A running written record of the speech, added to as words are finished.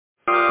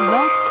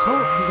Blog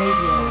Talk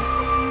Radio.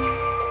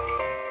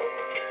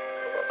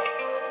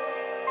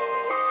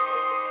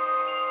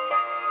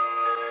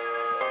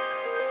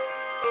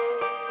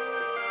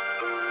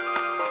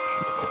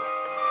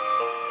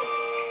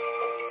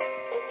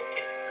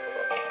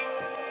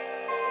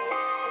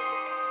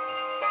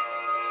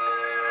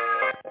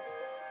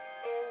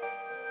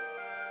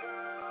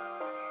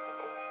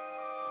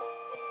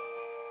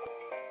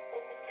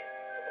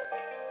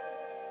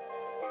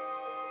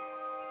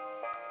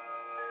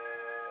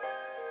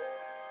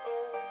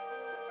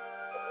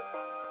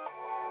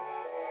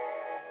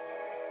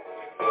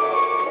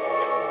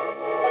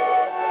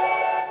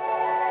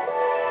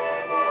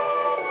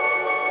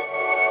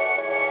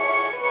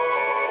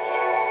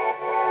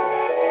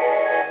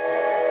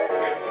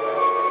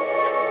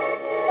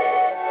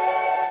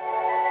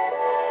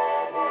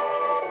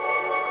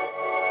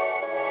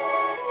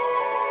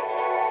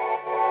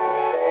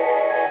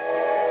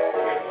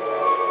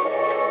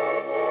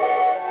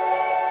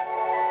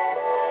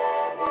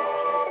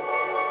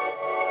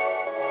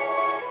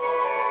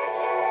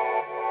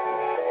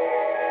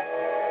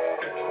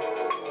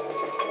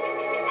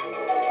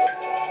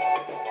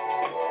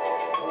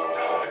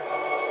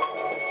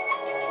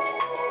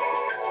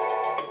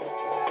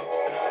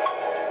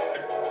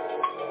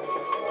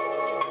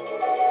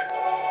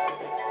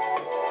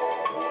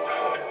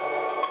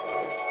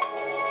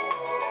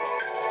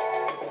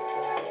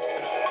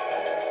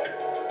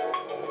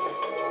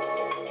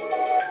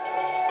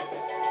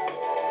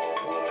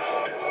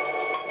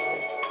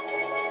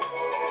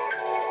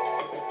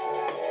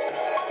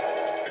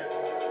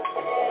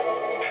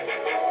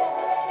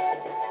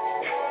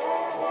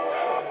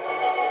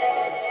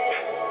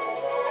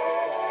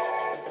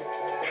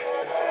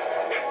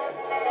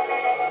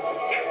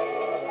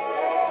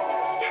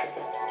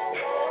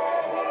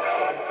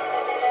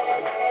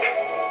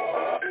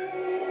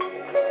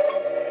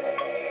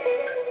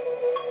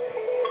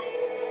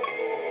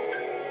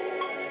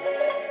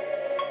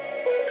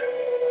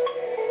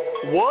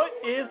 What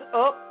is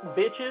up,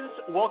 bitches?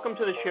 Welcome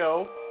to the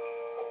show.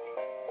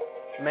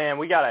 Man,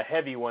 we got a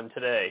heavy one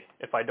today,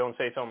 if I don't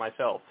say so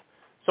myself.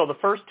 So the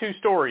first two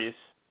stories,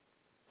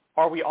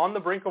 are we on the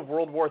brink of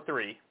World War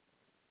III?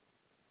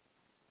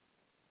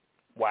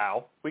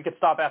 Wow. We could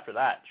stop after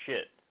that.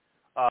 Shit.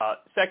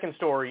 Second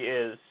story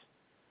is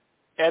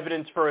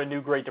evidence for a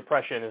new Great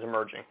Depression is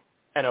emerging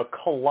and a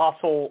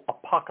colossal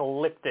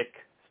apocalyptic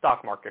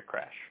stock market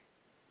crash.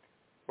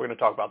 We're going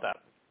to talk about that.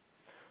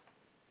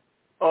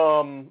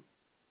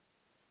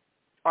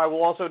 I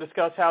will also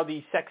discuss how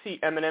the sexy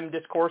M&M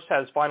discourse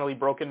has finally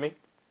broken me.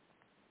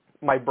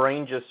 My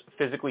brain just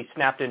physically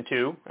snapped in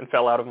two and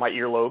fell out of my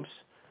earlobes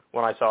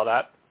when I saw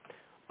that.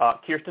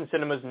 Kirsten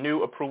Sinema's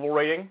new approval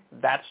rating,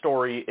 that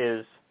story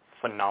is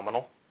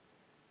phenomenal.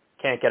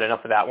 Can't get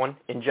enough of that one.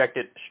 Inject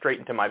it straight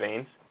into my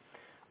veins.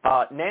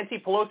 Nancy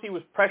Pelosi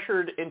was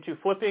pressured into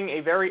flipping a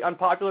very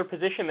unpopular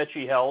position that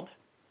she held.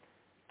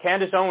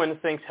 Candace Owens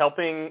thinks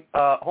helping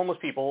homeless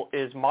people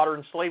is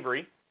modern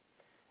slavery.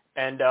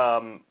 And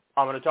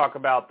I'm going to talk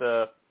about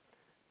the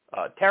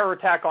terror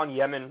attack on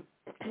Yemen,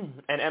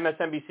 and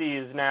MSNBC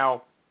is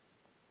now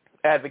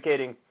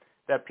advocating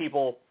that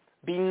people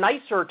be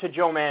nicer to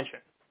Joe Manchin.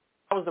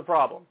 That was the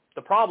problem.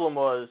 The problem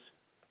was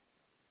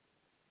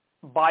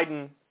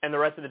Biden and the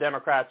rest of the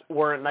Democrats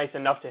weren't nice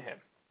enough to him.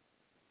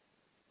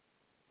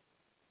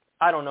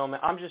 I don't know, man.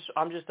 I'm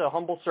just a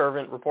humble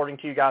servant reporting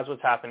to you guys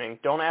what's happening.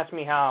 Don't ask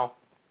me how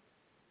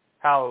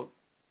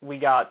we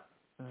got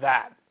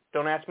that.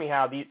 Don't ask me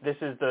how this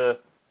is the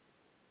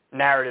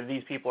narrative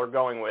these people are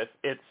going with.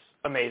 It's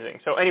amazing.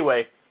 So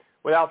anyway,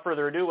 without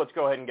further ado, let's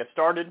go ahead and get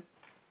started,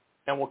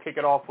 and we'll kick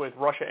it off with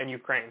Russia and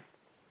Ukraine.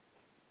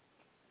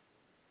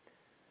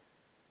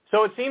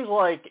 So it seems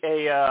like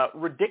a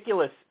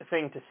ridiculous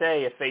thing to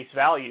say at face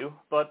value,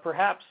 but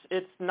perhaps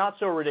it's not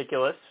so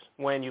ridiculous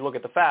when you look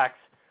at the facts.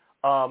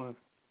 We're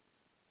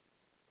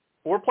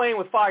playing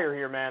with fire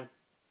here, man.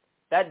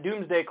 That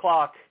doomsday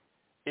clock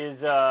is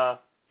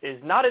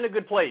not in a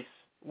good place.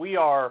 We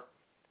are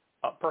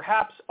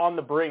perhaps on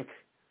the brink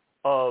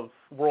of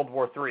World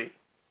War III,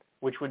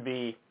 which would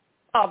be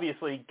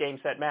obviously game,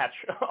 set, match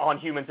on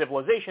human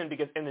civilization,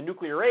 because in the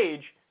nuclear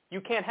age,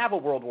 you can't have a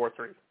World War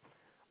III.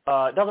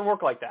 It doesn't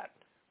work like that.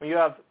 When you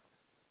have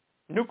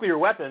nuclear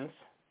weapons,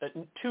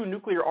 two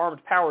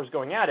nuclear-armed powers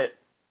going at it,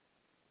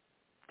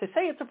 to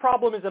say it's a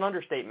problem is an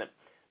understatement.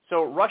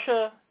 So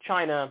Russia,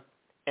 China,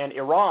 and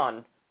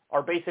Iran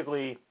are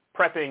basically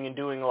prepping and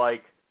doing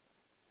like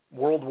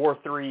World War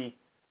III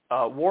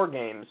war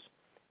games.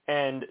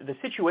 And the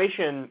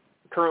situation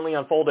currently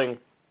unfolding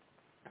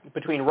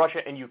between Russia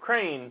and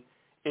Ukraine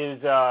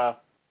is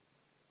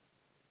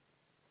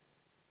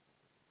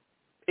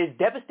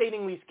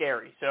devastatingly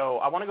scary. So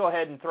I want to go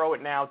ahead and throw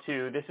it now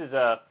to, this is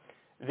a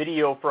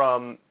video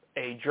from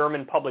a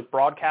German public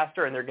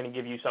broadcaster, and they're going to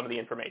give you some of the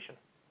information.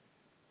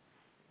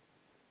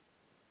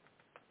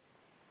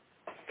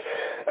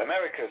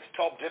 America's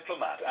top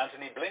diplomat,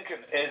 Antony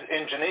Blinken, is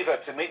in Geneva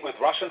to meet with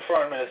Russian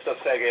Foreign Minister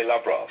Sergei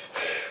Lavrov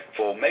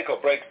for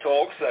make-or-break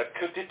talks that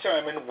could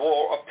determine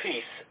war or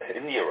peace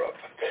in Europe.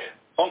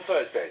 On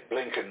Thursday,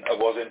 Blinken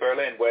was in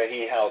Berlin, where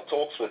he held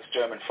talks with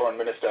German Foreign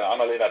Minister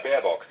Annalena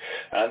Baerbock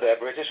and their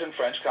British and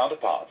French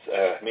counterparts,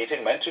 a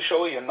meeting meant to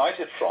show a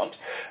united front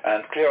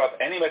and clear up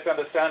any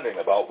misunderstanding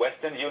about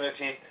Western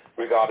unity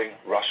regarding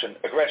Russian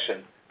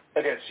aggression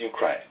against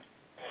Ukraine.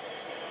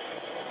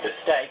 The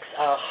stakes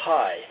are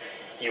high.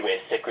 U.S.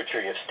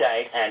 Secretary of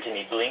State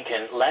Antony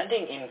Blinken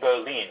landing in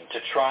Berlin to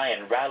try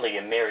and rally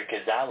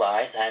America's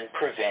allies and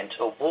prevent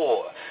a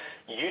war.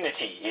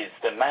 Unity is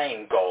the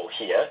main goal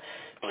here.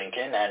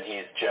 Blinken and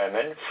his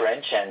German,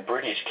 French and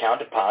British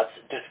counterparts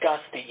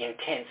discussed the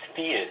intense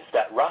fears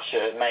that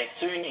Russia may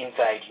soon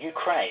invade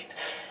Ukraine.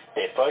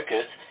 Their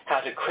focus, how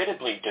to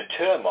credibly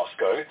deter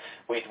Moscow,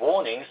 with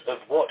warnings of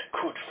what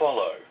could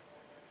follow.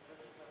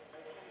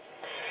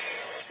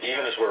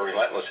 Even as we're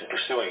relentless in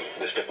pursuing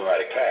this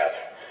diplomatic path,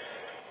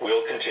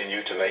 we'll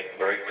continue to make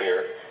very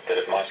clear that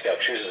if Moscow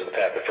chooses the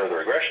path of further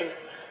aggression,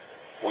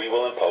 we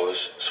will impose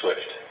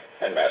swift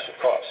and massive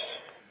costs.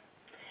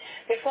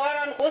 We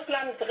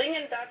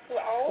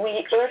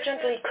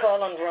urgently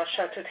call on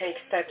Russia to take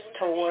steps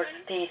towards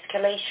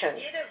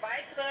de-escalation.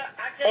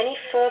 Any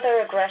further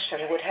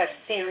aggression would have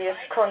serious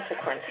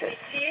consequences.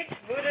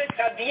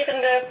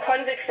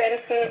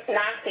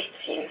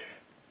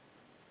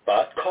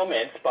 But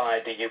comments by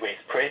the US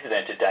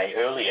President a day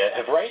earlier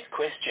have raised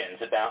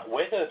questions about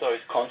whether those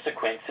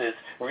consequences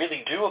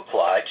really do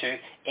apply to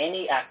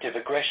any act of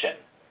aggression.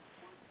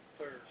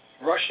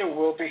 Russia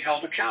will be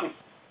held accountable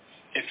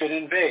if it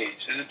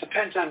invades, and it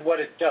depends on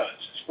what it does.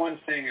 It's one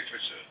thing if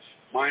it's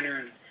a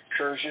minor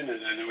incursion and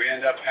then we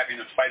end up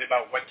having to fight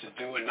about what to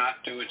do and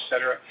not do,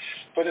 etc.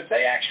 But if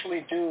they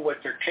actually do what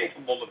they're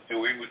capable of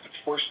doing with the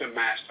force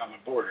amassed on the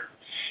border,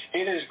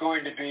 it is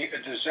going to be a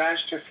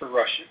disaster for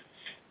Russia.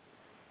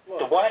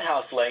 The White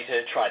House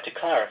later tried to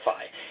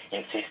clarify,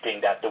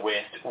 insisting that the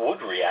West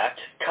would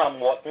react come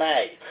what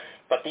may.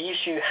 But the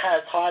issue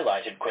has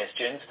highlighted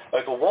questions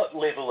over what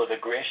level of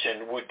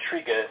aggression would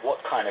trigger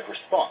what kind of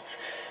response.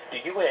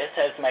 The US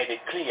has made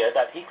it clear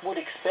that it would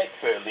expect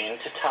Berlin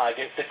to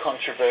target the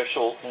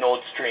controversial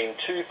Nord Stream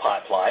 2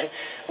 pipeline,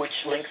 which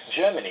links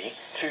Germany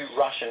to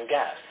Russian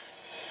gas.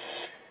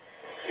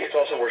 It's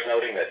also worth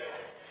noting that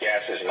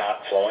gas is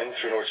not flowing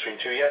through Nord Stream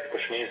 2 yet,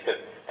 which means that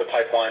the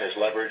pipeline is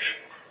leverage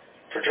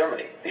for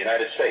Germany, the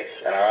United States,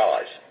 and our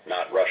allies,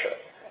 not Russia.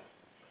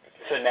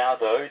 For now,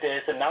 though,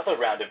 there's another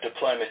round of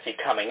diplomacy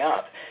coming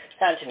up.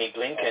 Antony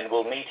Blinken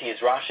will meet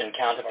his Russian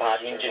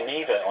counterpart in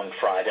Geneva on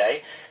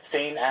Friday,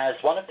 seen as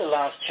one of the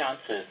last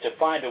chances to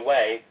find a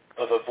way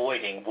of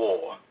avoiding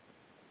war.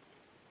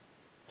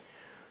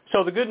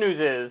 So the good news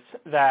is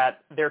that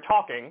they're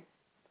talking,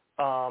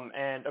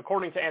 and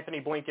according to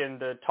Antony Blinken,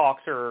 the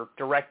talks are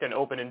direct and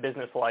open and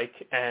businesslike,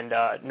 and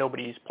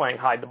nobody's playing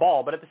hide the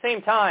ball. But at the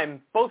same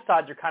time, both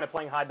sides are kind of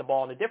playing hide the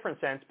ball in a different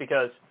sense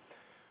because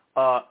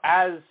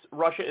as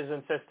Russia is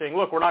insisting,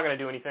 look, we're not going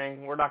to do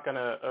anything. We're not going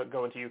to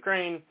go into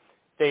Ukraine.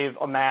 They've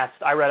amassed,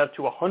 I read, up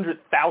to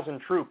 100,000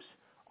 troops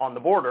on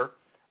the border.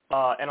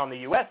 And on the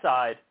U.S.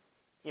 side,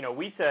 you know,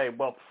 we say,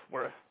 well,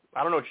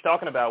 I don't know what you're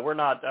talking about. We're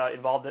not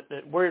involved.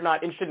 We're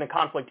not interested in a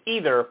conflict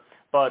either,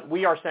 but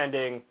we are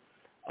sending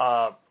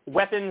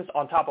weapons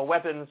on top of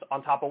weapons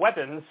on top of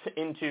weapons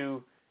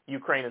into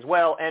Ukraine as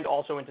well, and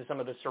also into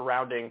some of the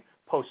surrounding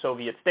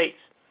post-Soviet states.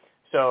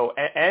 So,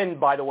 and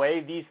by the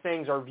way, these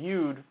things are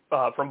viewed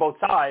from both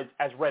sides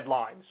as red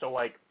lines. So,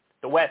 like,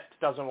 the West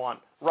doesn't want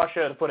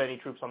Russia to put any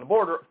troops on the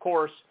border, of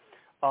course.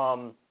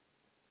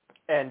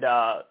 And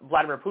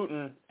Vladimir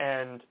Putin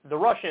and the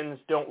Russians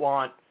don't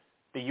want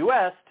the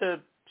U.S. to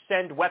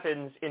send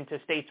weapons into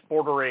states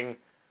bordering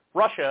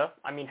Russia.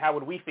 I mean, how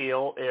would we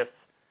feel if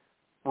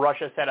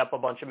Russia set up a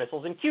bunch of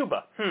missiles in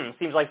Cuba?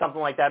 Seems like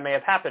something like that may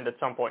have happened at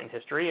some point in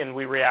history, and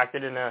we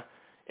reacted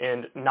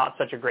in not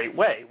such a great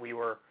way.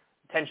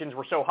 Tensions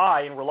were so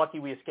high, and we're lucky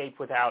we escaped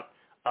without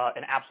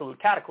an absolute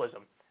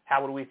cataclysm. How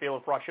would we feel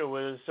if Russia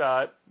was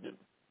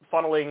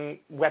funneling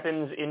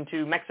weapons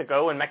into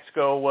Mexico, and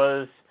Mexico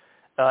was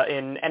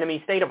an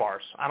enemy state of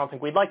ours? I don't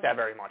think we'd like that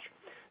very much.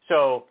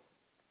 So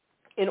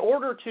in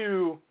order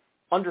to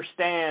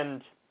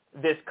understand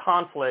this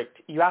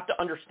conflict, you have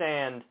to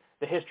understand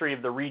the history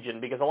of the region,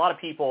 because a lot of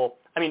people,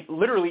 I mean,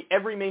 literally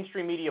every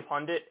mainstream media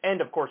pundit,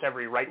 and of course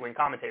every right-wing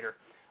commentator,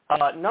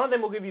 none of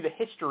them will give you the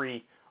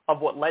history of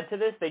what led to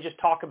this. They just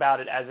talk about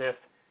it as if,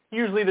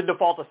 usually the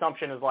default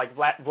assumption is like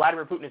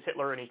Vladimir Putin is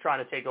Hitler and he's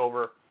trying to take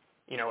over,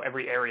 you know,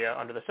 every area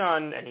under the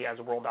sun, and he has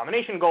world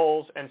domination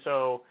goals, and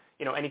so,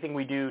 you know, anything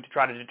we do to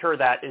try to deter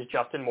that is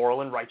just and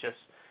moral and righteous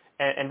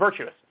and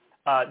virtuous.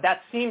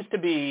 That seems to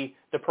be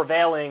the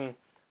prevailing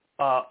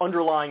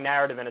underlying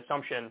narrative and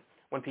assumption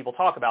when people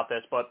talk about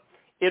this, but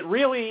it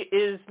really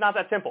is not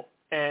that simple.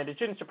 And it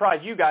shouldn't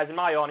surprise you guys in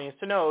my audience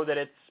to know that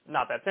it's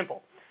not that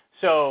simple.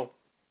 So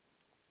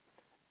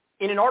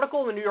in an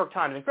article in the New York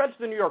Times, and credit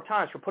to the New York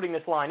Times for putting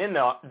this line in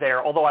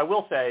there, although I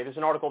will say there's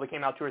an article that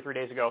came out 2 or 3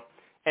 days ago,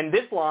 and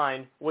this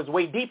line was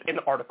way deep in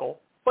the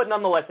article, but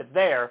nonetheless it's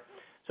there.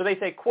 So they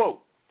say,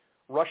 quote,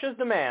 Russia's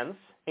demands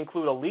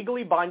include a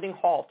legally binding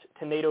halt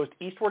to NATO's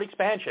eastward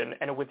expansion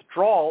and a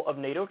withdrawal of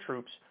NATO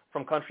troops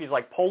from countries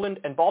like Poland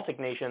and Baltic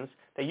nations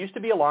that used to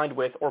be aligned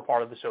with or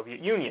part of the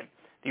Soviet Union.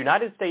 The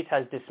United States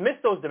has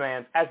dismissed those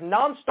demands as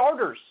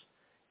non-starters,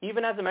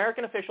 even as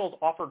American officials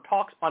offered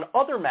talks on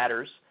other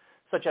matters,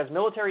 such as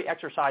military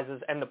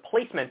exercises and the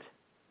placement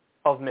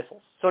of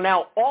missiles. So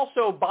now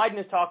also Biden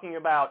is talking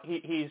about,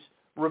 he's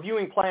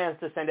reviewing plans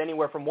to send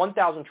anywhere from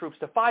 1,000 troops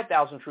to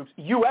 5,000 troops,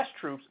 U.S.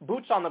 troops,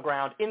 boots on the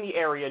ground in the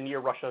area near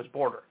Russia's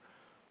border.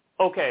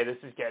 Okay, this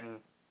is getting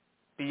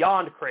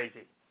beyond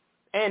crazy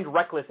and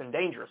reckless and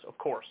dangerous, of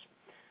course.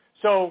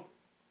 So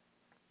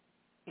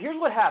here's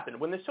what happened.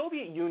 When the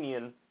Soviet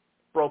Union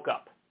broke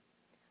up,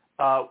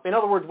 in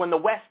other words, when the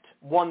West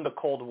won the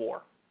Cold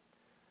War,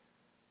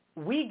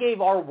 we gave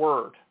our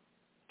word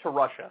to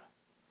Russia.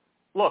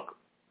 Look,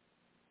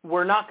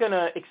 we're not going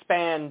to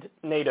expand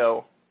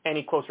NATO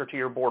any closer to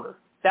your border.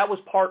 That was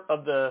part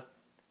of the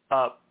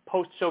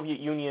post-Soviet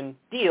Union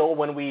deal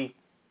when we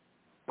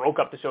broke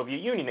up the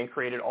Soviet Union and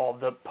created all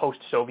the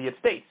post-Soviet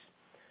states.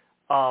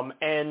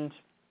 And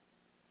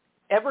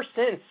ever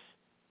since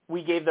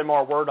we gave them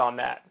our word on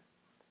that,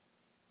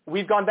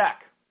 we've gone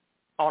back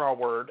on our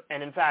word.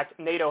 And in fact,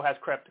 NATO has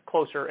crept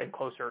closer and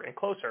closer and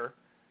closer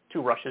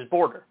to Russia's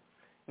border.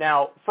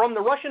 Now, from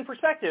the Russian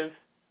perspective,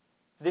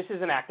 this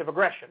is an act of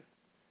aggression.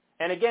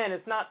 And again,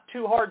 it's not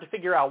too hard to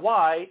figure out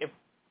why. If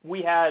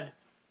we had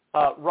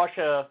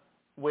Russia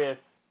with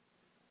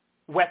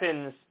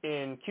weapons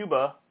in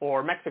Cuba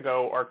or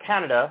Mexico or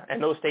Canada,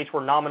 and those states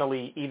were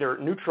nominally either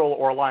neutral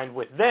or aligned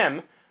with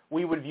them,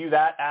 we would view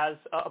that as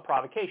a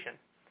provocation.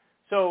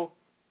 So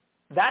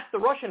that's the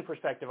Russian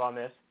perspective on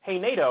this. Hey,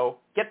 NATO,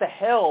 get the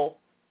hell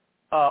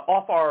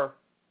off our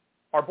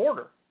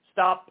border.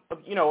 Stop,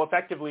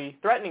 effectively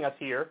threatening us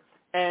here.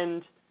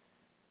 And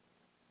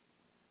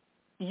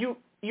you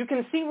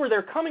can see where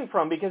they're coming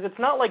from, because it's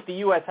not like the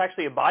U.S.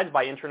 actually abides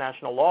by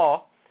international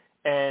law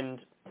and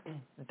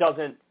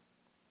doesn't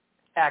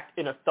act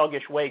in a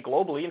thuggish way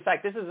globally. In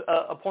fact, this is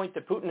a point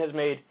that Putin has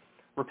made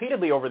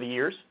repeatedly over the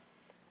years.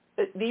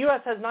 The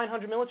U.S. has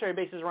 900 military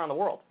bases around the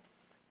world.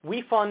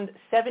 We fund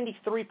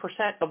 73%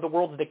 of the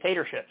world's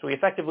dictatorships. We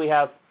effectively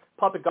have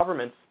puppet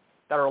governments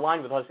that are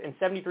aligned with us in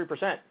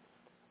 73%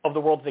 of the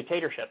world's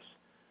dictatorships.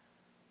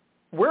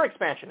 We're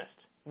expansionists.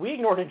 We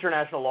ignored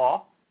international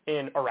law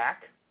in Iraq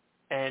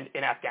and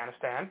in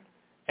Afghanistan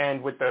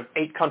and with the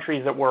 8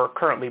 countries that we're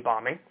currently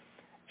bombing.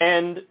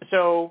 And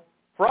so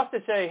for us to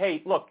say,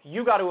 hey, look,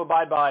 you got to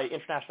abide by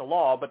international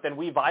law, but then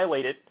we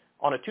violate it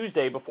on a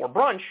Tuesday before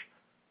brunch,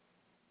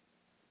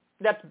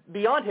 that's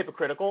beyond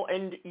hypocritical,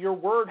 and your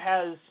word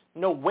has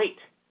no weight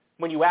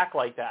when you act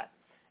like that.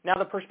 Now,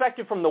 the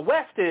perspective from the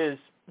West is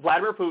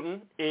Vladimir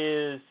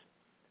Putin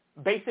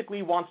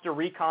basically wants to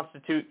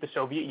reconstitute the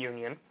Soviet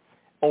Union,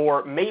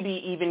 or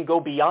maybe even go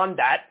beyond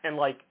that and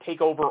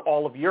take over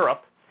all of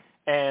Europe.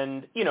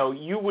 And,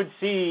 you would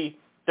see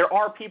there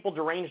are people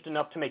deranged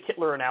enough to make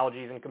Hitler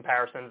analogies and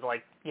comparisons,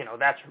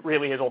 that's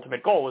really his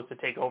ultimate goal, is to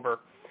take over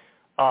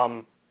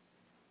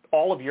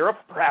all of Europe,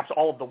 perhaps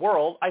all of the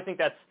world. I think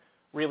that's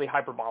really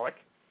hyperbolic.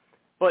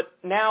 But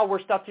now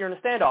we're stuck here in a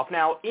standoff.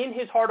 Now, in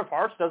his heart of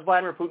hearts, does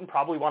Vladimir Putin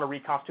probably want to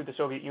reconstitute the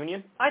Soviet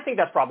Union? I think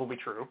that's probably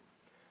true.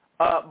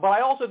 But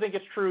I also think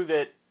it's true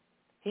that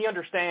he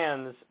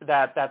understands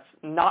that that's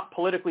not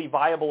politically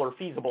viable or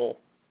feasible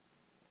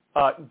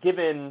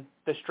given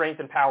the strength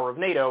and power of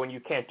NATO, and you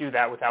can't do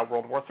that without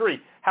World War III.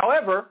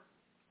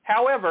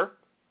 However,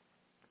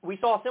 we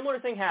saw a similar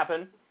thing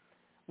happen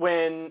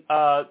when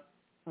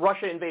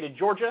Russia invaded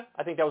Georgia.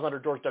 I think that was under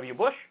George W.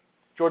 Bush.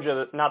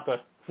 Georgia,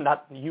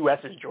 not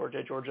U.S.'s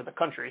Georgia, Georgia the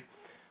country.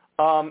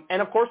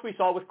 And, of course, we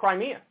saw it with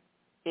Crimea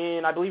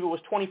in, I believe it was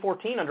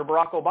 2014 under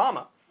Barack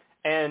Obama.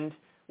 And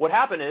what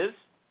happened is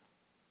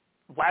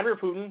Vladimir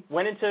Putin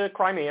went into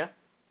Crimea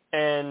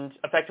and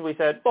effectively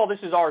said, well, this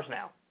is ours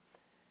now.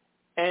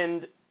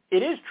 And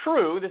it is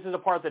true, this is a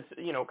part that's,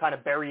 kind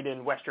of buried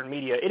in Western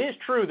media, it is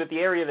true that the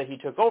area that he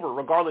took over,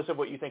 regardless of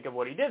what you think of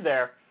what he did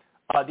there,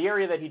 the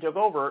area that he took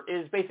over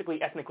is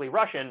basically ethnically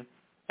Russian.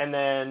 And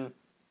then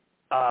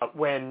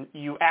when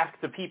you ask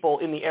the people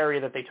in the area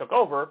that they took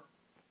over,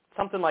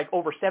 something like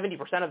over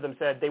 70% of them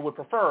said they would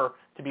prefer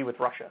to be with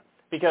Russia,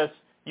 because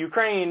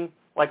Ukraine,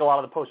 like a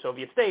lot of the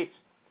post-Soviet states,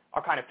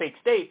 are kind of fake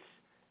states,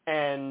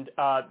 and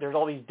there's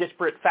all these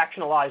disparate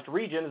factionalized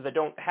regions that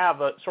don't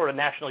have a sort of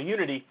national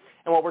unity.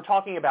 And what we're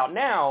talking about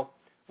now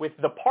with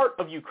the part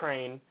of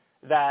Ukraine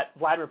that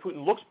Vladimir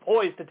Putin looks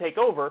poised to take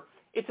over,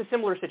 it's a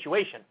similar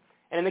situation.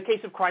 And in the case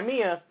of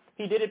Crimea,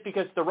 he did it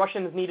because the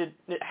Russians needed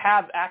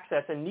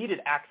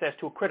access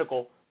to a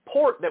critical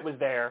port that was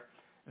there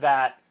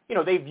that,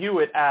 they view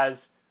it as,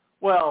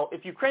 well,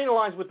 if Ukraine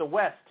aligns with the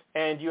West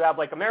and you have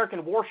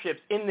American warships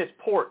in this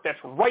port that's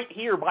right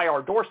here by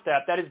our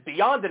doorstep, that is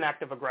beyond an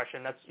act of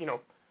aggression, that's,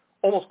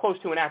 almost close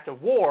to an act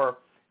of war,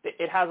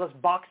 it has us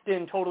boxed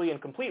in totally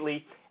and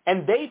completely,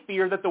 and they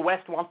fear that the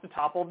West wants to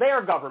topple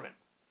their government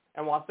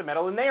and wants to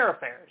meddle in their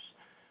affairs.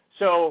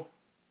 So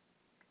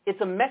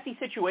it's a messy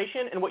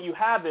situation, and what you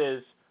have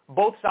is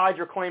both sides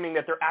are claiming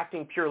that they're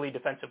acting purely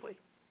defensively.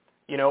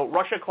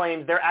 Russia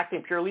claims they're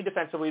acting purely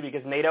defensively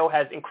because NATO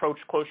has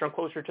encroached closer and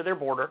closer to their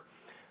border.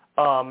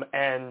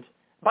 And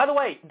by the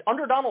way,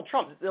 under Donald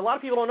Trump, a lot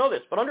of people don't know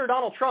this, but under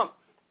Donald Trump,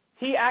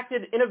 he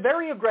acted in a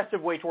very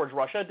aggressive way towards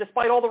Russia,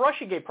 despite all the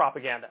Russiagate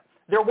propaganda.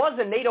 There was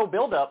a NATO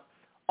buildup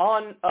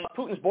on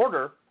Putin's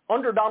border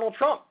under Donald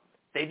Trump.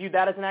 They viewed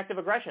that as an act of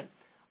aggression.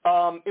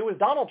 It was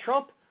Donald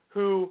Trump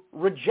who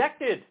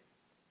rejected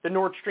the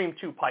Nord Stream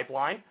 2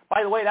 pipeline.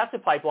 By the way, that's a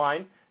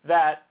pipeline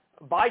that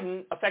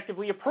Biden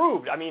effectively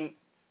approved. I mean,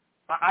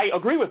 I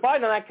agree with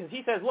Biden on that because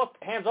he says, look,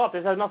 hands off,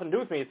 this has nothing to do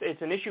with me.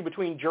 It's an issue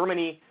between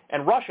Germany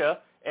and Russia,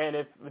 and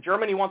if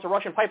Germany wants a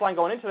Russian pipeline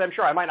going into them,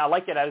 sure, I might not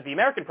like it as the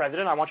American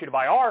president. I want you to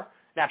buy our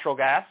natural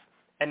gas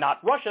and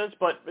not Russia's,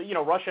 but, you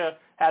know, Russia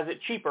has it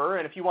cheaper,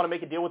 and if you want to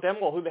make a deal with them,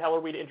 well, who the hell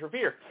are we to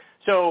interfere?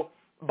 So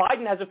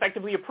Biden has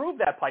effectively approved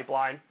that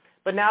pipeline,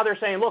 but now they're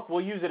saying, look,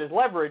 we'll use it as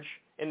leverage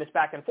in this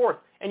back and forth.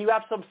 And you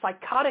have some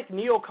psychotic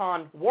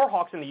neocon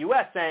warhawks in the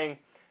U.S. saying,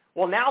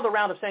 well, now the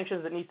round of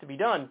sanctions that needs to be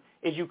done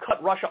is you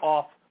cut Russia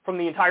off from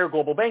the entire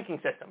global banking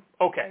system.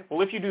 Okay,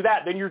 well, if you do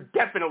that, then you're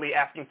definitely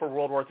asking for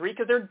World War III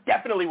because there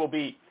definitely will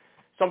be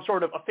some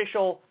sort of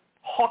official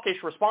hawkish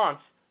response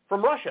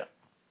from Russia.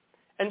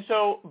 And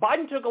so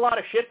Biden took a lot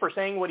of shit for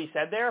saying what he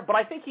said there, but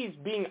I think he's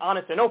being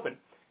honest and open.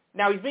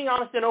 Now, he's being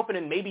honest and open,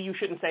 and maybe you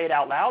shouldn't say it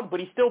out loud, but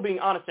he's still being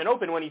honest and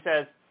open when he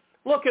says,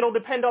 look, it'll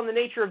depend on the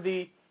nature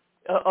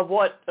of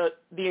what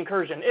the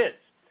incursion is.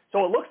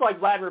 So it looks like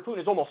Vladimir Putin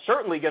is almost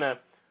certainly going to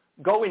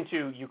go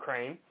into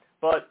Ukraine,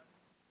 but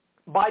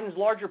Biden's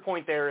larger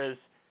point there is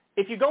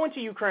if you go into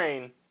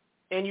Ukraine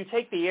and you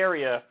take the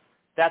area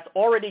that's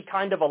already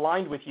kind of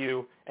aligned with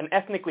you and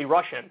ethnically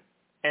Russian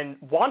and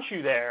wants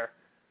you there,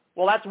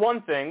 well, that's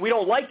one thing. We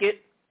don't like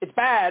it. It's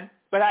bad,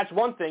 but that's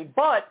one thing.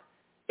 But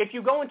if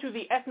you go into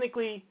the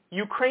ethnically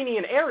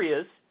Ukrainian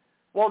areas,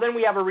 well, then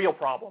we have a real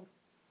problem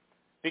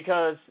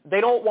because they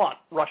don't want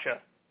Russia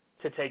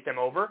to take them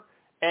over.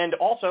 And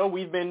also,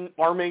 we've been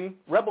arming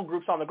rebel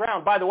groups on the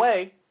ground. By the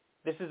way,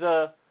 this is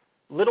a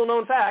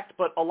little-known fact,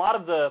 but a lot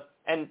of the,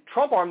 and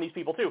Trump armed these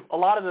people too, a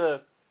lot of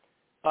the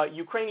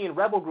Ukrainian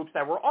rebel groups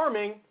that we're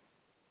arming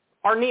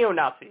are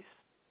neo-Nazis.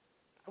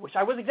 I wish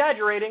I was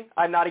exaggerating.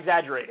 I'm not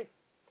exaggerating.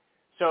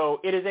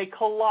 So it is a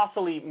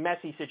colossally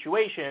messy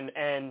situation,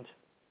 and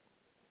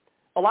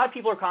a lot of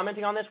people are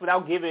commenting on this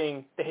without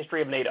giving the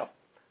history of NATO.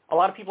 A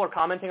lot of people are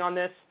commenting on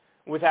this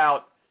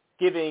without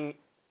giving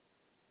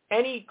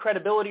any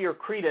credibility or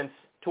credence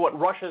to what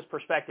Russia's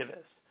perspective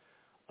is.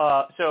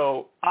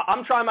 So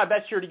I'm trying my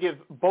best here to give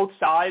both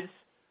sides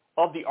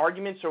of the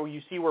argument so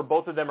you see where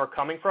both of them are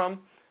coming from.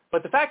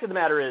 But the fact of the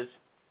matter is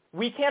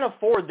we can't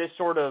afford this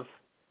sort of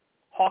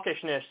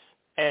hawkishness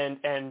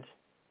and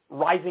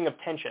rising of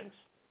tensions.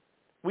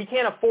 We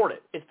can't afford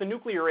it. It's the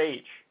nuclear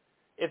age.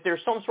 If there's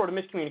some sort of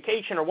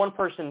miscommunication or one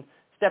person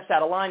steps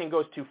out of line and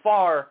goes too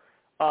far,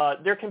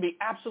 there can be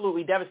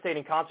absolutely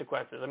devastating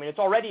consequences. I mean, it's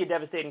already a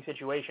devastating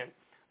situation,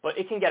 but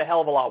it can get a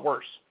hell of a lot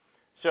worse.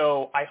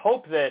 So I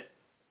hope that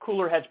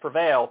cooler heads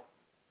prevail.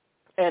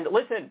 And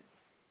listen,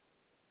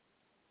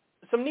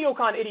 some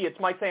neocon idiots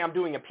might say I'm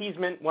doing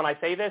appeasement when I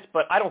say this,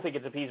 but I don't think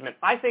it's appeasement.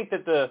 I think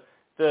that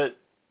the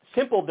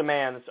simple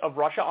demands of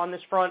Russia on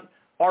this front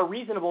are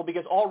reasonable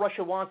because all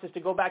Russia wants is to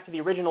go back to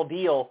the original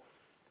deal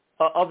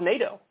of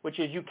NATO, which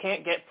is you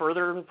can't get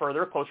further and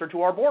further closer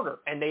to our border.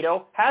 And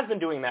NATO has been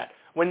doing that.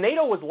 When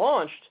NATO was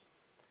launched,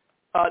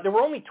 there were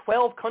only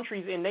 12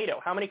 countries in NATO.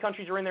 How many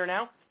countries are in there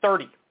now?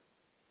 30.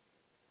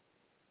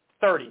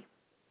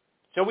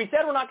 So we said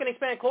we're not going to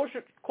expand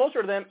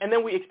closer to them, and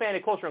then we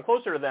expanded closer and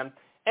closer to them.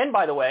 And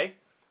by the way,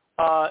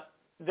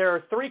 there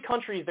are 3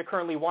 countries that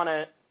currently want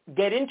to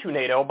get into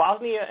NATO,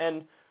 Bosnia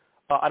and,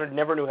 I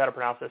never knew how to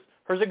pronounce this,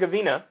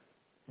 Herzegovina,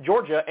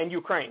 Georgia, and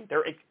Ukraine.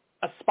 They're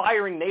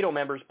aspiring NATO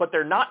members, but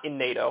they're not in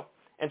NATO.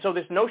 And so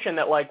this notion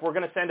that, like, we're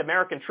going to send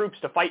American troops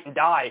to fight and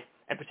die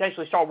and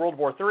potentially start World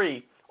War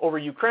III over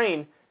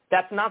Ukraine,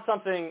 that's not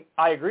something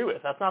I agree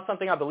with. That's not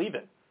something I believe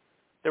in.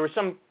 There was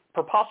some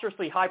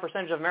preposterously high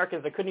percentage of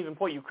Americans that couldn't even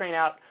point Ukraine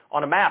out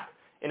on a map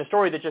in a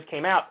story that just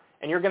came out,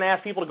 and you're going to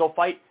ask people to go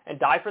fight and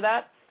die for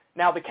that?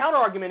 Now, the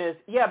counter-argument is,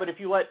 yeah, but if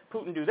you let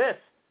Putin do this,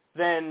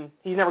 then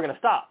he's never going to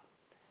stop.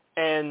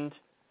 And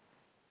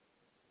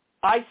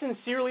I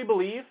sincerely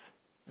believe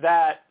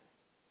that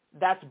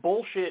that's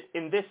bullshit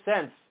in this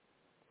sense.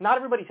 Not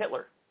everybody's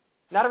Hitler.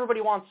 Not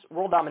everybody wants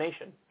world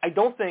domination. I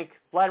don't think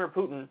Vladimir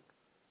Putin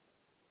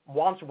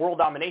wants world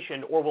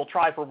domination or will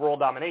try for world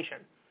domination.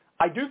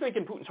 I do think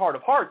in Putin's heart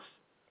of hearts,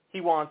 he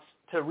wants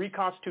to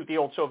reconstitute the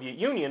old Soviet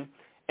Union,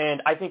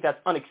 and I think that's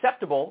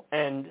unacceptable,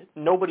 and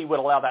nobody would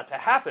allow that to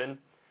happen.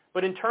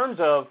 But in terms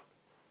of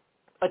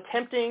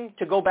attempting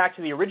to go back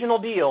to the original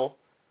deal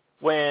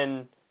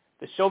when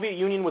the Soviet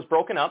Union was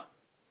broken up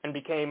and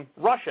became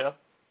Russia,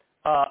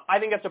 I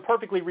think that's a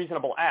perfectly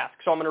reasonable ask.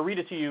 So I'm going to read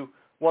it to you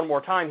one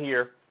more time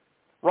here.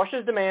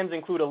 Russia's demands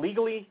include a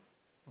legally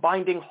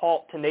binding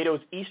halt to NATO's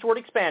eastward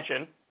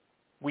expansion.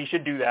 We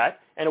should do that.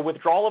 And a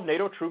withdrawal of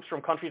NATO troops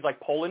from countries like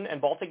Poland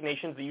and Baltic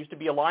nations that used to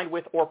be aligned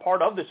with or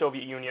part of the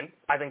Soviet Union.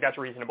 I think that's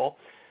reasonable.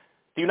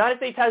 The United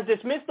States has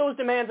dismissed those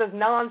demands as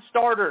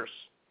non-starters.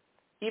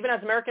 Even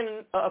as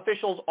American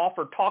officials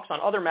offered talks on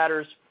other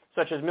matters,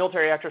 such as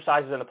military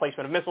exercises and the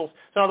placement of missiles.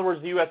 So in other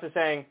words, the U.S. is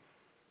saying,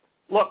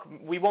 look,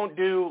 we won't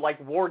do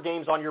like war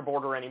games on your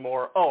border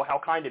anymore. Oh, how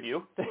kind of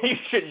you. You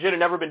should have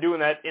never been doing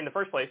that in the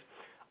first place.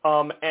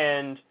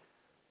 And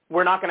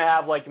we're not going to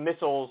have like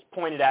missiles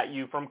pointed at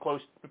you from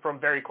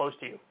very close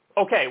to you.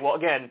 Okay, well,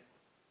 again,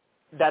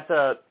 that's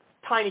a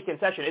tiny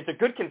concession. It's a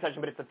good concession,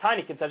 but it's a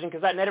tiny concession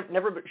because that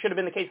never should have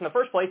been the case in the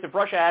first place. If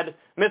Russia had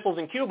missiles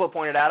in Cuba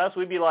pointed at us,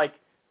 we'd be like,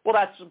 well,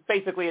 that's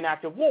basically an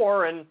act of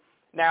war, and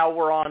now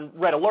we're on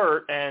red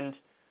alert, and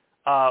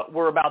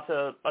we're about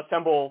to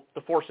assemble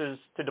the forces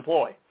to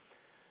deploy.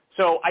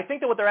 So I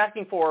think that what they're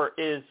asking for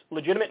is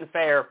legitimate and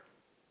fair.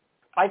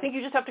 I think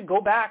you just have to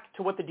go back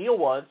to what the deal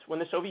was when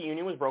the Soviet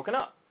Union was broken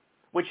up,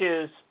 which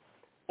is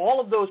all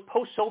of those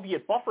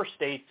post-Soviet buffer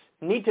states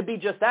need to be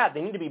just that.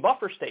 They need to be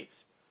buffer states.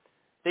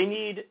 They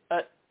need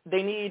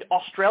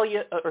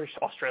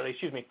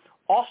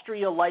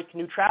Austria-like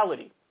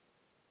neutrality.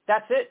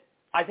 That's it.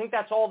 I think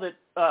that's all that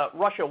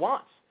Russia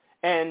wants.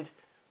 And,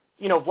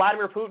 you know,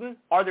 Vladimir Putin,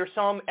 are there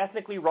some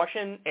ethnically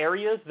Russian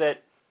areas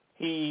that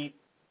he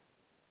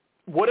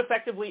would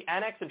effectively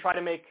annex and try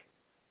to make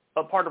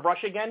a part of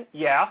Russia again?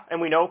 Yeah, and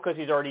we know because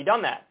he's already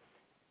done that.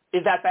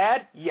 Is that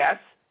bad? Yes.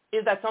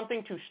 Is that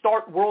something to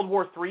start World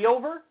War III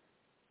over?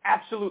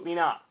 Absolutely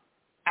not.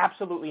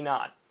 Absolutely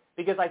not.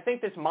 Because I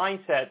think this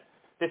mindset,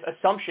 this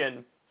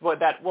assumption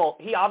that, well,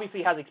 he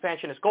obviously has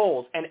expansionist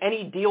goals, and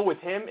any deal with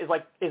him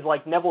is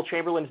like Neville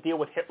Chamberlain's deal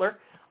with Hitler.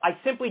 I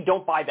simply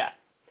don't buy that.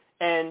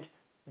 And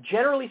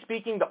generally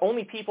speaking, the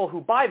only people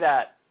who buy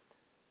that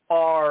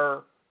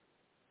are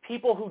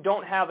people who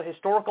don't have a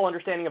historical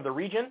understanding of the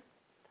region.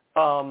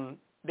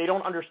 They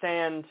don't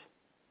understand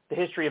the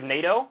history of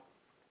NATO,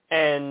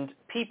 and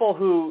people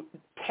who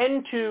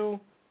tend to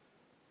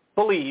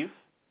believe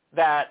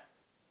that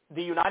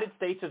the United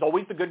States is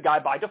always the good guy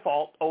by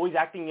default, always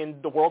acting in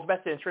the world's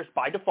best interest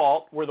by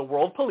default. We're the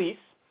world police,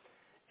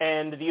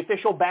 and the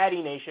official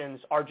baddie nations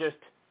are just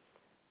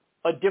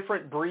a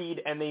different breed,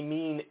 and they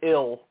mean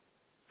ill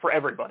for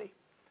everybody.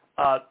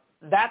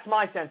 That's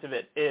my sense of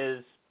it,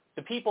 is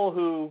the people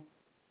who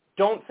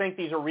don't think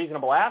these are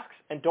reasonable asks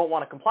and don't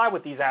want to comply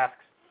with these asks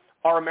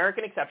are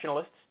American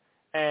exceptionalists,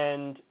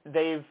 and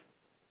they've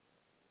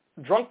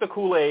drunk the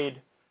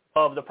Kool-Aid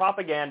of the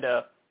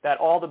propaganda that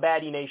all the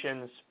baddie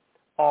nations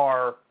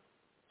are,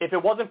 if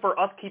it wasn't for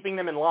us keeping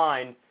them in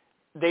line,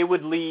 they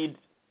would lead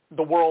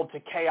the world to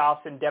chaos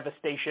and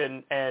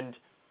devastation and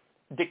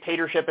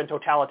dictatorship and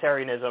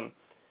totalitarianism,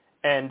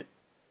 and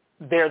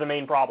they're the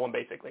main problem,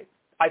 basically.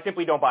 I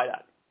simply don't buy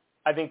that.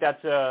 I think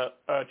that's a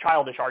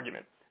childish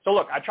argument. So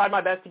look, I tried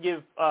my best to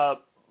give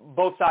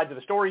both sides of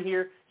the story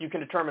here. You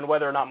can determine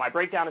whether or not my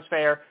breakdown is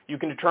fair. You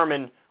can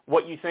determine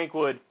what you think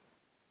would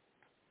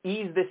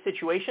ease this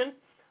situation.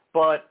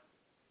 But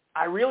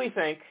I really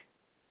think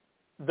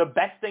the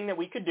best thing that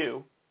we could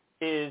do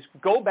is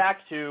go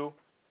back to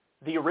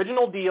the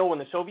original deal when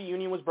the Soviet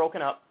Union was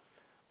broken up,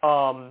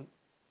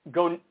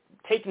 go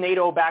take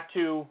NATO back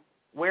to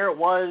where it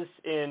was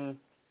in,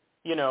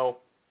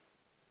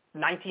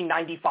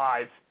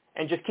 1995,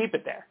 and just keep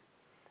it there.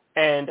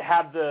 And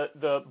have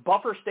the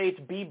buffer states,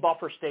 be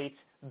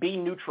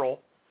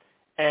neutral,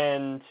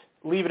 and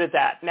leave it at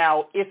that.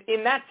 Now, if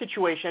in that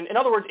situation, in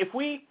other words, if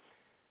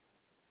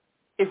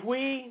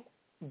we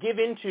give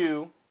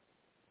into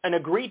and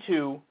agree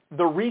to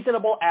the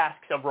reasonable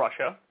asks of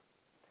Russia,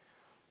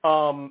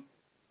 well,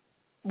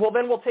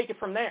 then we'll take it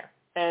from there.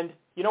 And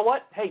you know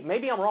what? Hey,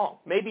 maybe I'm wrong.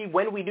 Maybe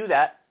when we do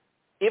that,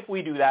 if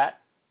we do that,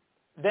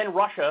 then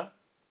Russia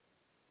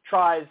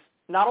tries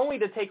not only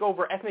to take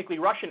over ethnically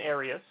Russian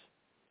areas,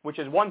 which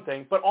is one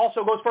thing, but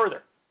also goes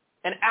further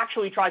and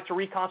actually tries to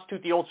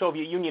reconstitute the old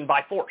Soviet Union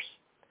by force.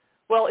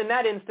 Well, in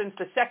that instance,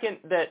 the second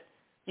that,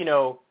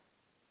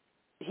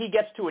 he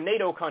gets to a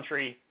NATO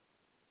country,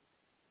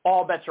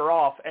 all bets are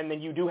off, and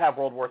then you do have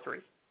World War III.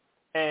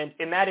 And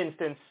in that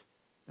instance,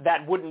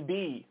 that wouldn't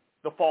be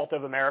the fault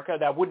of America.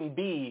 That wouldn't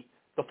be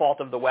the fault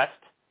of the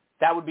West.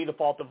 That would be the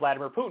fault of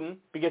Vladimir Putin,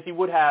 because he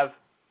would have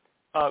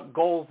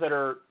goals that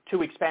are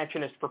too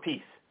expansionist for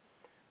peace.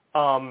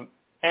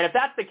 And if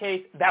that's the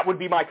case, that would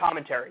be my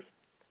commentary.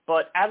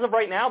 But as of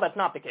right now, that's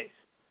not the case.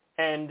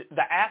 And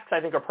the asks, I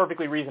think, are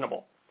perfectly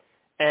reasonable.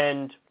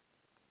 And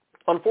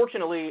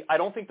unfortunately, I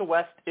don't think the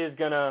West is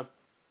going to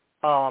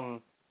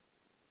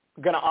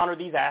honor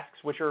these asks,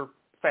 which are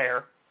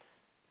fair.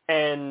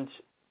 And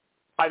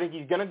I think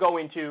he's going to go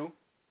into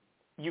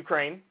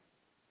Ukraine.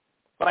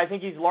 But I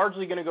think he's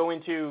largely going to go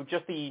into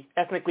just the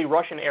ethnically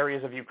Russian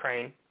areas of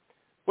Ukraine,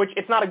 which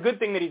it's not a good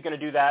thing that he's going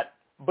to do that,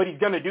 but he's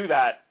going to do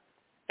that.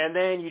 And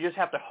then you just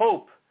have to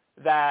hope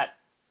that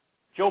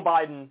Joe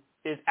Biden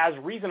is as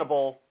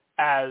reasonable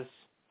as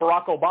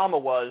Barack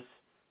Obama was,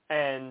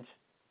 and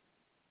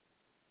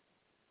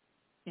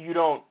you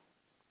don't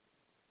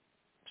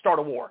start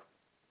a war,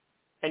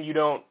 and you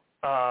don't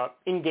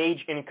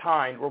engage in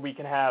kind where we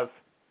can have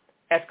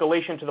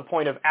escalation to the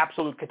point of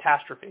absolute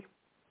catastrophe.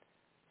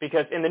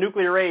 Because in the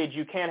nuclear age,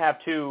 you can't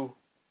have two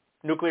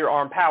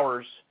nuclear-armed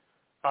powers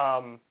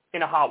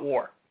in a hot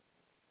war,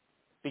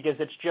 because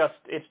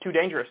it's too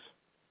dangerous.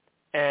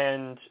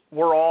 and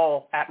we're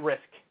all at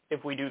risk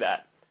if we do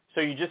that.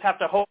 So you just have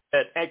to hope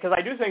that, because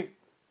I do think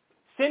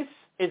since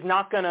is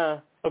not going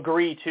to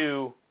agree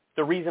to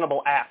the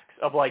reasonable asks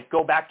of like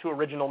go back to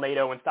original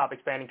NATO and stop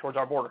expanding towards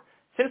our border.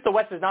 Since the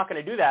West is not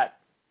going to do that,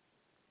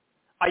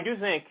 I do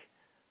think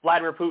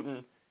Vladimir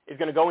Putin is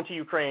going to go into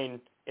Ukraine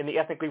in the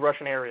ethnically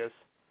Russian areas,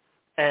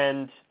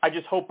 and I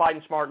just hope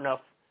Biden's smart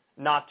enough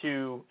not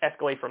to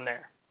escalate from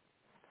there,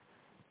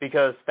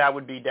 because that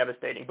would be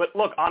devastating. But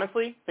look,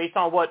 honestly, based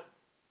on what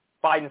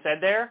Biden said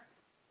there,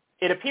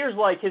 it appears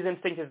like his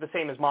instinct is the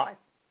same as mine,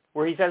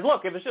 where he says,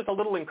 look, if it's just a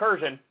little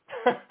incursion,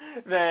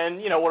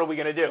 then, what are we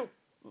going to do?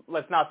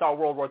 Let's not start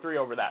World War III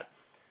over that.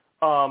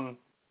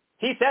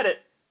 He said it.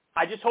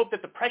 I just hope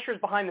that the pressures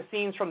behind the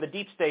scenes from the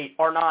deep state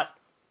are not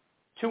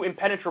too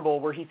impenetrable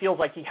where he feels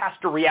like he has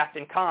to react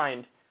in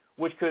kind,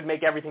 which could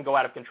make everything go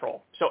out of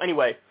control. So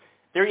anyway,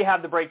 there you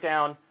have the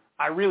breakdown.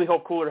 I really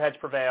hope cooler heads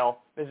prevail.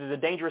 This is a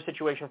dangerous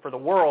situation for the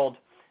world,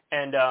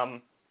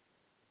 and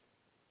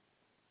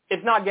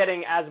it's not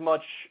getting as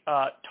much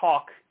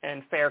talk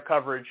and fair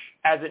coverage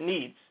as it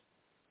needs.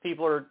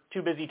 People are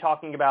too busy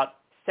talking about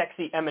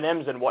sexy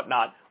M&Ms and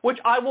whatnot, which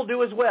I will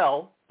do as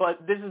well,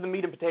 but this is the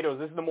meat and potatoes.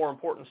 This is the more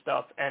important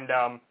stuff, and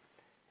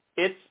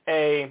it's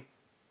a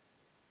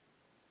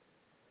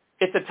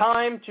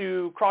time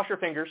to cross your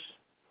fingers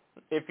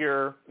if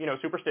you're,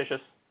 superstitious,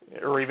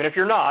 or even if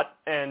you're not,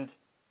 and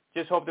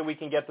just hope that we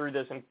can get through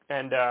this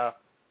and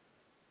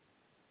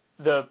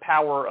the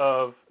power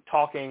of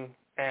talking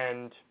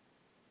and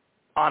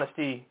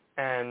honesty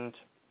and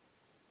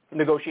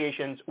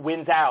negotiations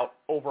wins out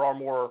over our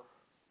more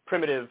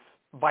primitive,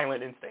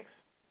 violent instincts.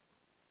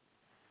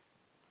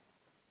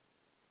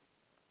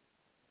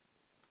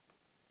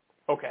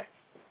 Okay,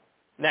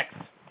 next.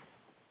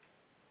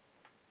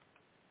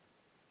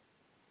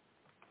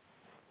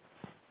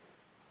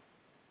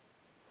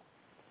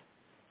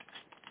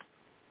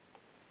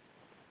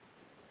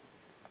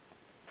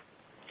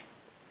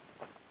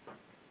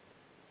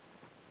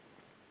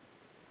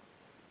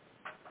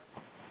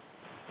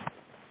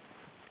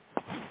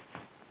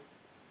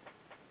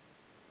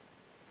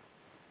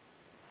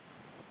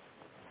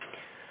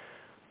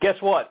 Guess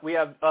what? We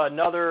have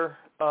another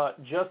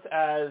just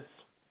as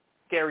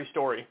scary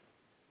story.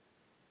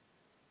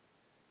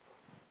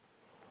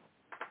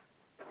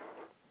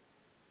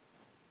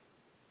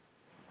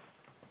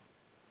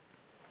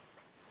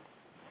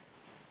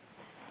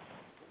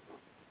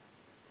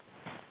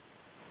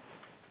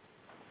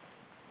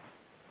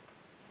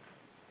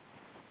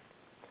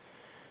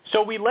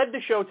 So we led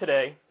the show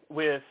today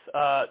with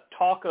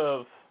talk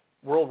of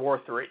World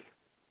War III.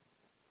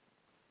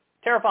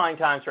 Terrifying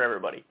times for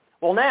everybody.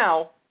 Well,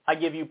 now I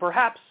give you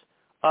perhaps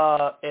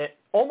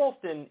almost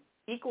an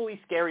equally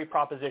scary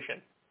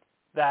proposition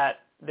that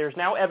there's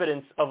now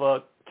evidence of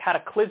a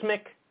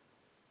cataclysmic,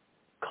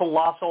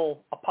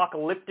 colossal,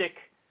 apocalyptic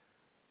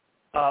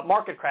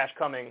market crash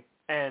coming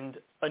and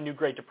a new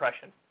Great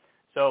Depression.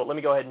 So let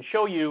me go ahead and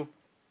show you.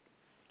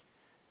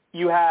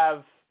 You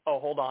have,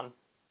 hold on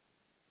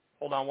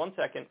one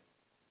second.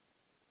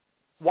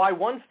 Why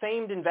one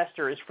famed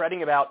investor is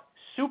fretting about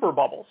super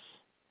bubbles.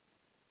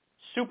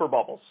 Super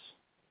bubbles.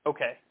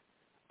 Okay,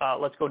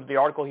 let's go to the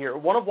article here.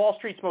 One of Wall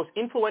Street's most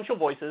influential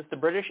voices, the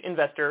British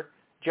investor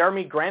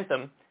Jeremy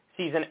Grantham,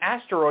 sees an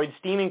asteroid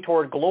steaming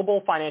toward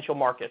global financial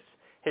markets.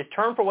 His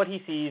term for what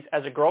he sees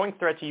as a growing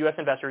threat to U.S.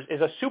 investors is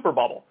a super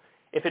bubble.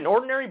 If an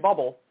ordinary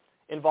bubble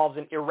involves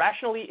an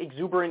irrationally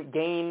exuberant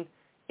gain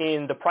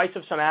in the price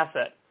of some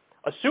asset,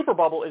 a super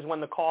bubble is when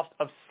the cost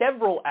of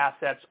several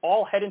assets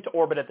all head into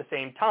orbit at the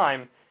same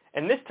time,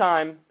 and this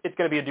time it's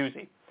going to be a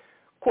doozy.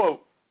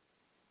 Quote,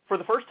 for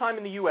the first time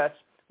in the U.S.,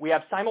 we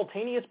have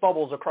simultaneous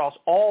bubbles across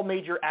all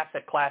major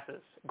asset classes,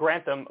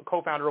 Grantham, a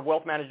co-founder of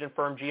wealth management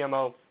firm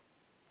GMO,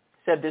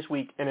 said this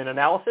week in an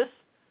analysis.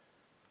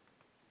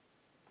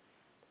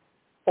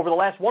 Over the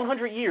last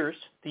 100 years,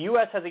 the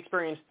U.S. has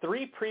experienced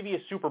 3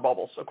 previous super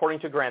bubbles, according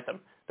to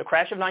Grantham. The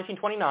crash of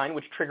 1929,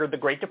 which triggered the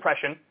Great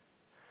Depression,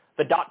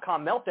 the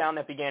dot-com meltdown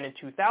that began in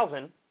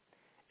 2000,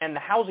 and the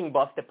housing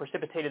bust that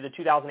precipitated the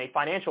 2008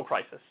 financial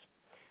crisis.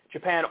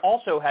 Japan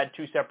also had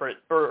 2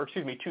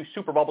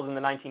 super bubbles in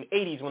the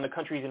 1980s when the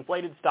country's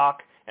inflated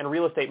stock and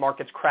real estate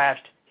markets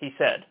crashed, he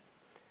said.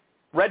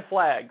 Red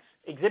flags.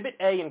 Exhibit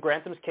A in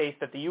Grantham's case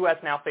that the U.S.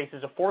 now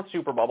faces a 4th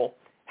super bubble,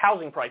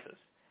 housing prices.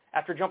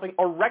 After jumping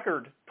a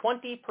record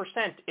 20%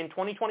 in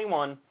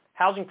 2021,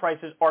 housing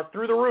prices are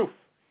through the roof,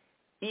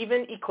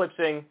 even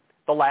eclipsing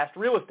the last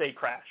real estate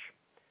crash.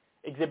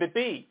 Exhibit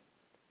B.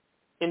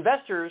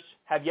 Investors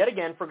have yet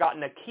again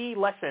forgotten a key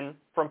lesson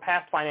from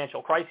past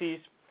financial crises.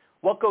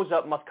 What goes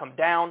up must come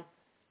down.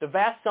 The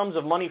vast sums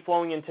of money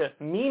flowing into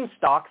meme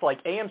stocks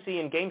like AMC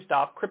and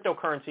GameStop,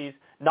 cryptocurrencies,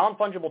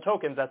 non-fungible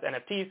tokens, that's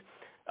NFTs,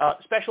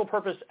 special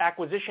purpose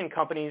acquisition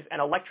companies, and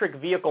electric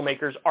vehicle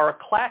makers are a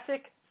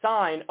classic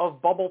sign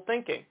of bubble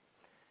thinking.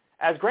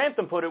 As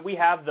Grantham put it, we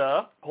have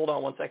hold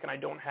on one second, I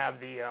don't have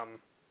the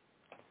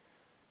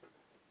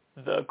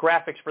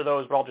graphics for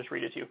those, but I'll just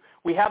read it to you.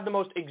 We have the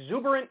most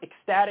exuberant,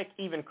 ecstatic,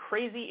 even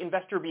crazy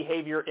investor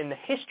behavior in the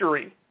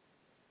history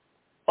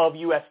of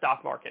U.S.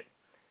 stock market.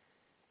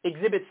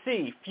 Exhibit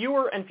C,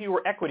 fewer and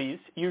fewer equities,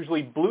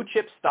 usually blue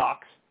chip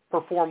stocks,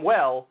 perform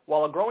well,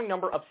 while a growing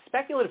number of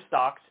speculative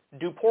stocks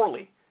do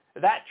poorly.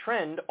 That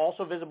trend,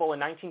 also visible in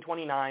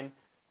 1929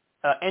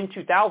 and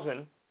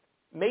 2000,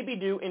 may be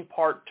due in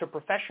part to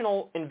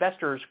professional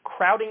investors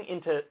crowding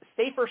into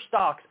safer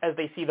stocks as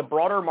they see the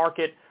broader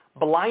market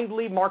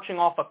blindly marching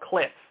off a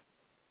cliff.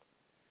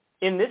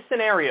 In this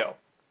scenario,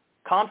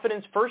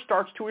 confidence first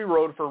starts to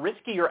erode for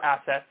riskier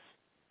assets.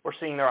 We're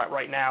seeing that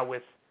right now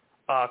with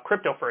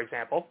crypto, for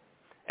example,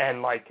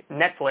 and like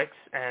Netflix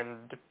and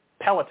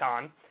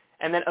Peloton,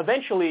 and then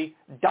eventually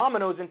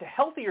dominoes into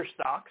healthier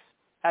stocks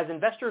as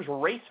investors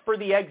race for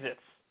the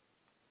exits.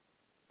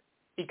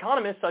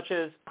 Economists such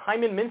as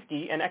Hyman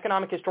Minsky and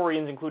economic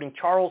historians including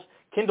Charles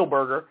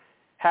Kindleberger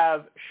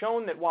have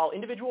shown that while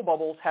individual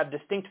bubbles have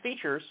distinct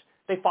features,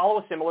 they follow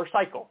a similar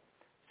cycle.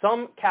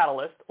 Some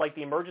catalyst, like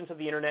the emergence of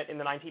the internet in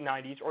the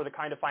 1990s or the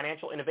kind of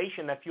financial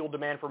innovation that fueled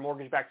demand for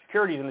mortgage-backed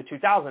securities in the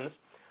 2000s,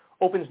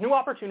 opens new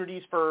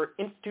opportunities for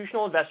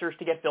institutional investors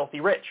to get filthy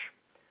rich.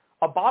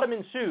 A bottom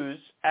ensues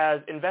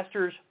as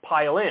investors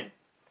pile in.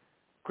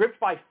 Gripped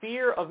by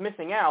fear of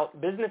missing out,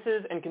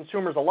 businesses and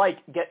consumers alike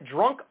get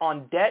drunk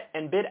on debt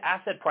and bid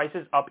asset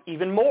prices up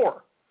even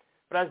more.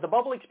 But as the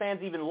bubble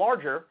expands even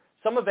larger,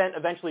 some event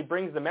eventually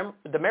brings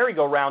the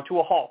merry-go-round to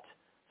a halt,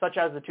 such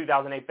as the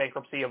 2008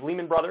 bankruptcy of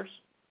Lehman Brothers.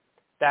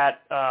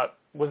 That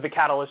was the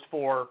catalyst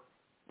for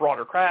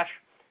broader crash,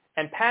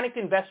 and panicked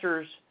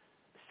investors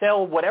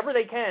sell whatever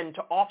they can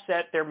to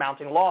offset their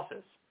mounting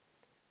losses.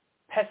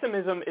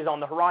 Pessimism is on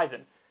the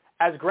horizon.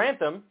 As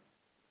Grantham,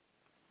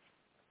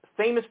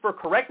 famous for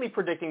correctly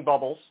predicting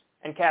bubbles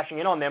and cashing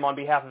in on them on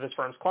behalf of his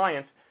firm's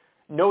clients,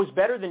 knows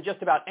better than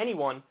just about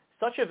anyone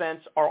such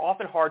events are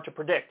often hard to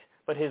predict,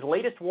 but his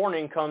latest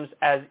warning comes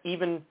as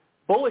even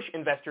bullish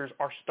investors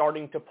are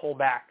starting to pull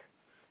back.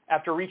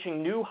 After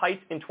reaching new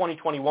heights in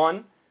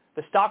 2021,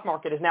 the stock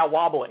market is now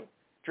wobbling,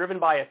 driven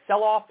by a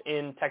sell-off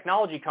in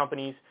technology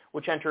companies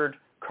which entered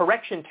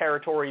correction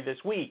territory this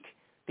week.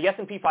 The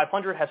S&P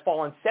 500 has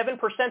fallen 7%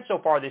 so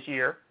far this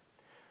year.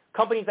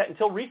 Companies that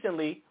until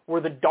recently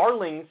were the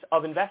darlings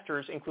of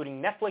investors,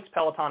 including Netflix,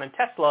 Peloton, and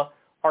Tesla,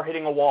 are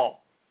hitting a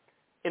wall.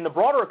 In the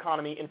broader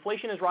economy,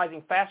 inflation is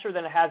rising faster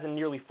than it has in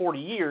nearly 40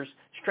 years,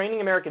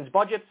 straining Americans'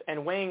 budgets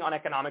and weighing on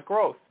economic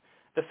growth.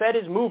 The Fed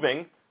is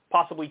moving,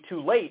 possibly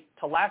too late,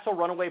 to lasso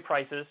runaway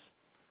prices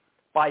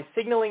by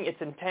signaling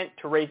its intent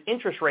to raise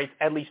interest rates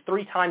at least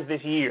 3 times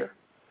this year.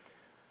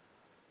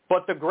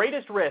 But the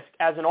greatest risk,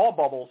 as in all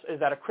bubbles, is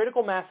that a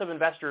critical mass of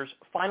investors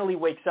finally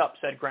wakes up,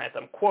 said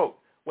Grantham. Quote,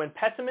 when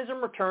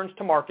pessimism returns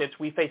to markets,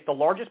 we face the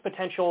largest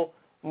potential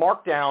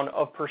markdown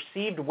of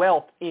perceived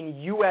wealth in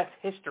U.S.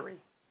 history.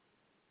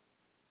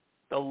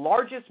 The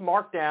largest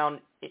markdown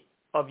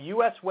of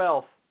U.S.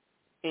 wealth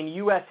in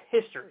U.S.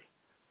 history.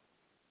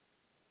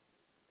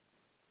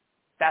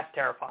 That's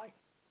terrifying.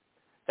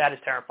 That is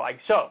terrifying.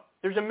 So,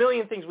 there's a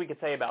million things we could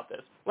say about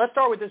this. Let's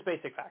start with this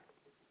basic fact.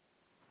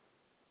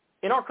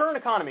 In our current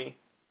economy,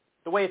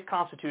 the way it's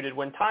constituted,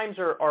 when times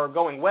are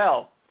going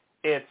well,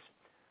 it's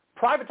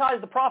privatize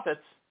the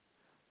profits,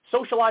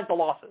 socialize the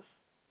losses.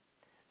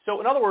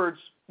 So in other words,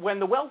 when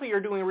the wealthy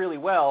are doing really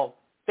well,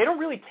 they don't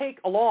really take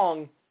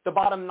along the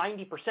bottom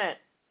 90%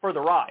 for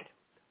the ride.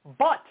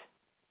 But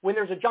when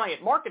there's a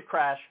giant market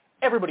crash,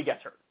 everybody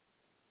gets hurt.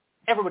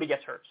 Everybody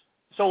gets hurt.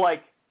 So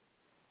like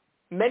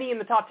many in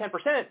the top 10%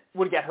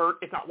 would get hurt,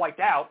 if not wiped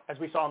out, as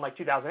we saw in like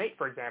 2008,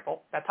 for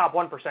example. That top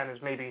 1% is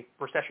maybe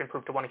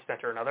recession-proof to one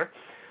extent or another.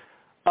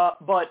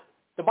 But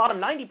the bottom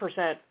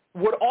 90%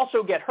 would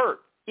also get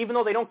hurt. Even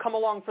though they don't come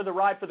along for the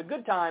ride for the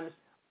good times,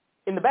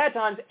 in the bad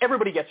times,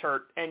 everybody gets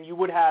hurt, and you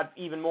would have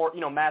even more,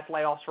 mass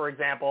layoffs, for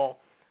example,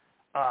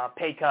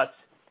 pay cuts,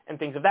 and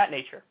things of that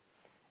nature.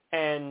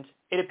 And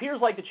it appears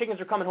like the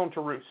chickens are coming home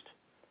to roost.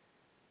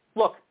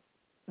 Look,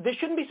 this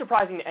shouldn't be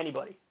surprising to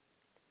anybody.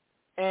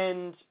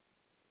 And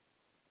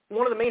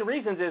one of the main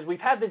reasons is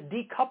we've had this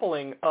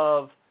decoupling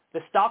of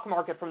the stock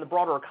market from the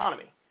broader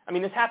economy. I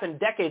mean, this happened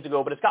decades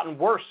ago, but it's gotten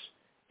worse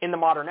in the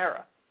modern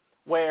era,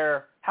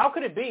 where how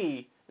could it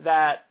be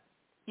that,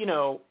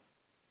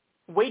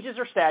 wages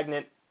are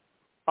stagnant,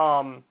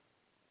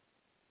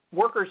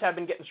 workers have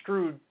been getting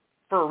screwed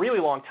for a really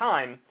long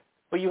time,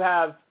 but you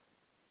have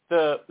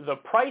the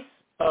price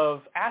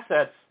of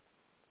assets,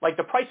 like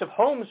the price of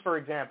homes, for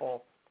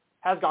example,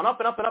 has gone up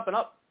and up and up and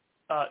up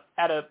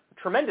at a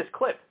tremendous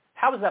clip.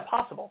 How is that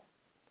possible?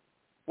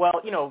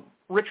 Well,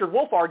 Richard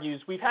Wolff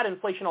argues we've had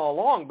inflation all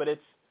along, but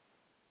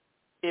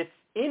it's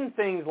in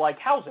things like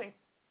housing.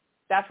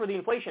 That's where the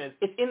inflation is.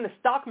 It's in the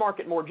stock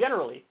market more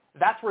generally.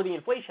 That's where the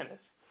inflation is.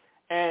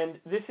 And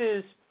this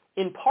is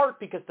in part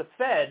because the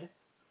Fed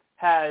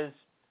has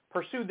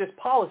pursued this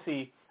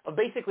policy of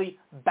basically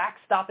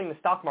backstopping the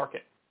stock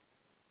market.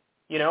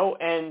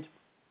 And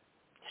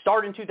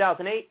started in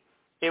 2008.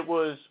 It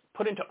was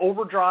put into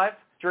overdrive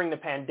during the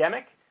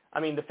pandemic.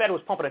 I mean, the Fed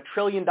was pumping $1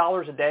 trillion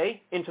a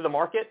day into the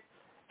market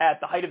at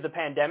the height of the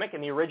pandemic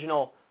in the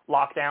original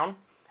lockdown.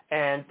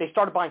 And they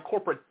started buying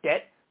corporate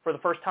debt for the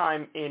first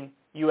time in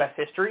U.S.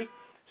 history.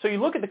 So you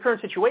look at the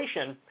current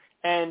situation,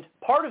 and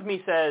part of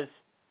me says,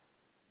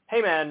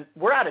 hey, man,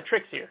 we're out of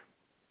tricks here.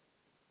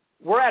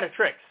 We're out of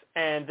tricks.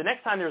 And the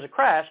next time there's a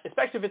crash,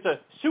 especially if it's a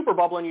super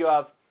bubble and you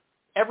have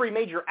every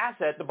major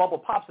asset, the bubble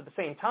pops at the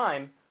same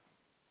time,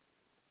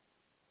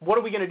 what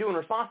are we going to do in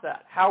response to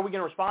that? How are we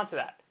going to respond to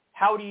that?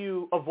 How do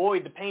you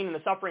avoid the pain and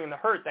the suffering and the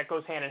hurt that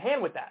goes hand in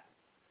hand with that?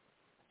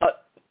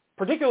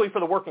 Particularly for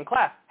the working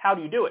class, how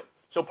do you do it?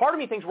 So part of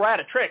me thinks we're out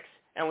of tricks,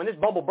 and when this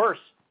bubble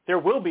bursts, there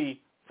will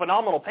be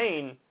phenomenal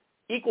pain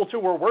equal to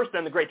or worse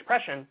than the Great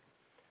Depression.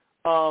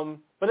 But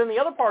then the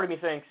other part of me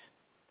thinks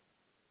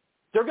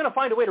they're going to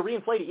find a way to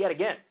reinflate it yet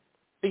again,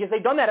 because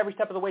they've done that every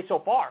step of the way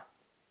so far.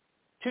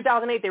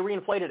 2008, they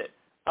reinflated it.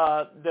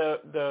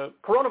 The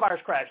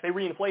coronavirus crash, they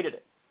reinflated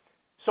it.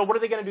 So what are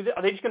they going to do?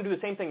 Are they just going to do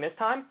the same thing this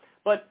time?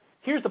 But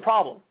here's the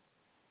problem.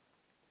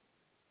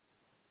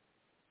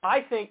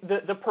 I think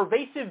the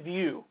pervasive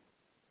view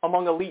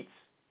among elites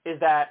is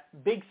that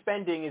big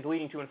spending is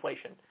leading to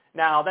inflation.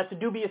 Now, that's a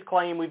dubious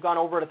claim. We've gone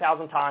over it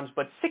 1,000 times,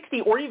 but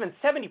 60 or even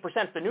 70%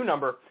 is the new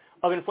number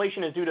of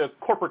inflation is due to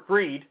corporate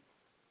greed,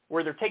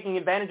 where they're taking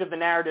advantage of the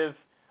narrative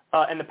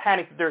and the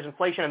panic that there's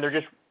inflation, and they're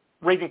just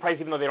raising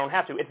prices even though they don't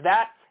have to. It's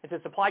that. It's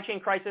a supply chain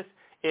crisis.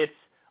 It's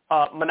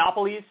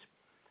monopolies.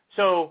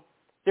 So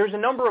there's a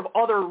number of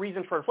other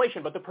reasons for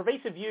inflation, but the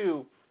pervasive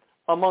view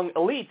among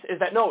elites is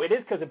that, no, it is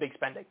because of big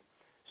spending.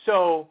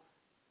 So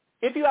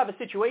if you have a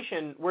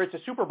situation where it's a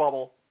super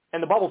bubble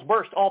and the bubbles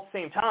burst all at the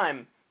same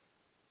time,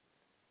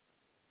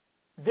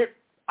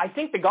 I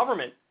think the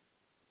government,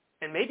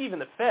 and maybe even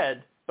the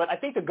Fed, but I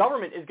think the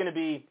government is going to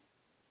be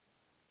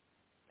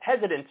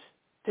hesitant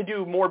to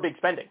do more big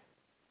spending,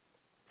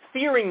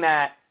 fearing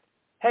that,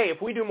 hey,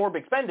 if we do more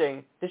big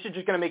spending, this is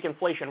just going to make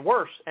inflation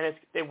worse, and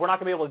we're not going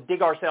to be able to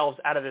dig ourselves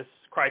out of this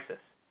crisis.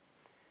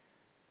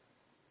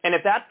 And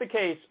if that's the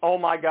case, oh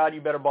my God, you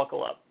better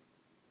buckle up,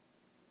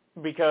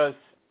 because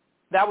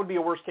that would be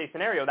a worst-case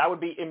scenario. That would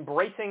be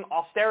embracing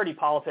austerity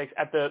politics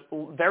at the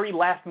very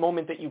last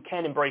moment that you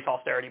can embrace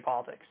austerity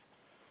politics.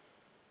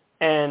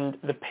 And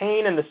the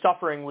pain and the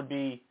suffering would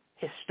be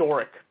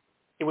historic.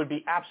 It would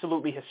be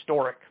absolutely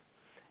historic.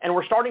 And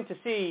we're starting to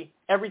see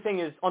everything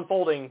is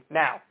unfolding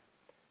now.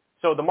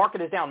 So the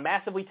market is down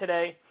massively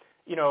today.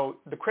 You know,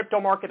 the crypto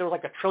market, there was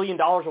like $1 trillion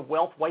of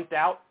wealth wiped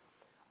out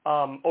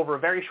over a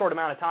very short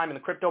amount of time in the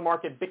crypto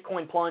market.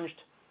 Bitcoin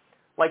plunged.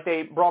 Like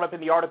they brought up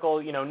in the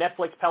article, you know,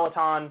 Netflix,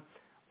 Peloton,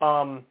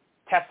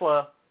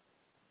 Tesla,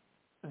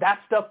 that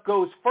stuff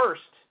goes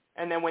first.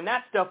 And then when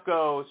that stuff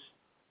goes,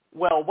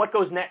 well, what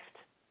goes next?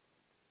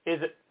 Is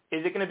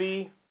it going to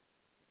be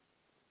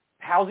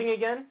housing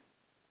again?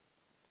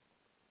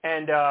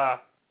 And I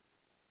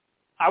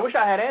wish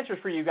I had answers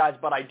for you guys,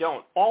 but I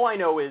don't. All I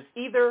know is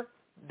either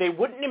they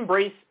wouldn't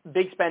embrace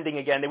big spending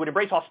again, they would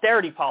embrace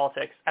austerity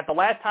politics at the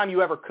last time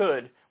you ever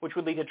could, which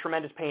would lead to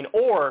tremendous pain,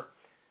 or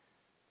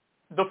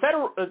the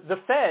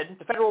Fed,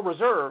 the Federal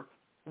Reserve,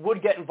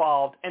 would get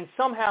involved and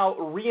somehow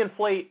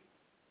reinflate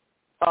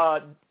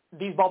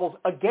these bubbles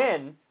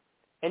again.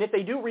 And if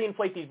they do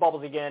reinflate these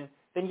bubbles again,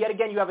 then yet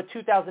again you have a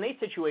 2008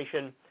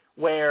 situation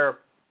where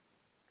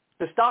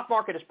the stock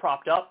market is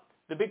propped up,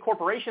 the big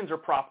corporations are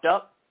propped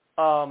up,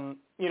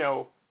 you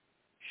know,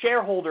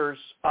 shareholders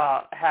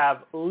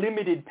have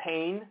limited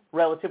pain,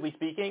 relatively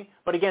speaking,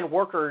 but again,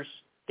 workers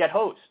get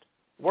hosed.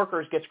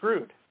 Workers get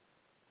screwed.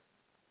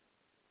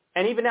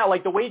 And even now,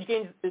 like the wage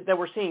gains that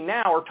we're seeing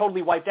now are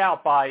totally wiped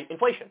out by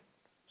inflation.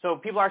 So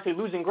people are actually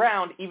losing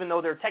ground even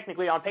though they're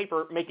technically on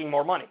paper making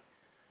more money.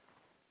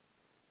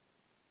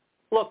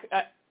 Look,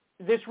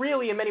 this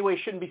really in many ways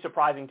shouldn't be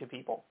surprising to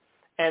people.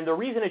 And the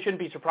reason it shouldn't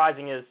be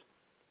surprising is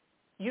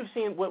you've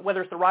seen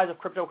whether it's the rise of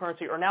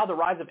cryptocurrency or now the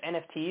rise of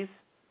NFTs.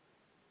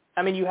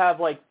 I mean, you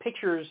have like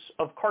pictures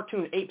of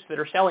cartoon apes that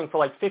are selling for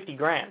like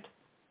 $50,000.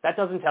 That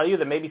doesn't tell you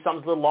that maybe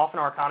something's a little off in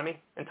our economy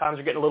and times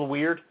are getting a little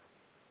weird.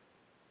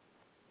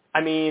 I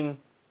mean,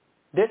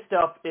 this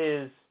stuff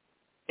is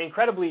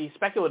incredibly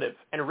speculative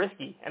and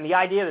risky. And the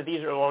idea that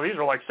these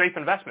are like safe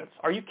investments.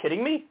 Are you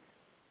kidding me?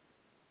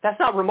 That's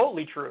not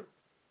remotely true.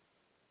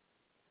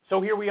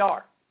 So here we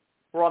are.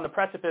 We're on the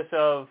precipice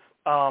of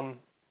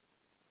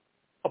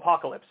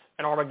apocalypse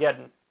and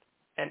Armageddon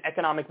and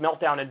economic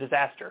meltdown and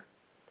disaster.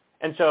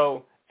 And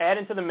so add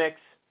into the mix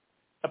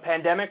a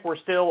pandemic where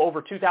still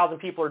over 2,000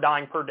 people are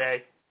dying per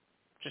day,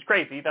 which is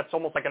crazy. That's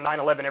almost like a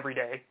 9/11 every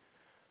day.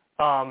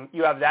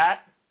 You have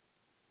that,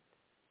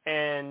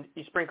 and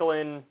you sprinkle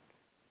in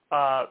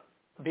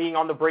being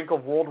on the brink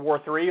of World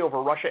War III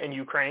over Russia and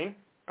Ukraine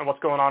and what's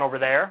going on over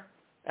there.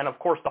 And, of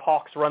course, the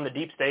hawks run the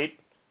deep state,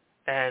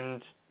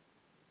 and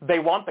they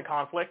want the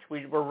conflict.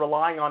 We're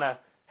relying on a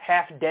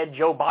half-dead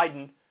Joe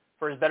Biden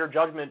for his better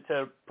judgment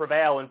to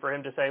prevail and for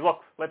him to say,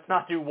 look, let's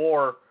not do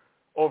war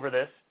over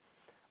this.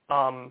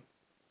 And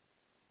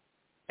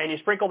you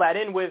sprinkle that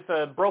in with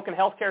a broken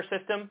healthcare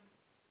system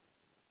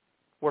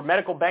where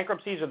medical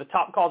bankruptcies are the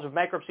top cause of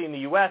bankruptcy in the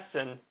U.S.,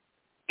 and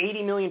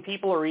 80 million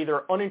people are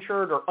either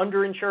uninsured or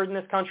underinsured in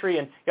this country,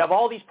 and you have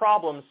all these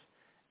problems,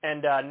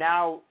 and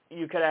now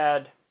you could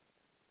add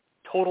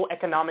total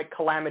economic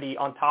calamity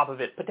on top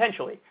of it,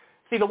 potentially.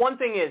 See, the one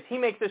thing is, he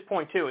makes this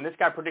point too, and this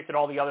guy predicted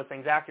all the other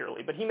things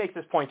accurately, but he makes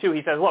this point too.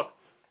 He says, look,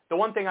 the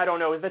one thing I don't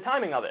know is the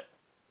timing of it,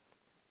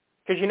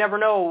 because you never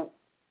know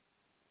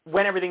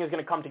when everything is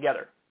going to come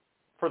together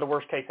for the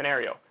worst case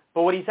scenario.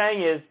 But what he's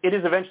saying is, it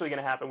is eventually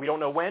going to happen. We don't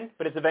know when,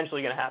 but it's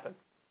eventually going to happen.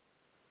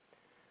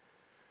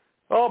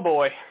 Oh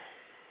boy.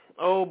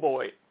 Oh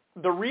boy.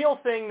 The real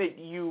thing that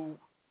you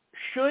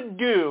should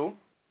do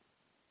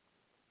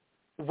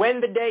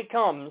when the day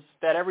comes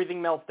that everything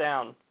melts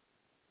down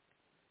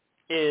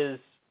is,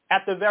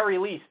 at the very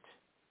least,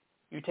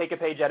 you take a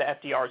page out of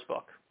FDR's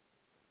book.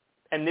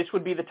 And this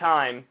would be the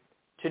time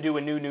to do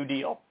a New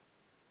Deal.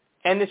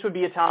 And this would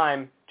be a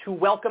time to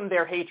welcome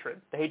their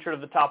hatred, the hatred of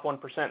the top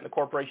 1%, the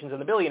corporations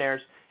and the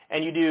billionaires,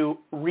 and you do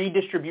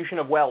redistribution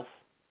of wealth.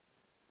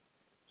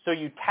 So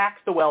you tax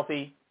the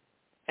wealthy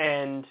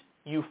and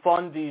you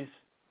fund these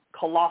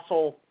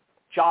colossal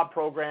job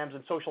programs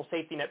and social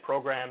safety net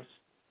programs.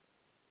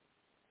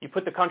 You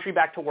put the country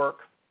back to work,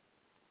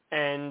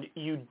 and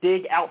you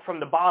dig out from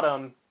the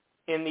bottom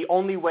in the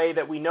only way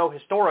that we know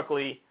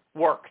historically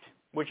worked,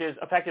 which is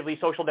effectively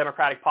social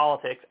democratic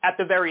politics, at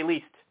the very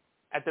least.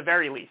 At the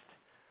very least.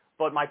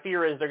 But my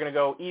fear is they're going to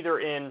go either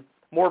in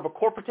more of a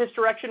corporatist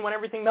direction when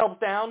everything melts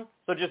down,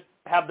 so just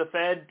have the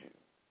Fed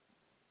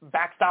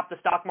backstop the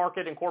stock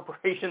market and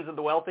corporations and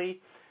the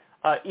wealthy,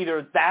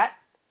 either that,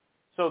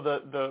 so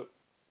the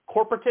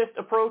corporatist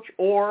approach,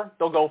 or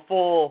they'll go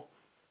full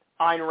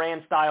Ayn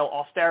Rand-style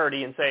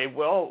austerity and say,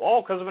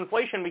 well, because of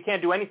inflation, we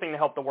can't do anything to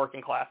help the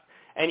working class.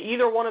 And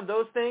either one of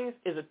those things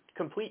is a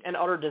complete and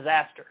utter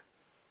disaster.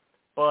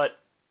 But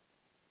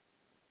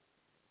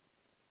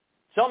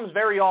something's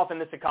very off in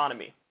this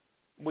economy.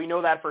 We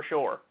know that for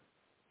sure.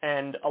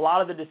 And a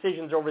lot of the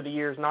decisions over the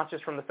years, not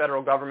just from the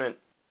federal government,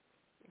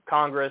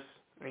 Congress,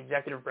 and the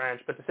executive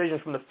branch, but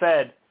decisions from the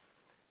Fed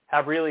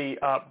have really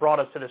brought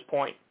us to this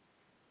point.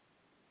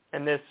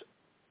 And this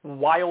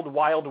wild,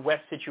 wild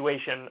west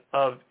situation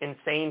of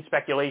insane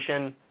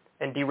speculation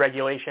and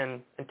deregulation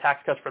and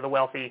tax cuts for the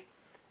wealthy,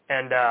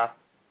 and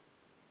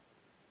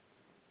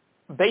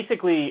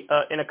basically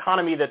an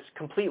economy that's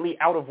completely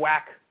out of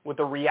whack with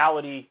the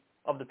reality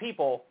of the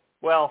people.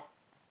 Well,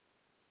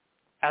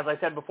 as I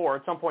said before,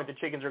 at some point the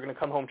chickens are going to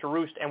come home to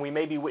roost, and we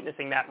may be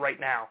witnessing that right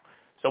now.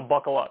 So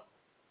buckle up.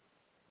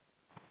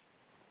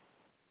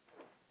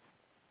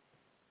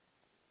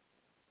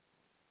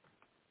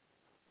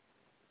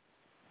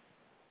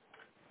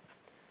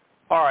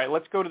 All right,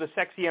 let's go to the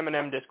sexy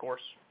M&M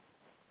discourse.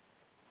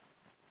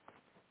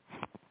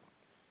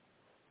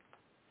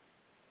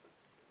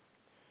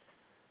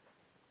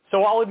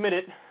 So I'll admit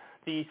it,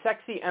 the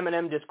sexy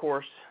M&M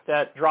discourse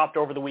that dropped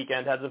over the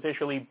weekend has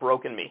officially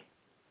broken me.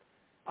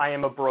 I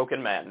am a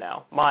broken man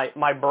now.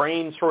 My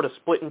brain sort of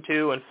split in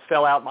two and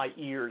fell out my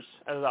ears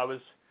as I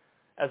was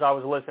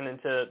listening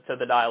to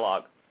the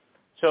dialogue.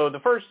 So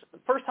the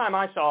first time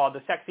I saw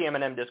the sexy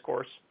M&M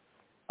discourse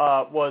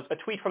was a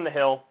tweet from The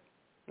Hill,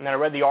 and then I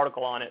read the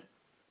article on it.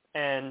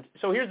 And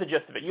so here's the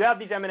gist of it. You have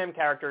these M&M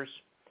characters,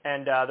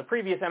 and the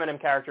previous M&M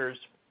characters,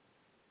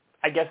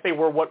 I guess they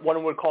were what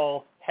one would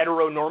call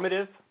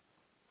heteronormative.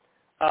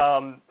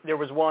 There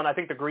was one, I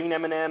think the green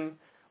M&M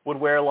would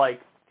wear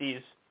like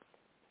these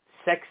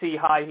sexy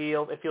high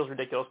heels. It feels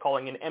ridiculous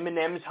calling an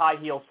M&M's high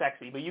heel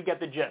sexy, but you get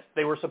the gist.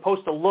 They were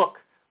supposed to look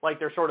like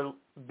they're sort of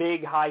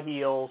big high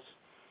heels,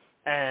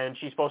 and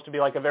she's supposed to be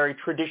like a very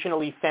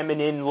traditionally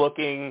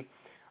feminine-looking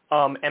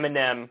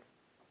M&M.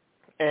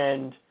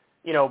 And,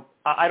 you know,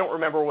 I don't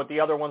remember what the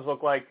other ones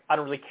look like. I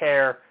don't really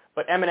care.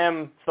 But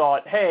M&M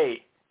thought,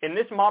 hey, in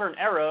this modern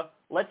era,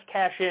 let's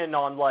cash in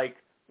on, like,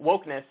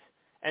 wokeness.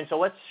 And so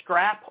let's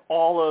scrap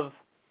all of,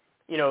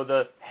 you know,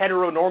 the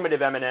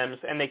heteronormative M&Ms,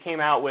 and they came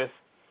out with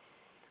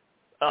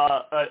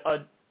a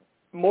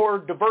more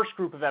diverse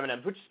group of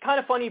M&Ms, which is kind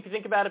of funny if you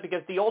think about it,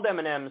 because the old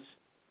M&Ms,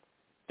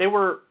 they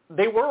were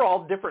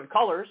all different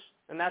colors,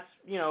 and that's,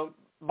 you know,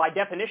 by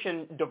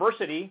definition,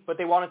 diversity, but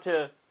they wanted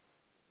to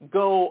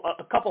go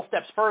a couple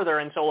steps further,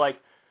 and so, like,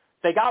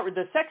 they got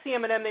the sexy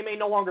M&M they made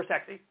no longer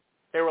sexy.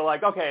 They were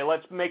like, okay,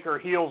 let's make her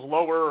heels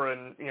lower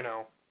and, you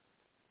know,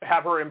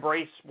 have her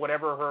embrace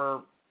whatever her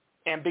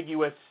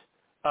ambiguous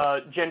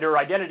gender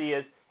identity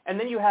is. And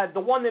then you had the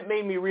one that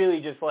made me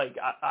really just, like,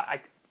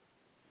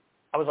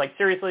 I was like,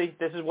 seriously,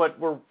 this is what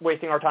we're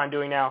wasting our time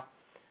doing now?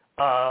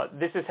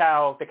 This is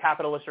how the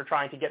capitalists are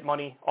trying to get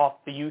money off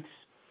the youths.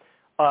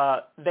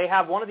 They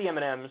have one of the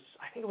M&Ms,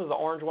 I think it was the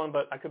orange one,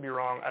 but I could be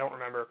wrong, I don't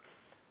remember,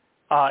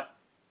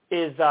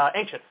 is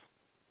anxious.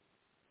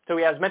 So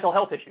he has mental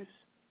health issues.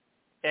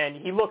 And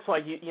he looks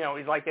like, you know,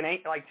 he's like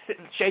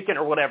sitting, shaking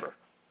or whatever.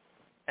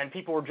 And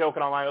people were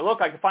joking online,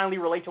 look, I can finally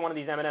relate to one of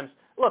these M&Ms.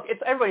 Look,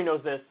 everybody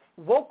knows this.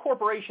 Woke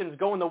corporations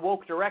go in the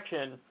woke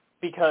direction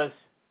because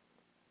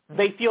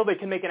they feel they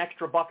can make an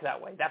extra buck that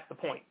way. That's the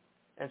point.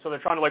 And so they're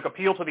trying to, like,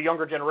 appeal to the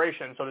younger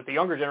generation so that the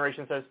younger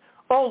generation says,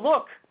 oh,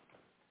 look,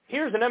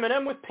 here's an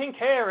M&M with pink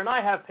hair, and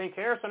I have pink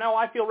hair, so now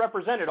I feel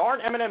represented.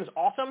 Aren't M&Ms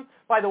awesome?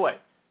 By the way,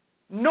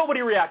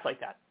 nobody reacts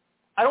like that.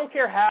 I don't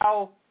care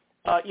how,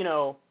 you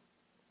know,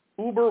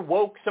 uber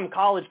woke some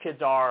college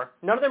kids are.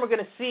 None of them are going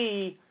to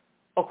see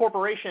a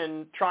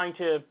corporation trying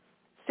to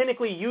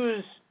cynically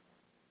use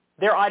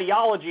their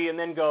ideology and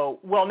then go,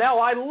 well, now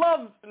I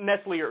love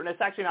Nestle, and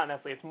it's actually not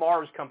Nestle, it's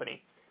Mars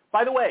Company.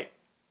 By the way,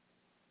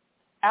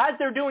 as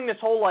they're doing this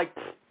whole, like,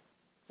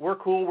 we're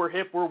cool, we're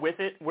hip, we're with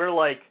it,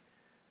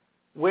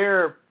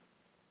 we're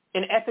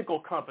an ethical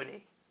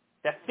company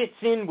that fits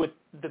in with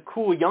the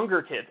cool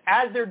younger kids.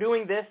 As they're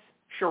doing this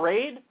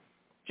charade,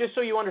 just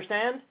so you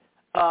understand,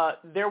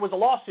 there was a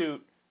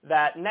lawsuit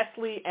that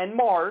Nestle and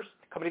Mars,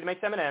 the company that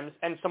makes M&Ms,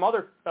 and some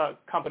other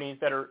companies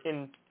that are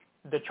in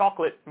the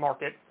chocolate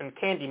market and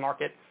candy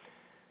market,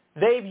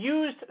 they've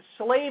used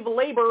slave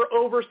labor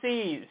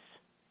overseas.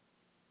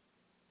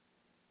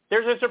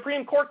 There's a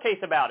Supreme Court case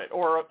about it,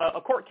 or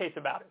a court case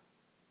about it.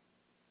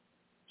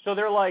 So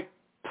they're like,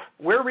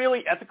 we're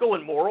really ethical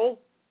and moral.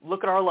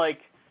 Look at our, like,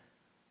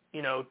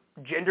 you know,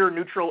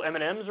 gender-neutral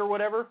M&Ms or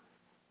whatever.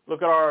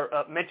 Look at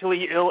our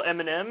mentally ill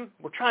M&M.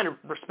 We're trying to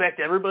respect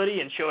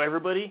everybody and show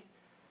everybody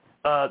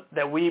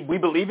that we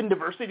believe in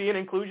diversity and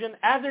inclusion.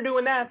 As they're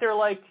doing that, they're,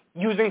 like,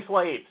 using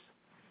slaves.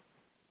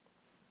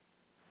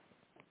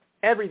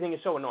 Everything is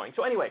so annoying.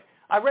 So anyway,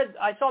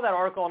 I saw that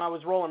article and I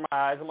was rolling my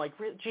eyes. I'm like,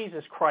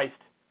 Jesus Christ.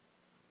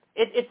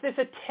 It's this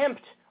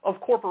attempt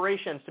of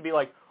corporations to be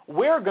like,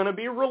 we're going to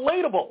be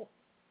relatable.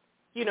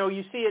 You know,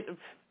 you see it,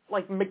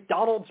 like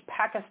McDonald's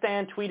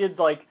Pakistan tweeted,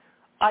 like,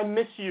 I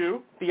miss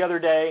you the other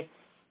day.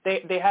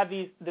 They have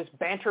this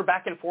banter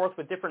back and forth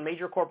with different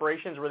major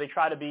corporations where they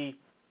try to be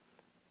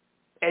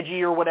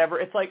edgy or whatever.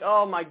 It's like,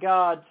 oh my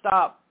God,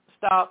 stop.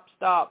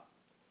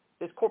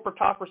 This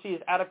corporatocracy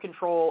is out of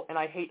control, and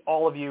I hate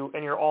all of you,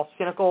 and you're all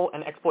cynical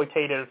and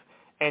exploitative,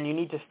 and you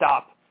need to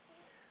stop.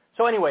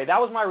 So anyway, that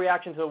was my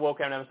reaction to the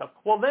woke M&M stuff.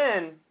 Well,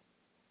 then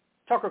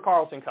Tucker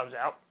Carlson comes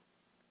out,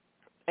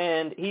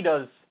 and he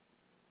does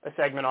a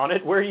segment on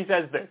it where he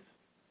says this.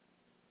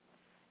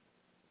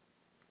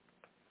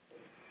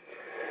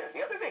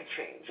 The other big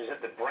change is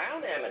that the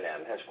brown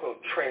M&M has, quote,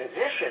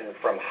 transitioned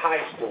from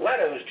high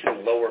stilettos to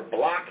lower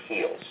block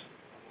heels.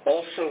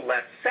 Also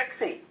less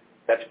sexy.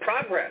 That's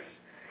progress.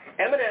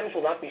 M&Ms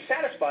will not be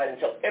satisfied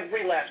until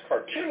every last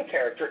cartoon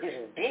character is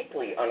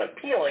deeply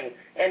unappealing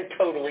and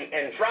totally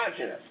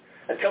androgynous.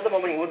 Until the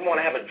moment you wouldn't want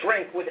to have a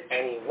drink with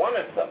any one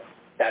of them.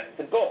 That's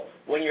the goal.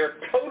 When you're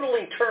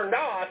totally turned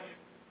off,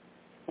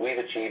 we've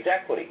achieved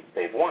equity.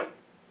 They've won.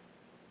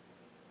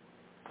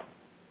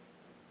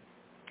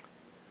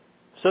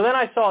 So then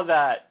I saw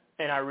that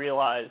and I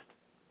realized,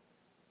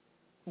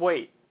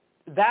 wait,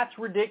 that's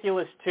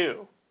ridiculous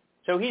too.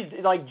 So he's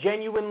like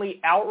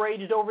genuinely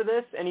outraged over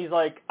this, and he's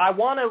like, I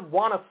wanna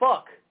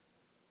fuck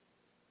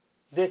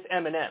this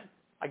M&M.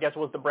 I guess it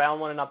was the brown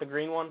one and not the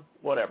green one.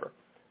 Whatever.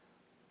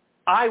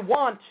 I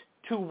want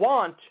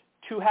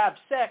to have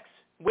sex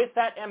with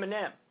that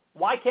M&M.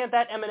 Why can't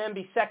that M&M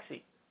be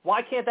sexy?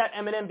 Why can't that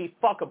M&M be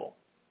fuckable?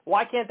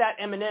 Why can't that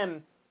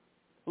M&M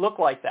look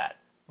like that?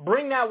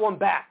 Bring that one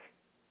back.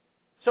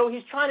 So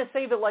he's trying to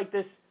say that, like,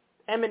 this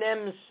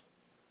M&M's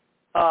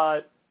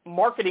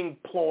marketing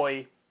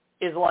ploy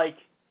is like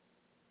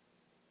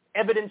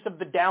evidence of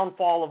the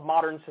downfall of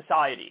modern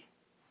society.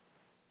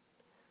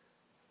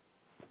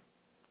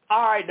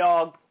 All right,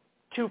 dog,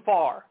 too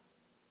far.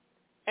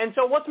 And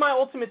so what's my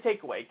ultimate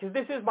takeaway? Because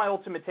this is my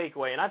ultimate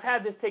takeaway, and I've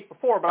had this take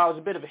before, but I was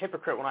a bit of a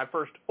hypocrite when I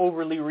first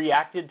overly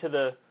reacted to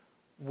the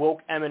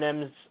woke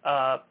M&M's,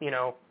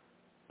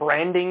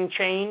 branding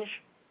change.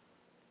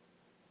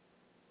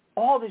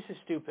 All this is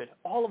stupid.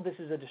 All of this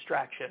is a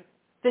distraction.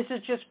 This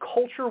is just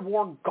culture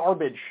war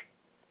garbage.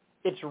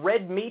 It's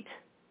red meat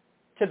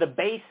to the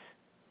base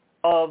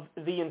of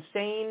the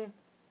insane,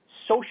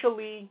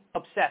 socially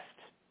obsessed,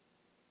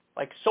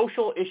 like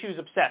social issues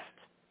obsessed,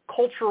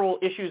 cultural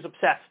issues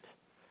obsessed.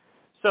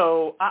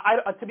 So,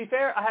 to be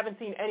fair, I haven't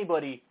seen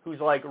anybody who's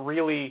like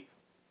really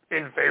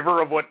in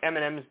favor of what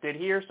M&M's did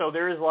here. So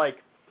there is like,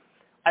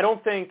 I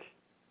don't think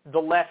the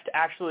left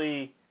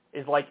actually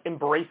is like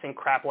embracing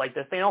crap like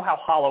this. They know how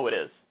hollow it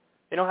is.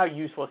 They know how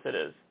useless it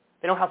is.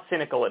 They know how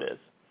cynical it is.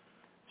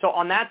 So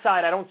on that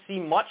side, I don't see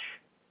much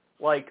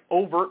like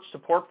overt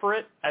support for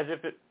it, as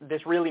if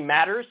this really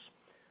matters.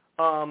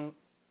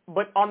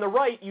 But on the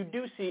right, you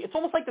do see, it's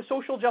almost like the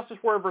social justice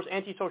warrior versus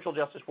anti-social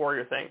justice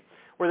warrior thing,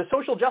 where the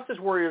social justice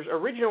warriors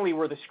originally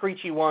were the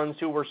screechy ones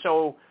who were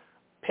so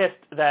pissed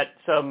that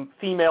some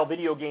female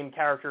video game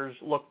characters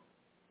looked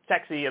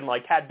sexy and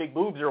like had big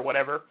boobs or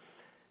whatever.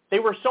 They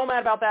were so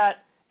mad about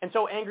that and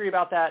so angry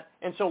about that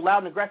and so loud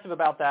and aggressive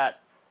about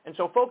that and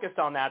so focused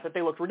on that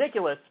they looked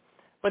ridiculous.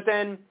 But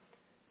then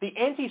the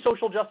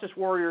anti-social justice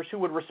warriors who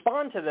would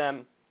respond to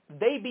them,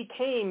 they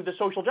became the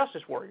social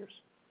justice warriors,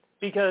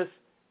 because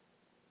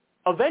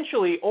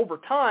eventually, over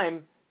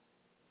time,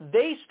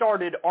 they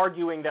started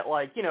arguing that,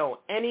 like, you know,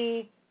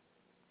 any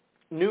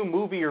new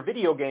movie or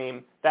video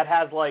game that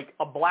has, like,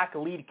 a black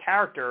lead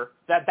character,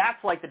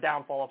 that's, like, the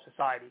downfall of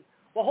society.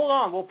 Well, hold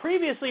on. Well,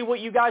 previously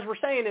what you guys were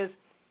saying is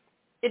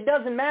it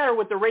doesn't matter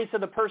what the race of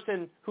the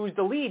person who's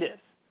the lead is.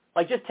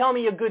 Like, just tell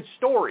me a good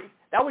story.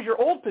 That was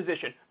your old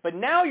position. But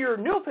now your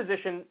new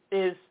position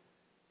is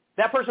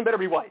that person better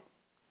be white.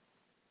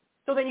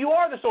 So then you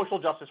are the social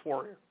justice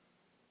warrior.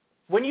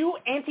 when you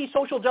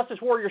anti-social justice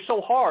warrior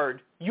so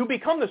hard, you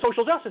become the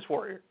social justice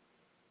warrior.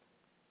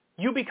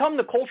 You become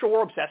the culture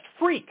war-obsessed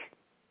freak.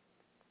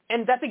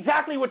 And that's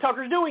exactly what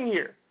Tucker's doing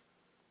here.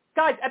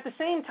 Guys, at the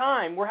same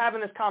time we're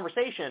having this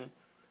conversation,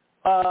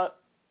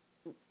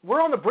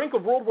 we're on the brink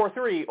of World War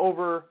III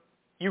over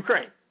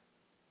Ukraine.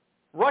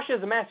 Russia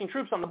is amassing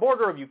troops on the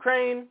border of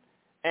Ukraine,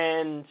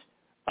 and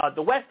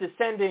the West is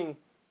sending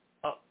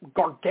a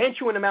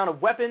gargantuan amount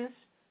of weapons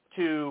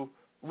to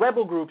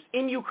rebel groups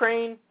in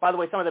Ukraine. By the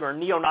way, some of them are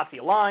neo-Nazi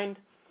aligned,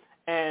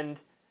 and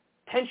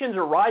tensions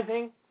are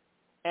rising,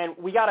 and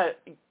we got to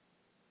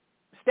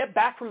step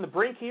back from the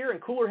brink here, and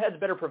cooler heads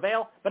better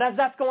prevail. But as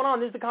that's going on,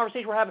 this is the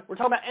conversation we're having. We're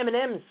talking about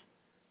M&Ms.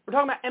 We're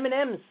talking about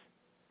M&Ms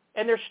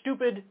and their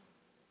stupid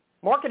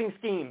marketing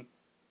scheme.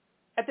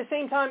 At the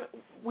same time,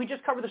 we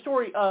just covered the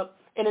story of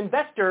an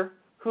investor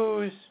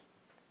who's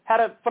had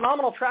a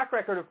phenomenal track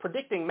record of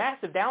predicting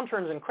massive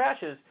downturns and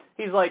crashes.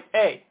 He's like,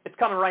 hey, it's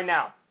coming right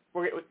now.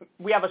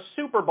 We have a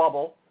super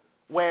bubble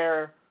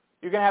where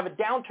you're going to have a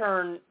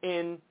downturn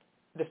in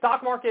the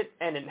stock market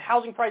and in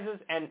housing prices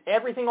and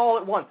everything all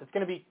at once. It's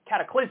going to be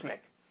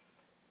cataclysmic.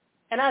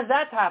 And as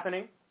that's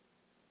happening,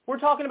 we're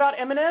talking about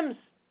M&Ms.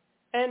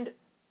 And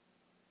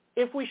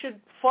if we should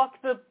fuck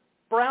the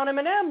brown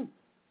M&M,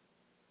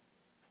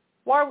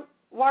 why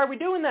are we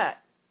doing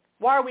that?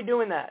 Why are we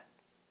doing that?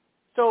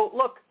 So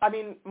look, I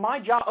mean, my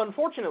job,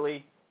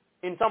 unfortunately,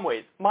 in some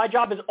ways, my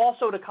job is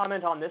also to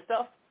comment on this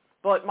stuff,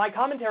 but my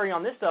commentary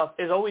on this stuff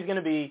is always going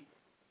to be,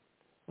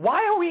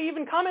 why are we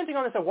even commenting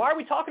on this stuff? Why are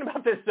we talking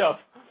about this stuff?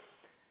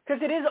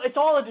 Because it's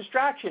all a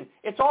distraction.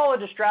 It's all a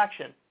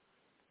distraction.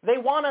 They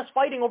want us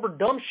fighting over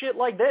dumb shit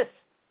like this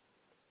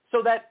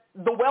so that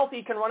the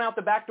wealthy can run out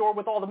the back door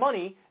with all the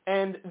money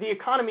and the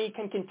economy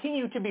can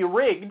continue to be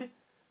rigged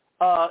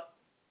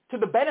to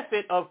the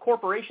benefit of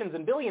corporations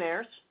and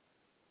billionaires,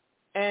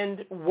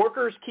 and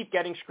workers keep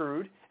getting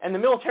screwed, and the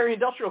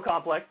military-industrial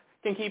complex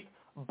can keep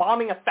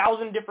bombing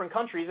 1,000 different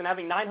countries and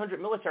having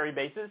 900 military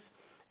bases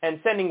and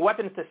sending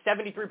weapons to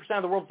 73%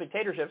 of the world's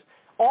dictatorships.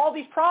 All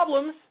these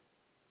problems,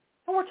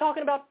 and we're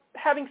talking about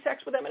having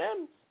sex with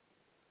M&Ms.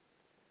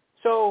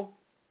 So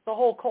the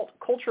whole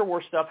culture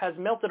war stuff has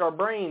melted our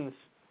brains,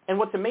 and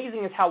what's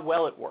amazing is how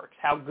well it works,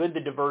 how good the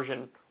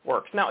diversion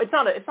works. Now, it's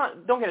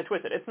not. Don't get it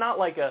twisted. It's not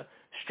like a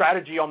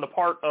strategy on the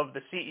part of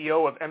the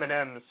CEO of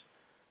M&Ms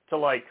to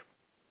like,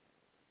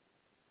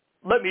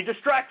 let me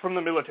distract from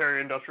the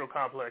military-industrial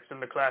complex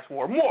and the class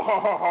war.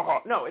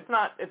 No, it's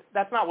not.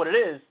 That's not what it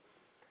is.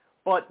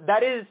 But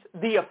that is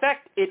the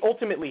effect it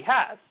ultimately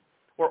has,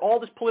 where all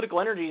this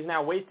political energy is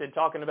now wasted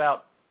talking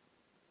about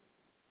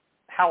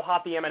how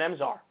hot the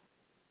M&Ms are.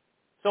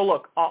 So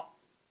look,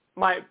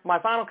 my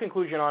final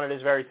conclusion on it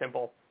is very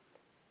simple.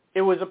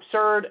 It was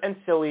absurd and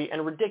silly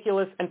and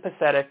ridiculous and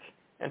pathetic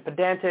and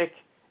pedantic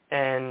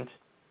and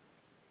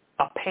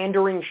a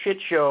pandering shit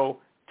show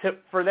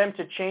for them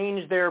to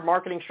change their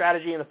marketing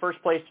strategy in the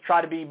first place to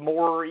try to be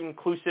more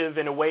inclusive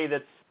in a way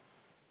that's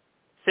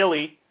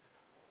silly.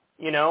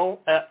 You know,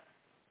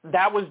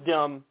 that was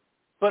dumb,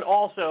 but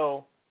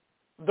also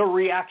the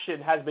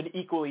reaction has been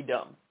equally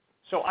dumb.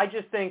 So I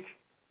just think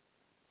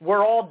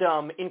we're all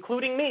dumb,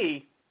 including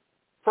me,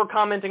 for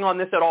commenting on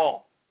this at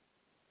all.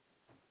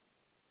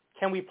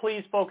 Can we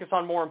please focus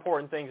on more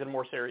important things and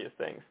more serious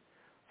things?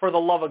 For the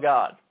love of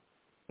God.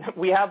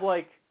 We have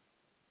like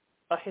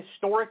a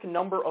historic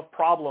number of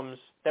problems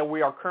that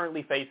we are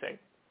currently facing.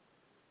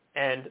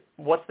 And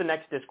what's the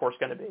next discourse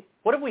going to be?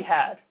 What have we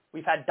had?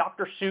 We've had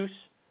Dr. Seuss,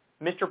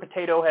 Mr.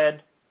 Potato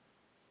Head,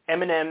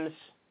 M&Ms.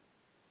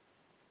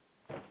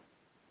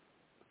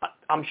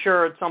 I'm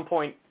sure at some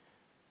point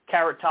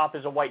Carrot Top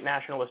is a white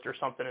nationalist or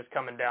something is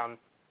coming down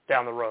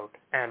the road.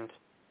 And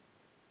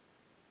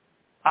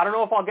I don't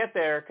know if I'll get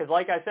there because,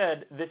 like I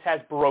said, this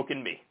has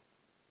broken me.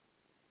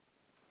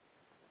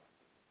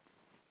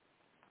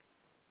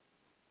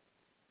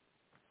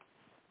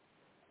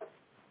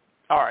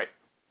 All right.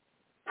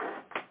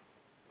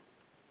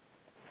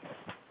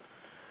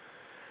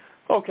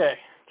 Okay,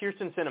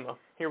 Kirsten Sinema.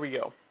 Here we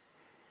go.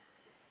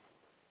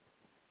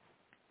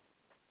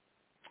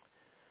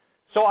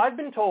 So I've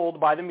been told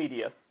by the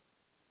media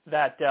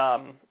that,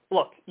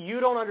 look, you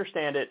don't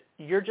understand it.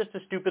 You're just a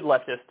stupid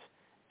leftist,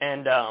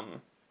 and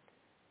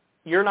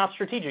you're not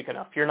strategic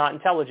enough. You're not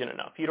intelligent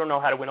enough. You don't know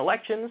how to win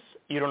elections.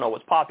 You don't know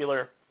what's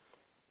popular.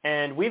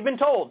 And we've been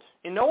told,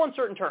 in no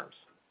uncertain terms,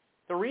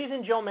 the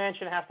reason Joe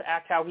Manchin has to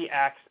act how he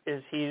acts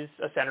is he's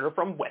a senator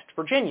from West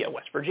Virginia.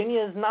 West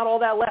Virginia is not all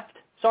that left.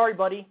 Sorry,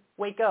 buddy.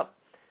 Wake up.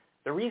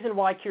 The reason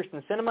why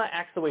Kirsten Sinema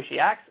acts the way she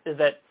acts is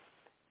that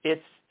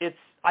it's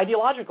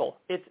ideological.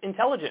 It's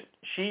intelligent.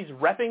 She's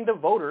repping the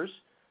voters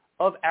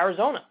of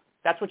Arizona.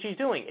 That's what she's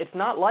doing. It's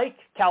not like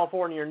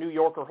California or New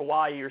York or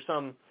Hawaii or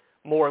some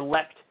more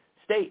left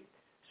state.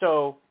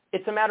 So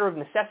it's a matter of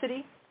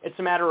necessity. It's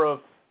a matter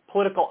of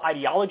political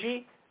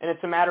ideology, and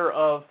it's a matter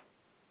of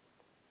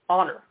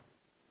honor.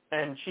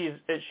 And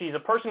she's a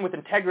person with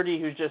integrity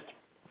who's just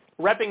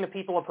repping the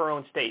people of her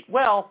own state.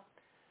 Well,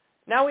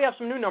 now we have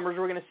some new numbers.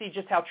 We're going to see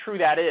just how true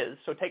that is.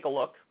 So take a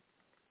look.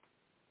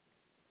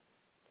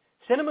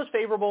 Sinema's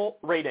favorable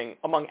rating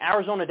among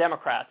Arizona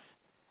Democrats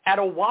at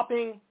a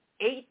whopping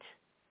 8%,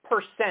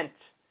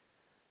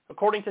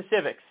 according to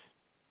Civics.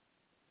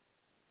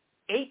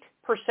 8%.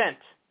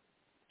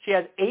 She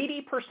has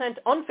 80%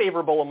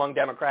 unfavorable among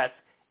Democrats,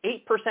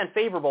 8%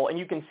 favorable, and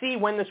you can see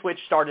when the switch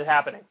started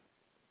happening.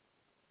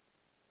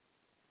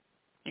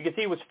 You can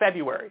see it was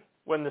February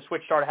when the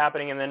switch started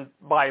happening, and then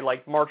by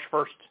like March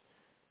 1st,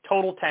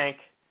 total tank.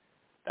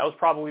 That was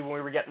probably when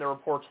we were getting the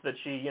reports that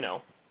she,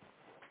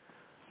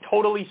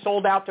 totally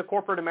sold out to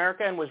corporate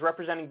America and was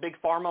representing Big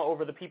Pharma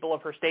over the people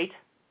of her state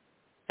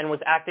and was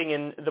acting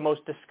in the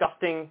most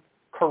disgusting,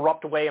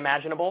 corrupt way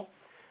imaginable.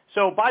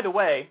 So, by the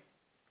way,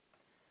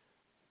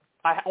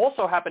 I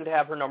also happen to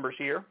have her numbers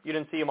here. You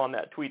didn't see them on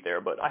that tweet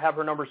there, but I have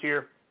her numbers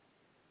here.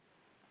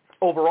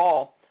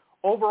 Overall,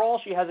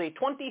 she has a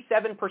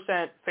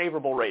 27%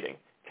 favorable rating.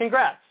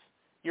 Congrats.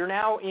 You're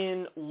now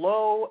in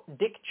low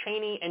Dick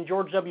Cheney and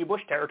George W.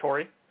 Bush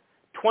territory,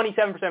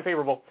 27%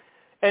 favorable.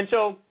 And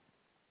so,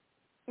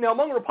 now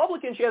among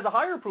Republicans, she has a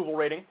higher approval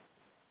rating,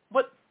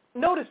 but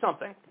notice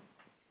something.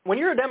 When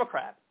you're a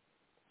Democrat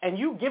and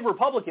you give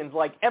Republicans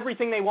like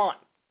everything they want,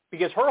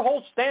 because her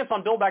whole stance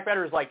on Build Back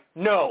Better is like,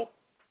 no.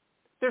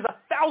 There's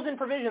 1,000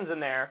 provisions in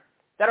there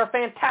that are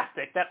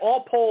fantastic, that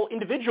all poll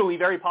individually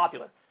very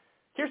popular.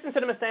 Kyrsten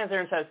Sinema stands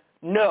there and says,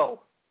 no.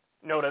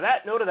 No to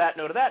that, no to that,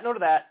 no to that, no to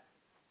that.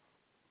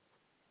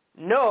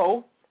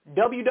 No,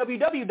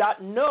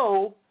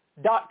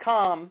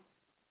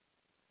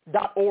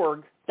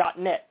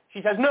 www.no.com.org.net.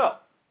 She says no.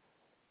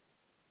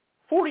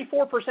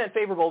 44%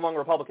 favorable among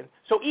Republicans.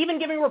 So even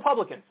giving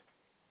Republicans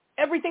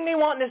everything they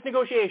want in this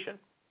negotiation,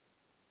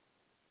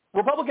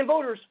 Republican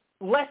voters,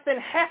 less than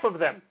half of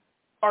them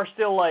are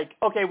still like,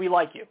 okay, we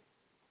like you.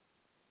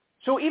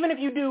 So even if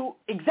you do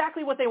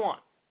exactly what they want,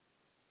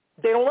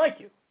 they don't like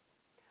you.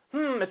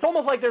 It's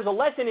almost like there's a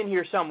lesson in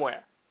here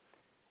somewhere.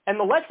 And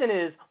the lesson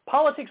is,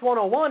 Politics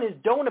 101 is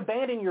don't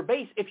abandon your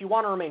base if you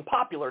want to remain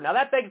popular. Now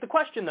that begs the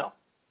question, though.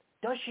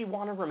 Does she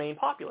want to remain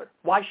popular?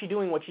 Why is she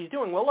doing what she's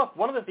doing? Well, look,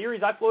 one of the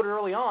theories I floated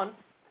early on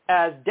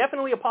as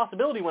definitely a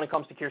possibility when it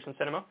comes to Kyrsten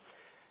Sinema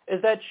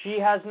is that she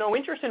has no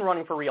interest in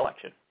running for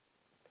re-election.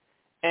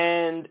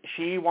 And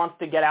she wants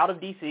to get out of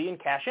D.C. and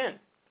cash in.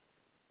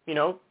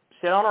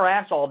 Sit on her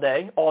ass all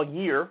day, all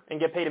year, and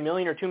get paid $1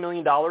 million or $2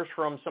 million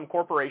from some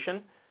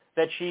corporation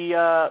that she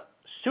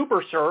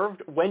super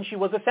served when she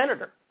was a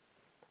senator.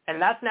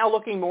 And that's now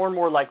looking more and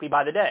more likely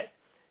by the day,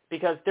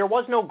 because there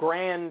was no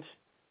grand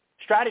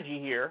strategy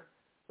here.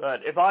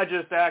 But if I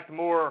just act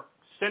more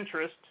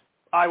centrist,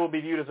 I will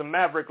be viewed as a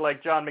maverick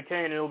like John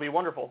McCain, and it will be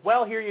wonderful.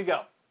 Well, here you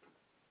go.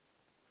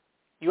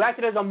 You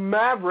acted as a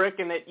maverick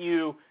in that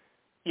you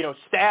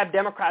stabbed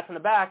Democrats in the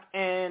back,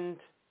 and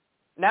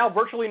now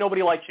virtually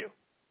nobody likes you.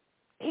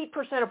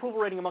 8% approval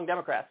rating among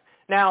Democrats.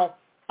 Now,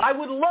 I'm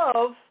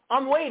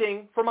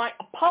waiting for my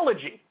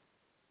apology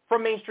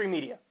from mainstream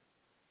media.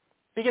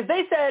 Because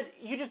they said,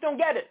 you just don't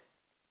get it.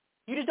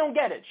 You just don't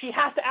get it. She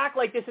has to act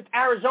like this. It's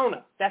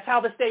Arizona. That's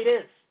how the state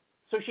is.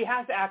 So she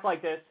has to act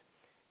like this.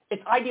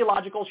 It's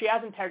ideological. She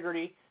has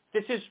integrity.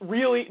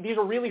 These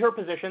are really her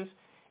positions.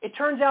 It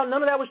turns out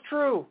none of that was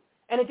true,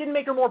 and it didn't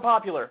make her more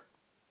popular.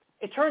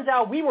 It turns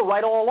out we were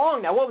right all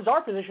along. Now, what was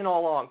our position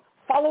all along?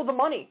 Follow the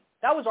money.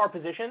 That was our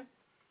position.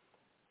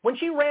 When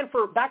she ran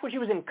back when she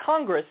was in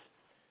Congress,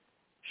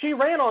 she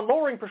ran on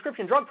lowering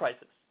prescription drug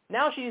prices.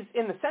 Now she's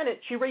in the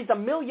Senate. She raised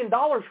 $1 million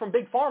from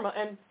Big Pharma,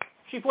 and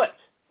she flipped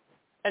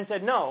and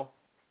said, no,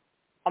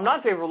 I'm not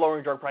in favor of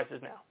lowering drug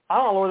prices now. I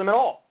don't want to lower them at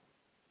all.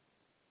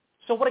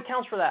 So what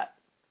accounts for that?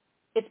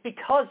 It's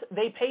because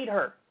they paid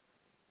her.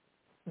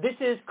 This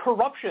is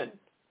corruption.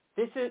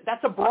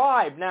 That's a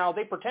bribe. Now,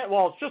 they pretend,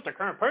 well, it's just a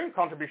campaign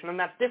contribution, and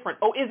that's different.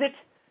 Oh, is it?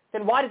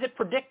 Then why does it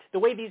predict the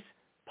way these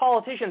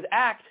politicians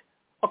act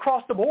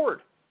across the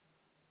board?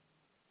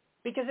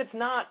 Because it's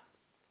not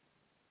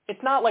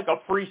like a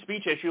free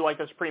speech issue like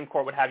the Supreme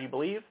Court would have you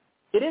believe.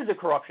 It is a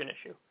corruption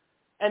issue.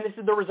 And this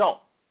is the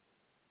result.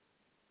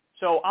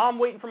 So I'm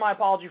waiting for my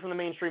apology from the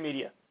mainstream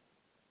media,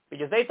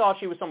 because they thought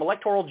she was some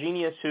electoral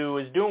genius who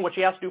is doing what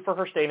she has to do for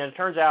her state, and it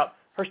turns out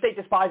her state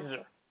despises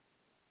her.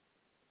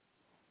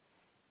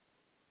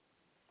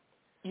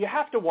 You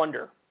have to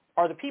wonder,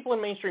 are the people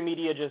in mainstream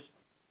media just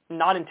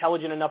not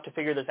intelligent enough to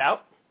figure this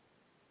out?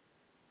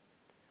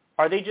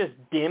 Are they just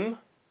dim?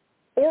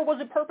 Or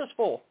was it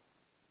purposeful?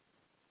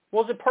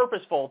 Was it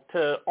purposeful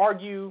to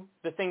argue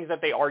the things that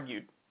they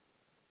argued?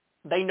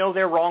 They know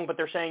they're wrong, but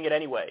they're saying it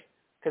anyway,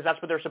 because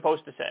that's what they're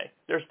supposed to say.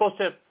 They're supposed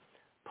to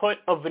put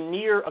a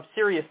veneer of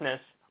seriousness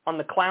on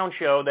the clown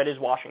show that is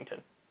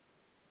Washington.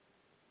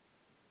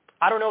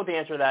 I don't know what the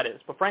answer to that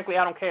is, but frankly,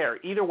 I don't care.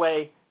 Either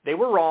way, they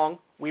were wrong,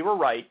 we were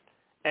right,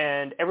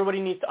 and everybody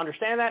needs to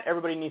understand that,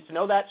 everybody needs to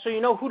know that, so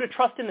you know who to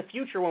trust in the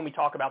future when we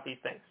talk about these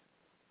things.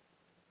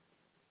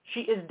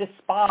 She is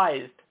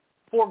despised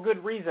for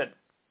good reason,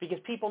 because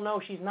people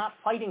know she's not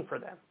fighting for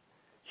them.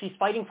 She's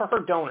fighting for her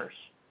donors.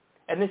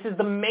 And this is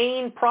the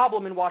main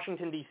problem in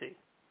Washington, D.C.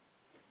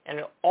 And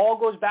it all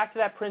goes back to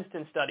that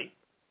Princeton study,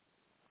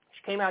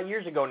 which came out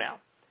years ago now,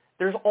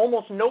 There's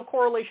almost no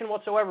correlation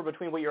whatsoever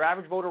between what your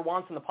average voter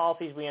wants and the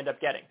policies we end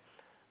up getting.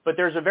 But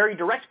there's a very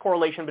direct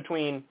correlation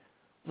between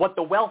what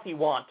the wealthy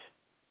want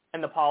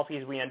and the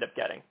policies we end up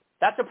getting.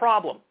 That's a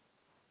problem.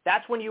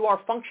 That's when you are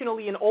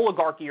functionally an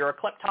oligarchy or a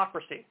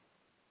kleptocracy.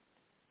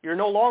 You're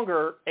no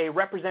longer a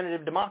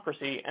representative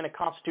democracy and a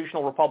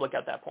constitutional republic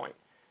at that point.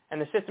 And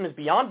the system is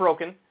beyond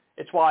broken.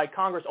 It's why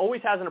Congress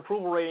always has an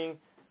approval rating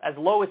as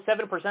low as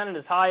 7% and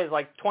as high as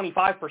like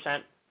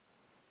 25%,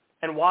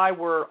 and why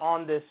we're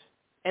on this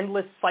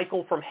endless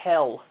cycle from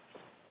hell.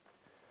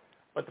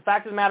 But the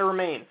fact of the matter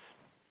remains,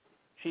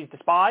 she's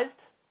despised.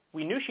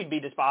 We knew she'd be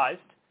despised,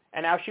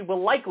 and now she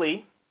will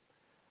likely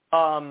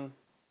go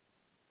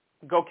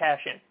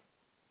cash in.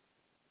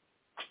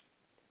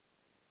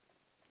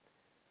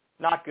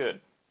 Not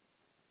good.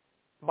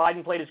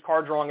 Biden played his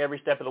cards wrong every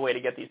step of the way to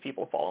get these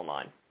people to fall in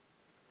line.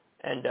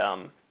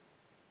 And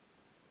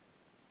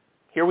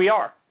here we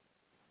are.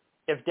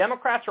 If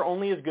Democrats are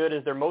only as good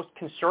as their most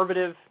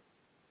conservative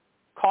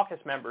caucus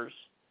members,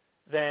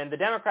 then the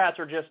Democrats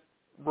are just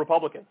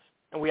Republicans.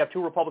 And we have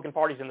two Republican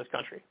parties in this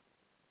country.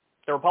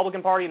 The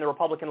Republican Party and the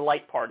Republican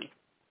Light Party.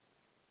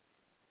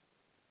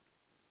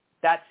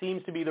 That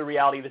seems to be the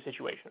reality of the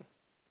situation.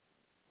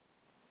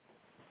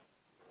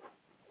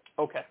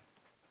 Okay.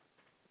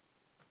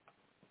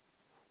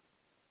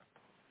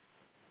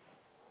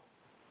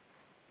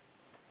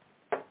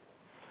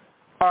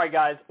 All right,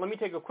 guys, let me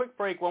take a quick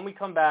break. When we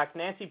come back,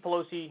 Nancy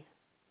Pelosi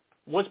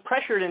was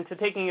pressured into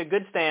taking a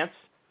good stance,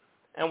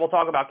 and we'll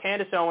talk about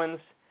Candace Owens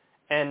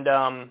and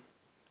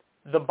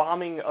the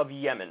bombing of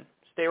Yemen.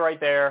 Stay right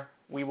there.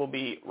 We will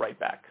be right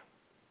back.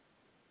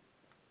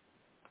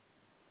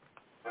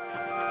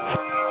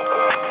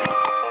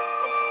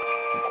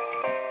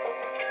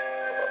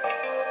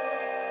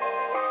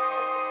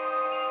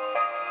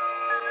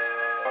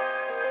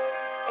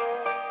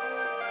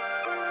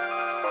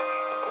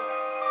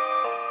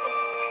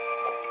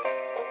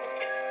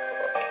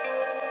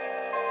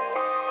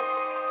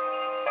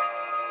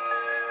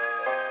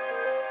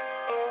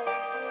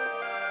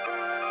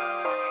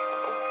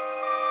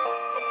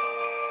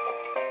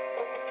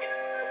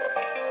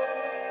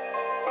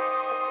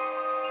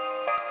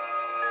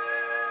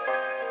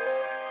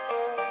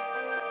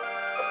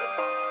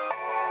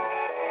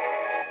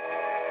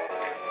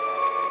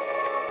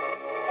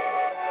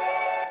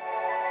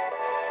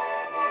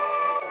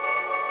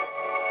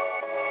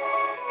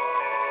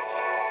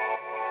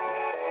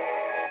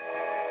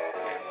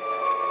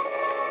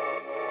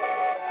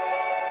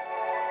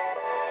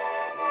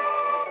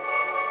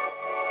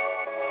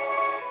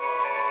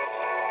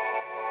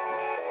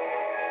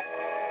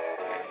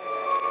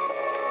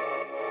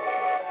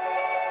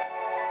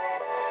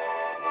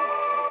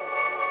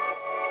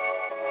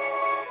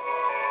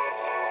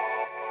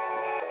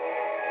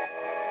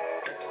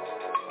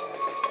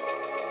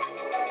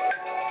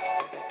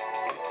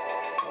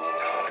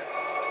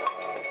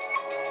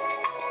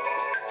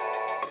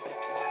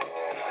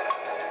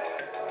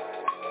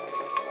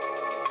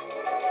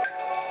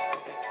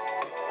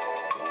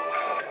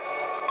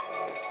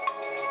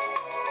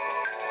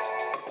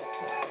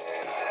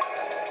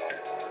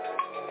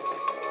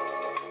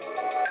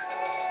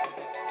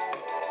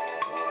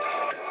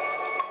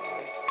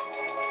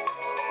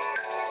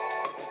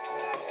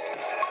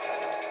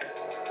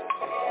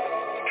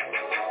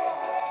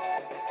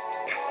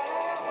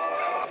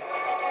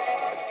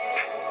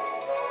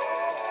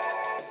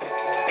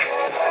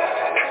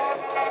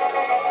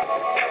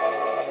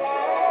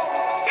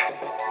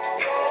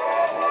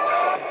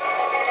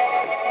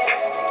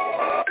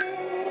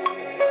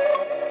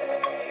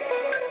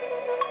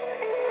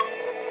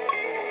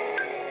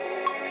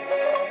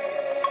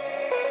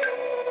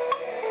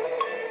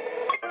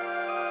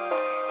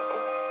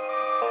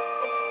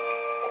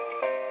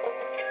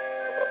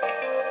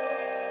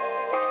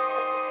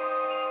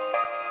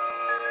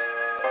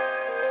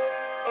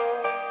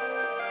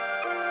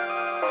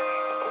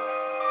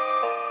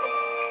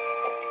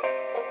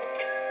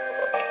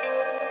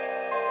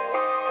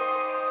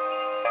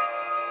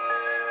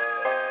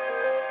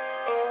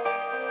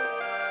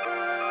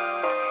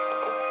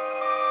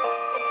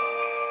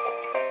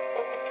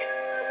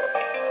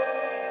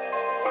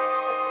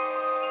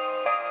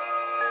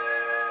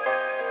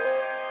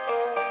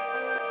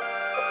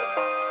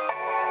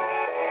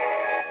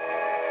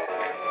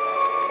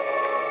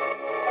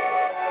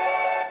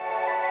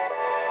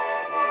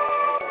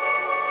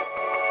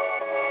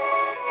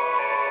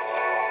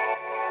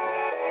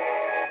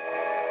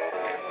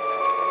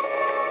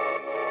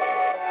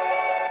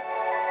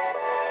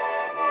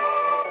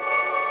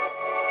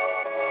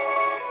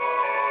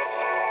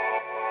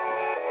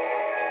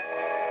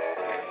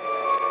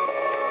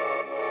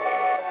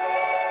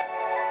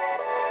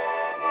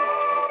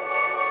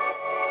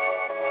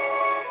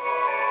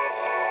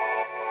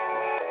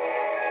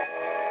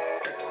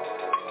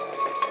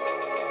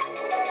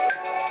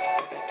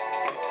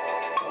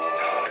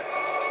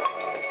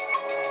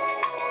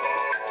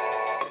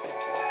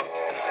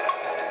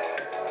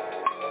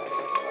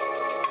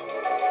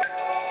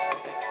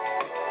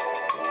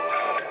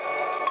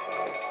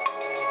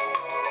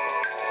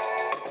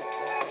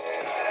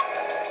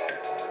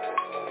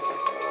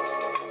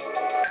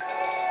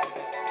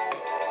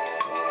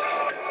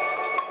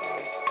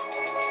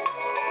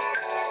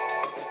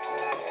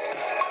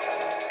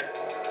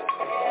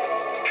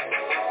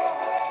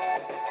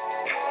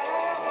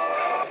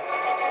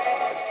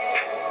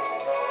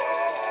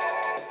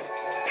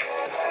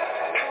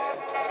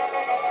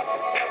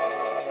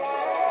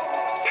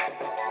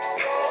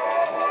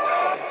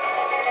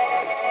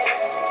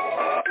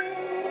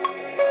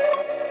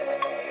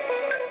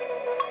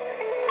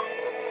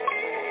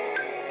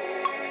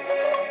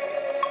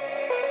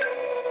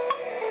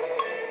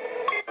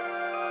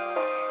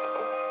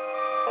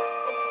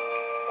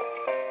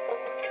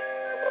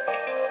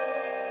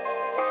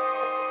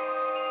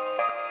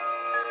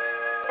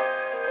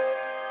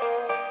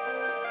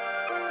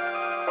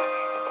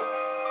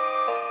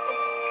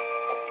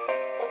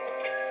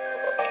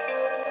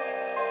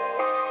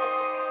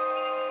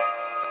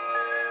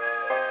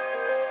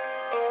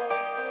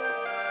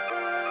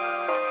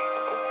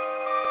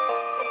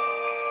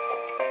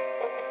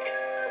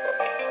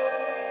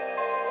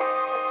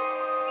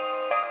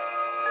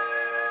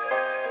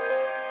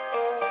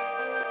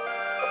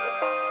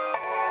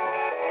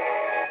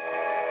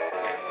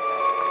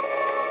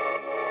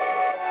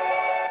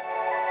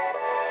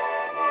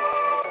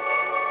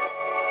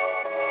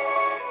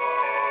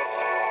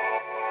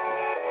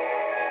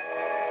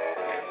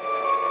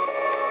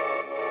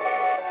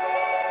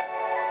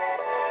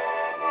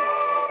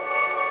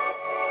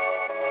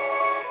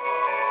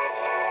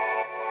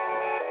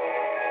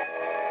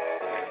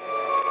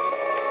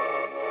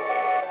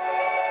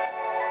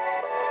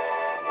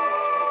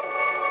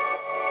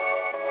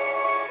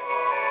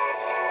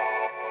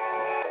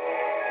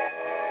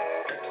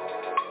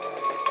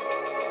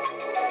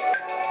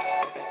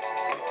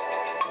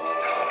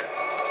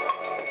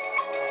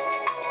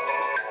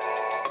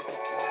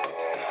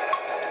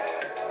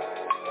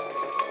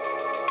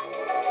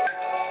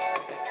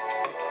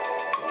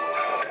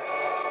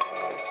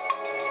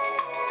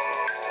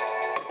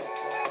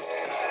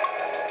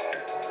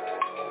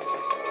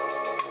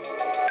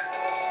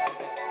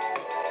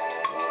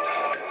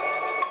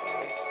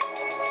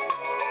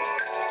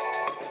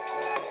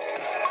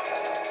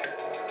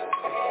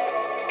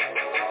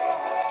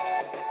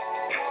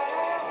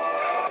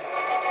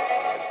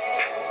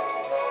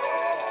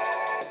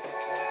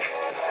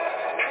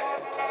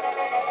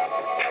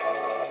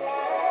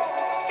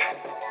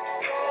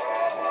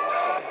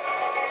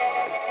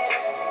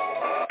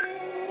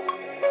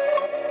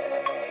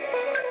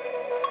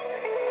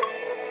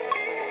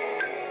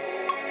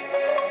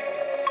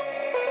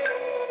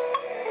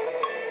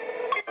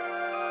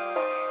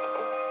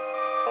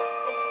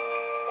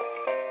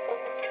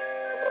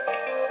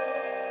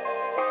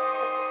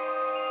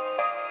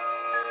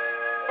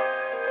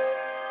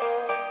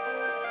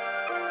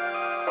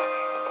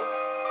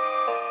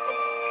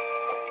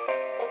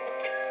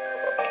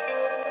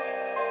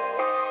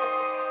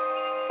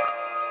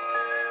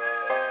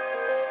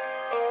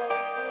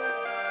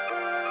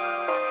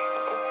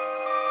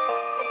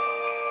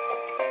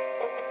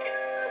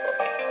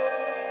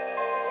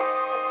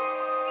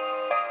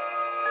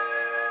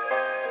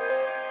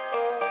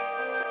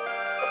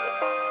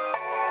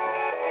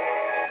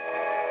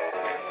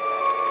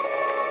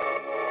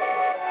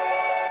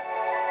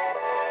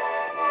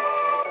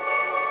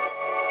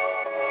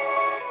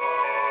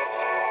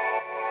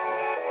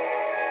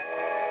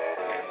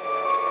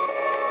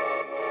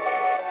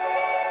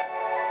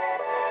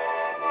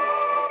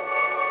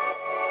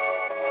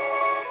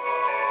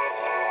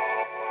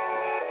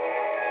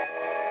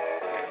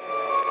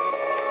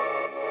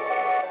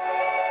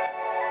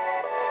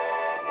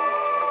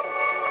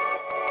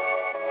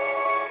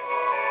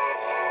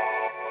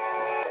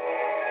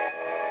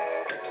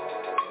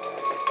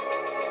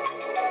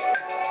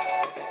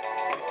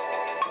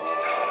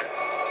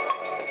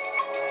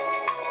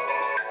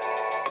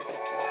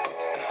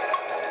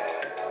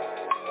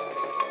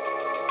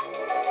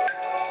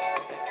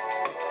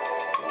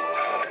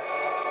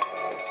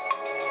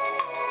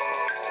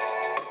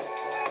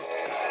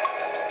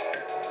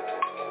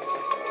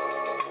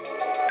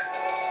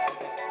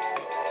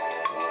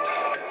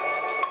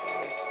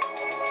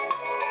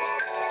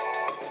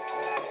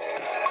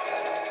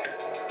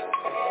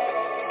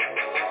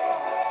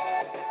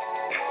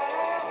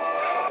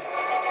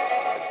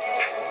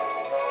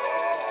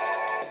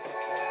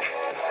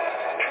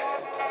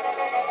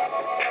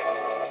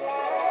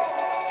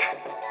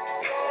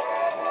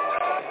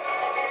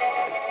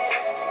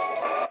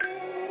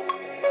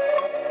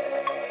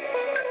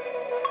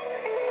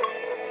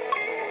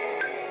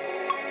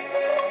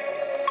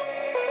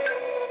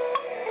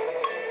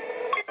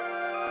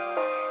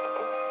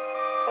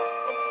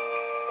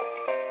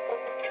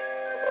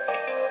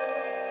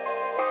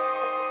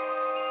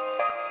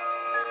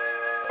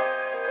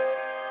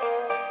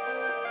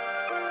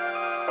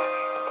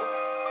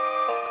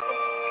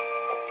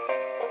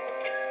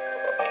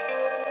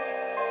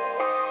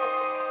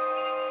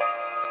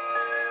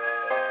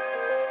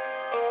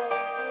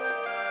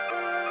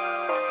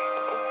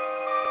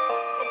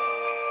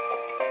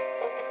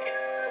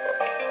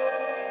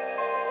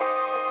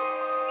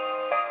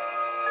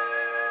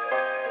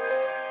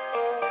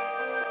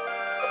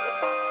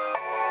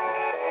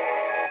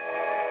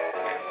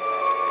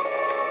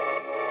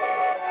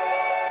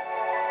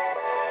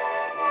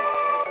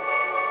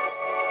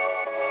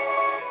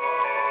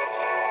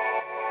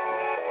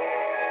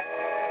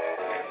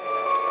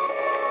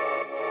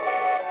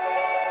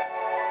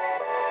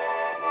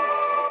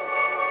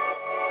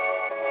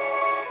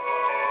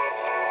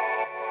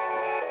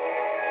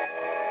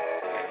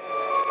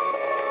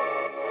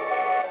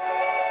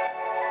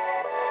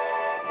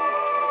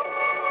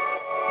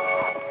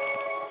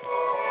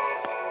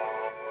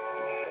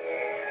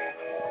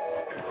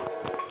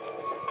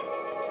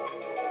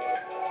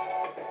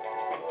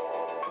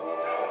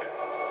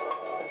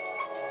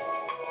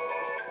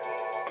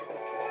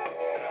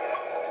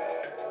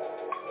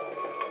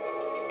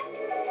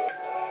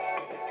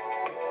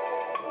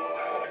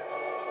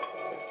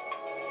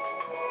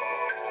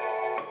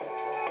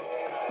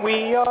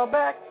 We are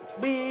back,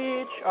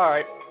 bitch. All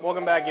right,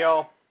 welcome back,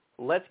 y'all.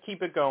 Let's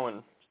keep it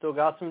going. Still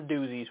got some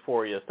doozies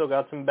for you. Still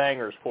got some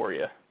bangers for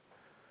you.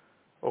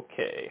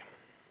 Okay.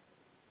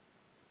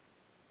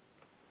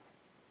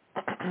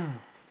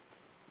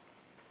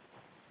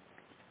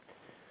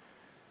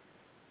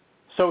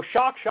 So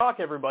shock,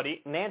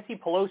 everybody. Nancy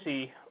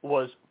Pelosi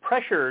was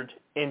pressured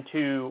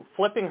into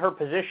flipping her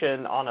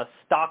position on a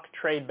stock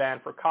trade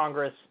ban for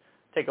Congress.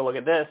 Take a look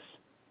at this.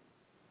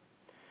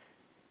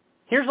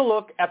 Here's a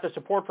look at the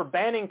support for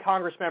banning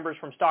Congress members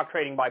from stock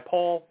trading by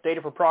poll.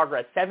 Data for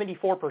Progress,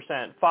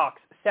 74%.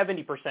 Fox,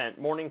 70%.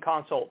 Morning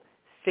Consult,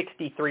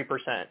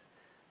 63%.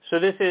 So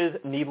this is,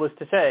 needless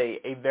to say,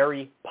 a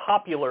very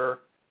popular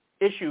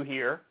issue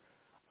here.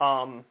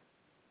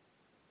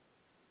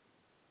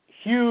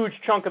 Huge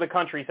chunk of the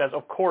country says,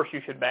 of course you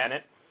should ban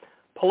it.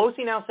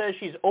 Pelosi now says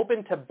she's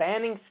open to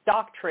banning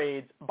stock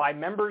trades by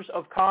members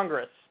of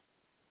Congress.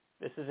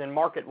 This is in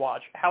Market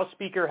Watch. House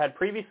Speaker had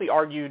previously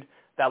argued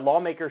that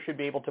lawmakers should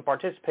be able to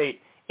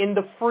participate in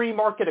the free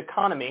market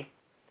economy.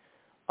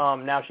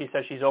 Now she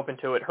says she's open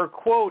to it. Her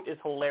quote is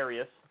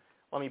hilarious.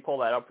 Let me pull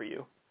that up for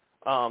you.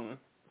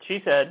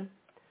 She said,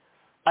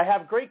 "I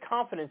have great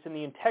confidence in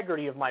the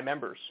integrity of my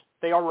members.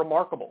 They are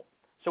remarkable.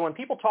 So when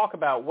people talk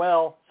about,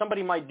 well,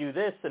 somebody might do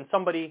this and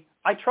somebody,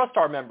 I trust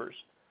our members."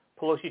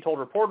 Pelosi told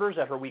reporters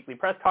at her weekly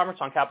press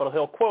conference on Capitol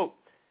Hill, quote,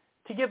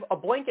 "To give a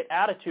blanket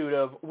attitude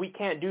of we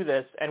can't do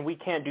this and we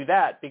can't do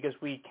that because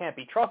we can't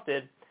be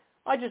trusted,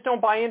 I just don't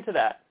buy into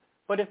that.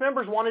 But if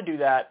members want to do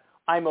that,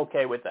 I'm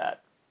okay with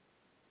that."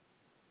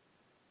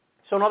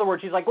 So in other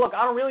words, she's like, look,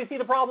 I don't really see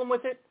the problem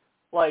with it.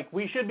 Like,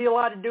 we should be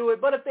allowed to do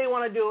it, but if they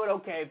want to do it,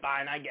 okay,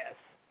 fine, I guess.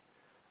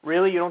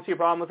 Really? You don't see a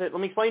problem with it?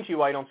 Let me explain to you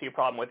why you don't see a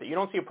problem with it. You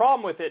don't see a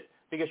problem with it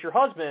because your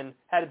husband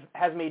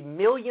has made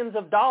millions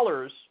of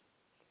dollars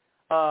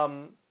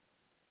in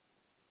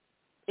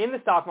the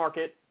stock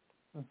market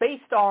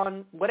based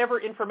on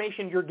whatever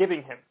information you're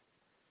giving him.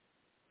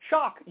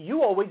 Shock,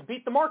 you always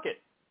beat the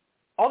market.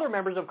 Other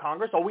members of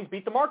Congress always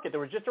beat the market.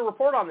 There was just a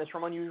report on this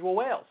from Unusual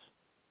Whales.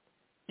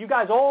 You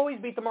guys always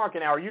beat the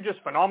market. Now, are you just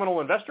phenomenal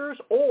investors,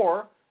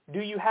 or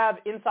do you have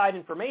inside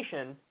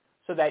information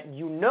so that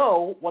you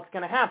know what's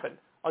going to happen?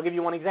 I'll give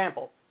you one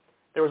example.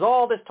 There was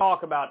all this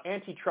talk about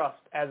antitrust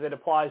as it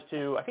applies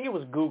to, I think it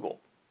was Google.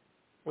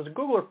 Was it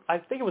Google? I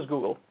think it was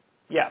Google.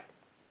 Yeah.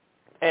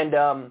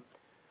 And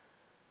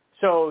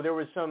so there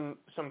was some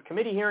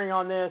committee hearing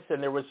on this,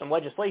 and there was some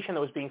legislation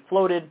that was being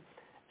floated.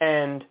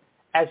 And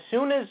as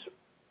soon as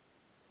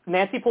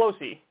Nancy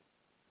Pelosi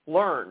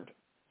learned,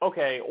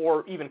 okay,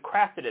 or even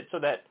crafted it so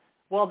that,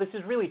 well, this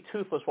is really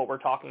toothless what we're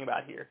talking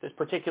about here, this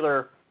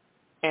particular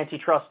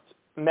antitrust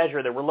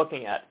measure that we're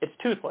looking at, it's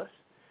toothless.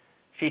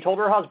 She told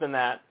her husband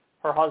that.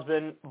 Her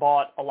husband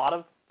bought a lot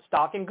of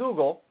stock in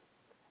Google,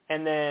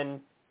 and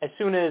then as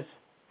soon as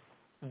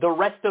the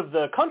rest of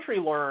the country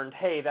learned,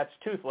 hey, that's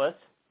toothless,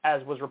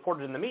 as was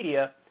reported in the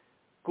media,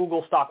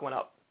 Google stock went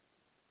up.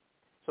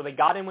 So they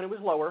got in when it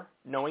was lower,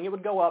 knowing it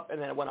would go up, and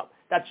then it went up.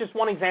 That's just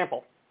one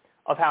example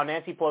of how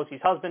Nancy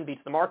Pelosi's husband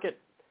beats the market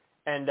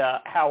and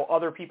how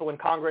other people in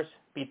Congress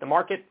beat the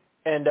market.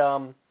 And,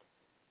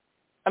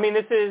 I mean,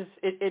 this is,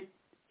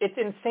 it's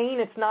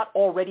insane it's not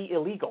already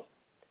illegal.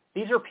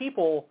 These are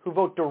people who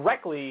vote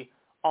directly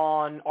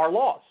on our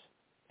laws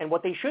and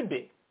what they should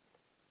be.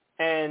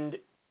 And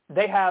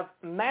they have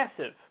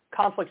massive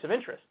conflicts of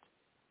interest,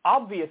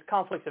 obvious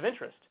conflicts of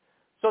interest.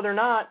 So they're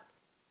not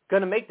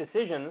going to make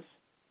decisions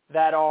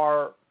that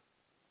are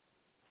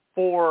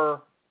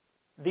for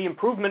the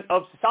improvement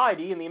of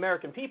society and the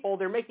American people.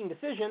 They're making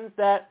decisions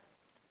that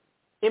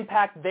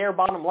impact their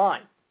bottom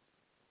line.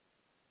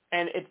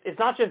 And it's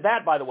not just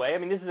that, by the way. I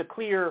mean, this is a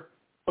clear,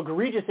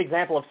 egregious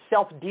example of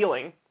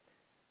self-dealing.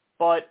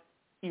 But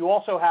you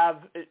also have,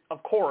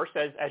 of course,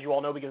 as you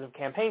all know because of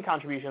campaign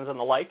contributions and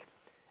the like,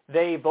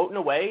 they vote in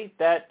a way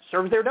that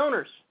serves their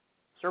donors,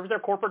 serves their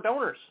corporate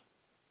donors,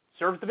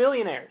 serves the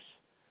billionaires.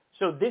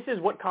 So this is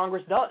what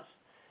Congress does.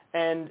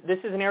 And this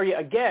is an area,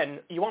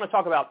 again, you want to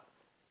talk about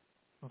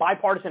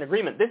bipartisan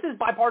agreement. This is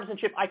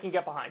bipartisanship I can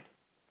get behind.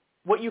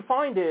 What you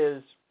find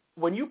is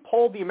when you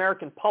poll the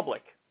American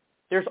public,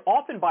 there's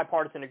often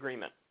bipartisan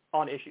agreement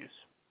on issues,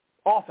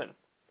 often.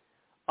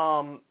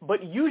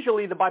 But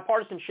usually the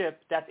bipartisanship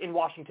that's in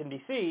Washington,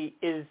 D.C.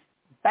 is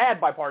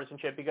bad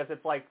bipartisanship because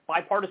it's like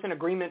bipartisan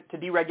agreement to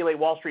deregulate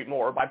Wall Street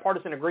more,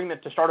 bipartisan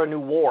agreement to start a new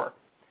war.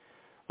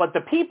 But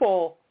the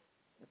people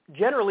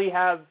generally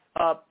have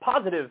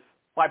positive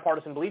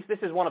bipartisan beliefs. This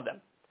is one of them.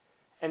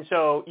 And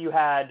so you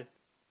had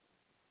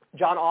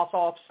John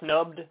Ossoff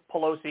snubbed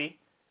Pelosi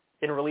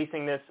in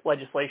releasing this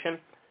legislation.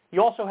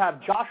 You also have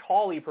Josh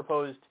Hawley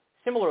proposed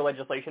similar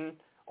legislation,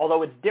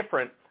 although it's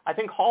different. I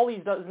think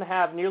Hawley's doesn't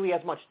have nearly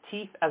as much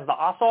teeth as the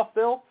Ossoff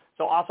bill,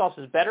 so Ossoff's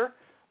is better.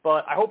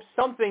 But I hope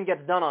something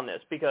gets done on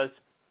this because,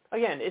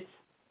 again,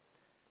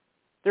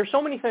 there's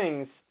so many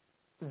things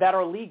that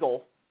are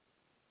legal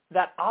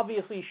that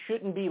obviously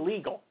shouldn't be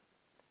legal.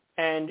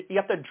 And you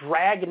have to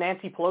drag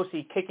Nancy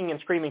Pelosi kicking and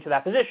screaming to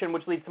that position,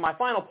 which leads to my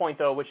final point,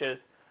 though, which is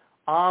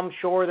I'm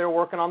sure they're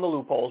working on the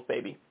loopholes,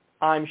 baby.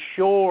 I'm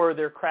sure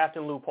they're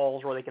crafting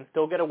loopholes where they can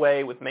still get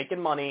away with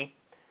making money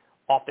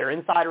off their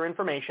insider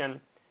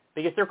information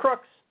because they're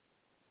crooks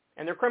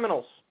and they're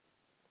criminals.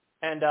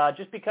 And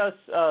just because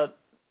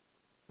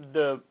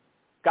the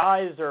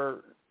guys are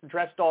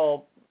dressed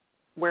all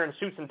wearing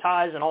suits and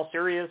ties and all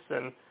serious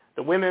and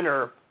the women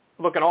are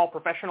looking all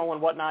professional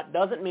and whatnot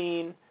doesn't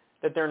mean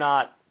that they're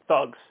not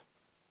thugs.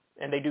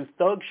 And they do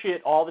thug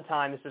shit all the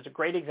time. This is a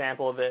great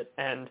example of it.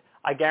 And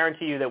I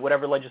guarantee you that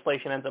whatever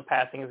legislation ends up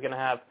passing is going to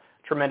have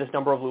a tremendous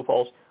number of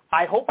loopholes.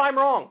 I hope I'm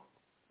wrong.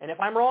 And if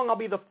I'm wrong, I'll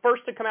be the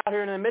first to come out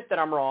here and admit that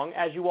I'm wrong,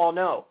 as you all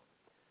know.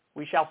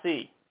 We shall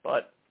see.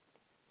 But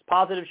it's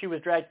positive she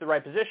was dragged to the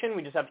right position.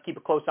 We just have to keep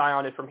a close eye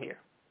on it from here.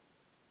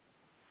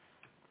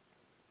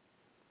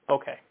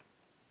 Okay.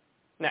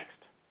 Next.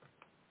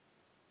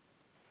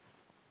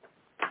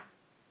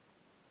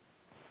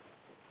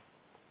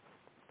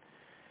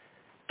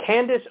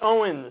 Candace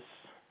Owens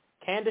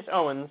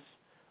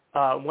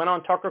went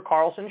on Tucker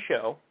Carlson's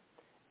show,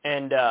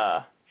 and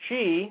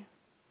she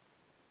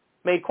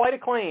made quite a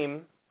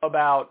claim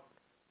about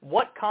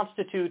what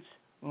constitutes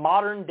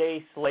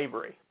modern-day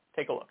slavery.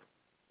 Take a look.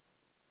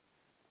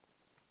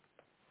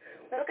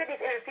 Look at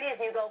these inner cities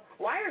and you go,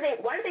 why do they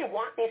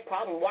want these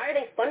problems? Why are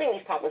they funding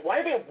these problems?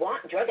 Why do they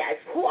want drug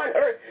addicts? Who on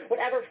earth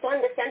would ever fund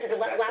a center to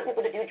allow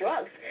people to do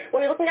drugs? When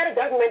you're looking at a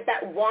government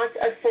that wants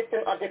a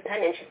system of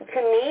dependence,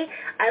 to me,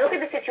 I look at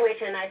the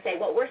situation and I say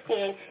what we're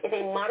seeing is a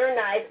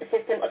modernized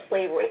system of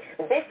slavery.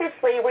 This is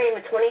slavery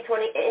in 2022,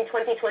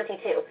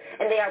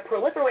 and they are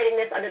proliferating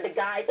this under the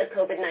guise of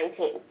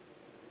COVID-19.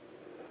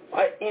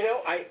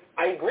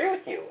 I agree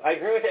with you. I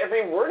agree with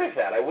every word of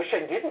that. I wish I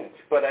didn't,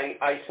 but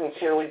I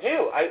sincerely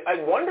do.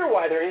 I wonder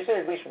why there isn't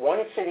at least one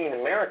city in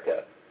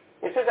America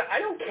that says, I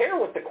don't care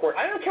what the court,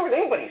 I don't care what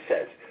anybody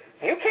says.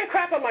 You can't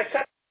crap on my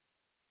side.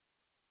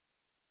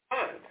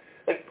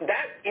 Like,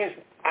 that is,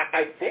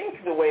 I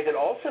think, the way that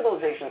all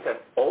civilizations have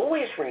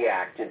always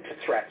reacted to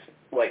threats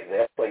like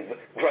this, like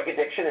drug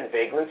addiction and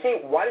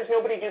vagrancy. Why does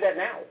nobody do that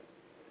now?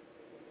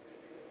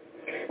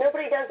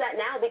 Nobody does that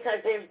now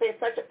because there's been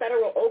such a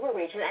federal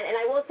overreach. And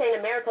I will say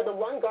in America, the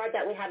one guard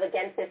that we have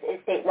against this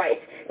is state rights.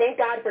 Thank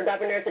God for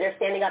governors that are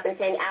standing up and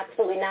saying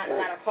absolutely not, no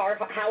matter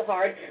how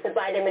hard the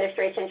Biden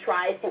administration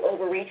tries to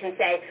overreach and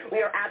say,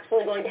 we are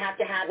absolutely going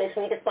to have this.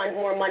 We need to fund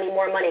more money,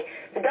 more money.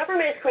 The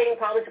government is creating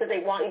problems because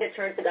they want you to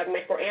turn to the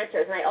government for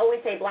answers. And I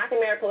always say Black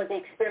America was the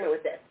experiment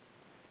with this.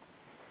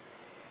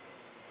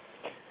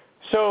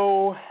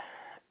 So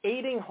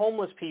aiding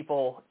homeless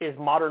people is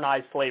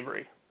modernized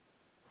slavery.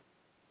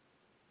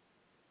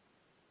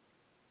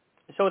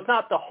 So it's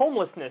not the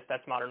homelessness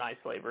that's modernized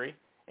slavery.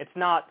 It's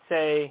not,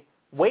 say,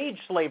 wage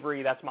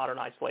slavery that's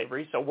modernized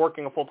slavery, so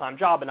working a full-time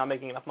job and not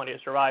making enough money to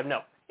survive. No,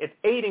 it's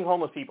aiding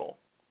homeless people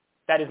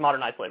that is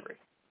modernized slavery.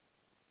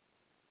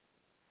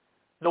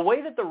 The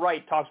way that the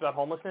right talks about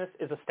homelessness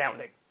is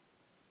astounding.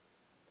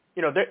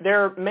 You know,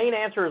 their main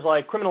answer is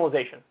like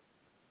criminalization.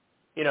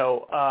 You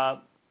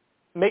know,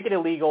 make it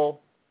illegal,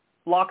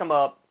 lock them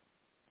up,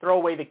 throw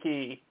away the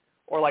key,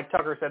 or like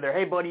Tucker said there,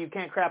 hey, buddy, you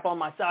can't crap on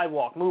my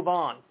sidewalk, move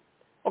on.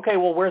 Okay,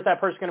 well, where's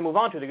that person going to move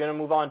on to? They're going to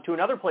move on to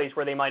another place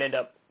where they might end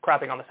up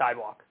crapping on the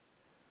sidewalk.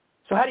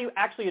 So how do you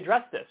actually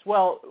address this?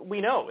 Well, we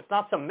know. It's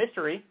not some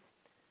mystery.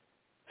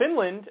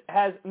 Finland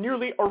has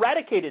nearly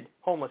eradicated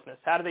homelessness.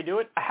 How do they do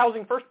it? A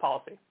housing first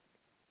policy.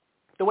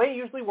 The way it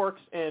usually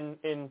works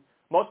in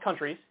most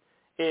countries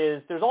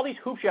is there's all these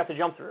hoops you have to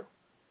jump through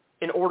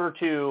in order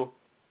to,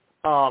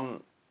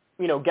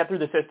 get through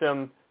the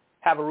system,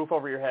 have a roof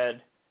over your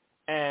head,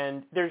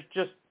 and there's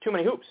just too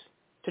many hoops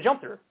to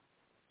jump through.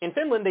 In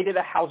Finland, they did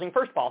a housing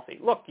first policy.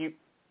 Look,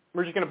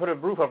 we're just going to put a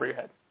roof over your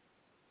head.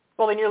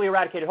 Well, they nearly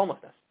eradicated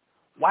homelessness.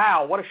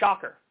 Wow, what a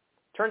shocker.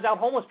 Turns out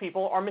homeless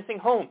people are missing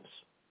homes.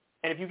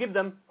 And if you give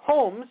them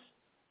homes,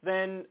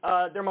 then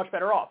they're much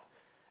better off.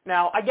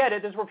 Now, I get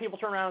it. This is where people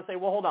turn around and say,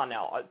 well, hold on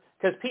now.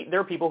 Because there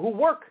are people who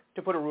work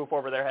to put a roof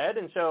over their head.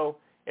 And so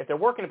if they're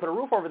working to put a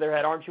roof over their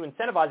head, aren't you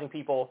incentivizing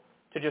people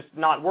to just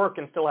not work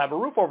and still have a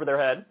roof over their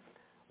head?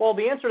 Well,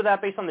 the answer to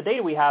that, based on the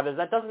data we have, is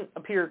that doesn't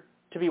appear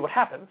to be what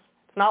happens.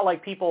 It's not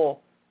like people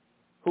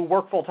who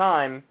work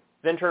full-time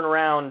then turn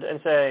around and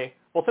say,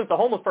 well, since the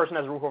homeless person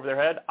has a roof over their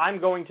head,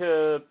 I'm going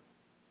to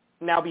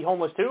now be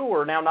homeless too,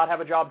 or now not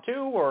have a job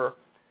too, or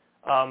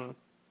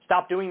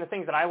stop doing the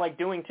things that I like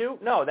doing too.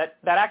 No, that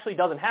actually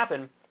doesn't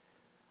happen.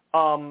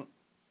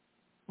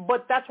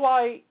 But that's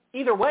why,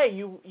 either way,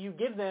 you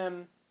give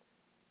them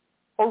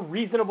a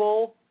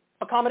reasonable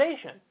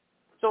accommodation.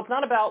 So it's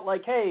not about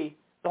like, hey,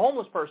 the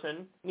homeless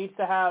person needs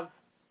to have,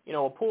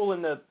 a pool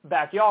in the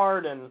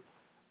backyard and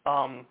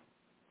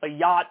a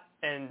yacht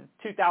and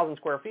 2,000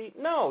 square feet.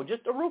 No,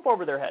 just a roof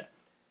over their head.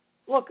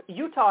 Look,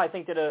 Utah, I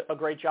think, did a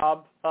great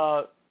job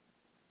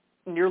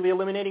nearly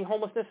eliminating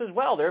homelessness as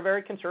well. They're a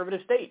very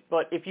conservative state.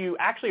 But if you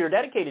actually are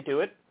dedicated to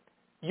it,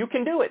 you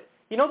can do it.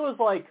 You know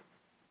those,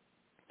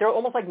 they're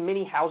almost like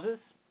mini houses?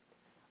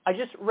 I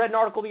just read an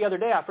article the other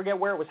day. I forget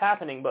where it was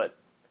happening, but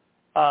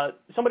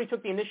somebody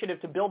took the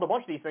initiative to build a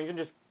bunch of these things and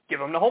just give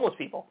them to homeless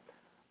people.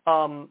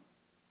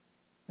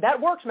 That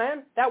works,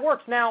 man. That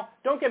works. Now,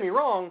 don't get me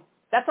wrong.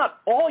 That's not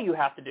all you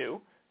have to do.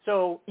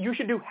 So you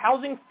should do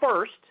housing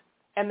first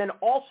and then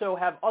also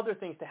have other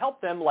things to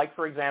help them, like,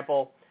 for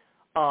example,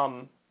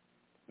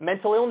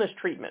 mental illness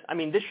treatment. I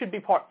mean, this should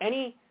be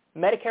any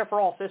Medicare for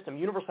all system,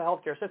 universal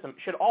health care system,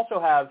 should also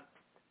have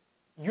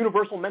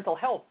universal mental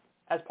health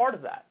as part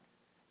of that.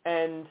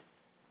 And,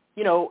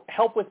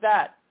 help with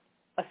that.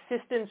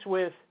 Assistance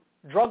with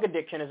drug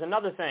addiction is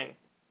another thing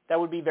that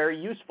would be very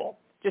useful.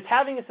 Just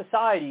having a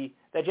society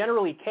that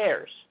generally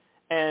cares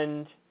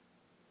and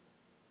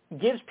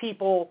gives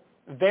people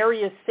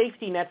various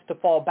safety nets to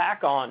fall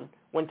back on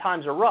when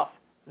times are rough,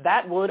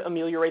 that would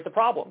ameliorate the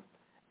problem.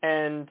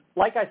 And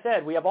like I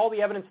said, we have all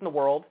the evidence in the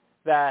world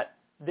that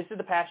this is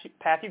the path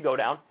you go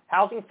down.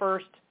 Housing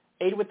first,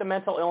 aid with the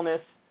mental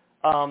illness,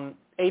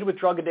 aid with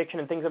drug addiction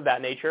and things of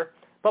that nature.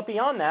 But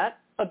beyond that,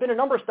 there have been a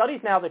number of studies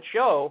now that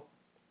show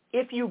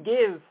if you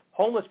give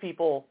homeless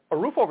people a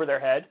roof over their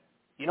head,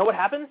 you know what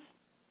happens?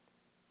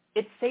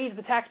 It saves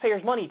the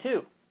taxpayers money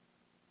too.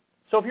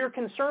 So if your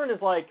concern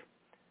is like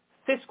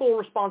fiscal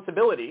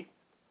responsibility,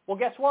 well,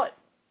 guess what?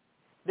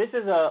 This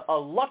is a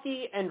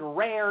lucky and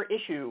rare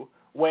issue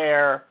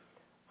where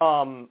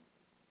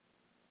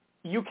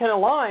you can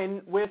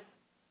align with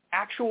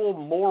actual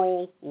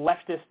moral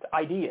leftist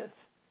ideas.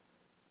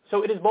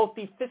 So it is both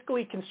the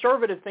fiscally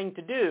conservative thing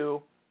to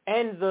do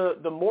and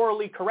the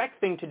morally correct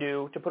thing to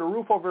do to put a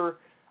roof over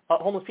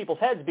homeless people's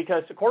heads,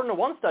 because according to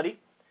one study,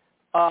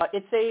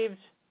 it saves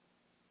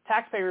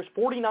taxpayers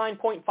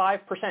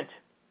 49.5%.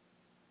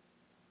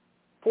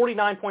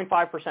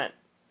 49.5%.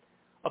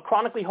 A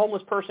chronically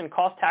homeless person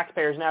costs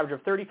taxpayers an average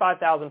of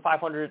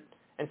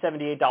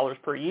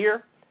 $35,578 per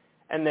year,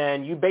 and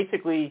then you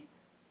basically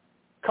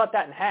cut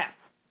that in half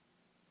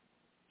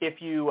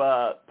if you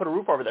put a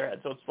roof over their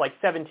head. So it's like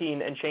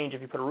 17 and change if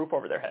you put a roof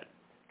over their head,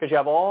 because you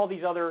have all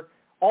these other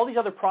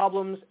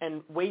problems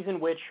and ways in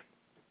which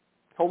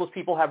homeless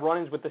people have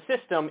run-ins with the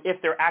system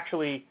if they're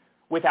actually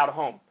without a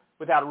home,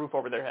 without a roof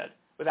over their head,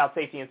 without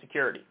safety and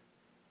security.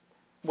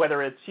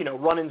 Whether it's,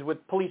 run-ins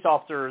with police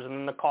officers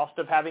and the cost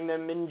of having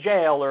them in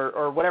jail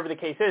or whatever the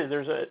case is.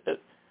 There's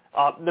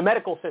the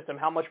medical system.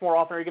 How much more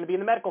often are you going to be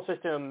in the medical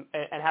system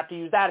and have to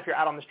use that if you're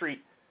out on the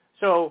street?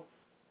 So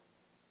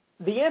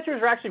the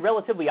answers are actually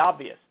relatively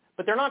obvious,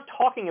 but they're not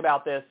talking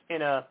about this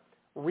in a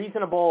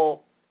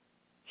reasonable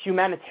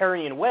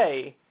humanitarian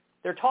way.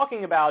 They're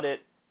talking about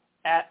it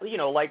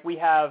like we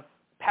have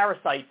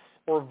parasites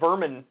or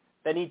vermin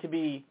that need to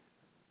be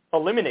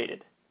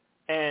eliminated.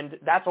 And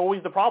that's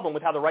always the problem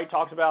with how the right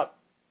talks about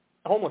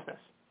homelessness.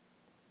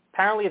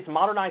 Apparently it's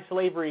modernized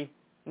slavery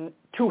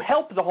to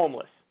help the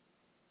homeless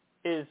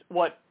is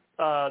what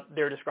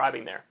they're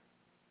describing there.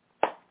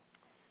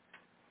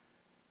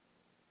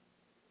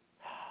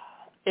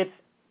 It's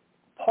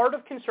part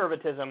of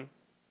conservatism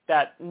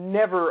that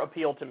never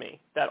appealed to me,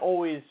 that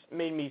always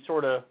made me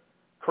sort of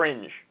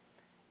cringe,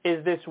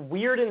 is this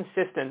weird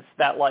insistence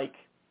that,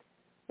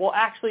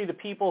 actually the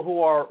people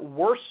who are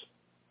worse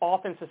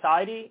off in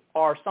society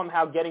are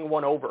somehow getting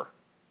one over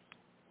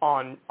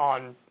on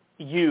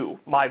you,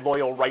 my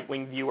loyal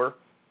right-wing viewer.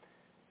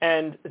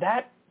 And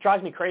that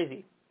drives me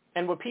crazy.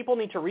 And what people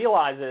need to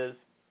realize is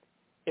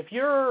if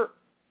you're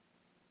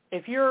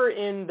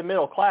in the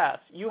middle class,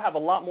 you have a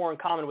lot more in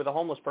common with a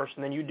homeless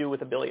person than you do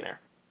with a billionaire.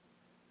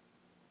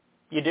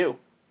 You do.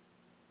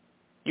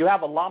 You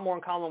have a lot more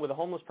in common with a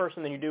homeless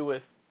person than you do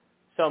with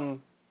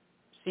some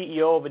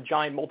CEO of a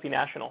giant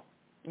multinational.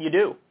 You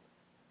do.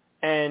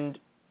 And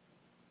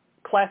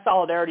class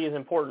solidarity is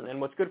important.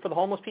 And what's good for the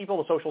homeless people,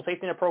 the social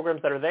safety net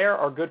programs that are there,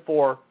 are good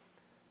for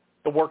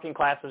the working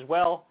class as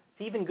well.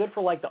 It's even good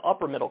for the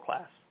upper middle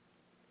class.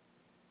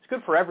 It's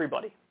good for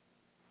everybody.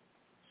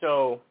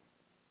 So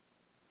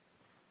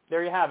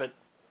there you have it.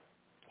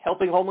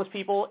 Helping homeless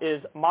people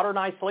is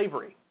modernized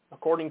slavery,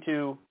 according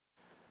to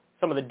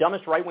some of the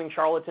dumbest right-wing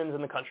charlatans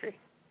in the country.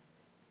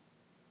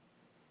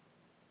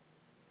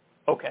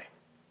 Okay.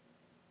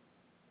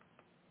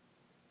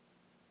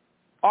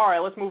 All right,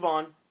 let's move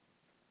on.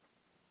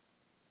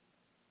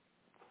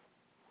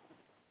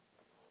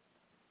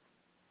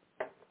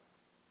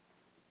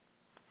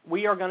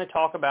 We are going to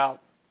talk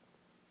about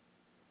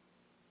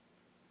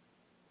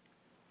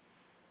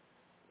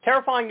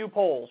terrifying new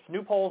polls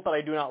that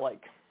I do not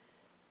like.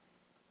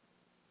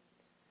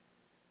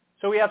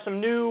 So we have some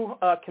new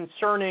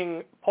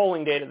concerning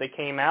polling data that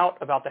came out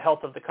about the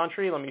health of the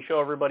country. Let me show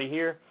everybody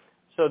here.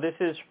 So this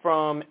is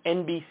from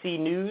NBC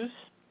News.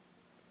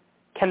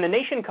 Can the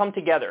nation come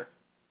together?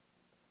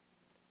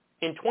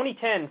 In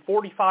 2010,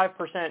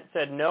 45%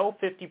 said no,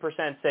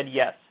 50% said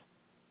yes.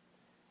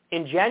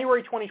 In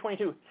January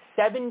 2022,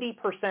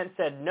 70%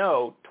 said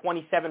no,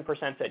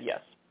 27% said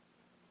yes.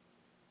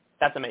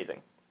 That's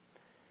amazing.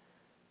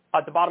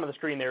 At the bottom of the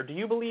screen there, do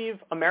you believe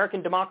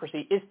American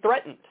democracy is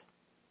threatened?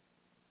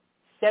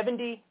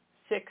 76%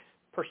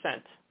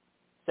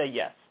 say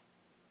yes.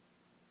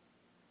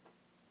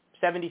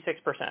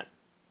 76%.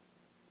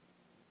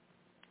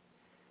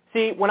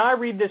 See, when I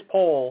read this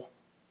poll,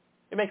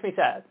 it makes me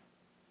sad.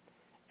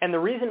 And the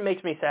reason it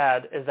makes me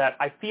sad is that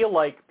I feel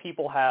like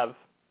people have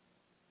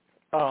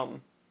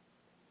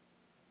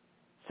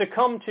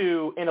succumb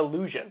to an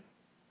illusion.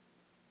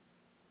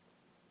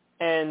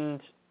 And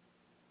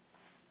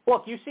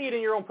look, you see it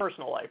in your own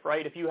personal life,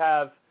 right? If you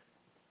have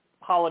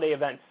holiday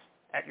events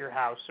at your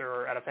house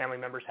or at a family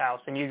member's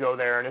house and you go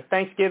there and it's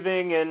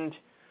Thanksgiving and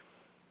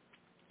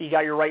you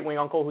got your right-wing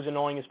uncle who's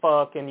annoying as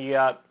fuck and you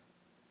got,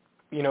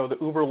 the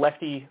uber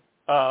lefty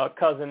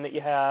cousin that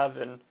you have,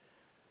 and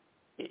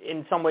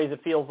in some ways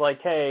it feels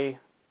like, hey,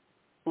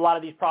 a lot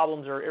of these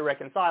problems are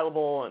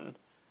irreconcilable and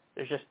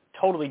there's just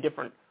totally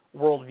different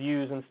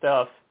worldviews and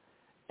stuff,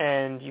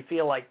 and you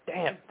feel like,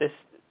 damn,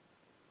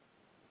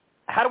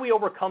 how do we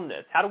overcome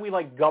this? How do we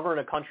govern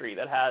a country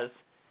that has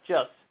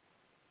just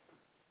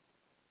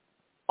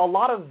a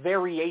lot of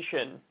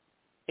variation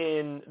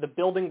in the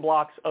building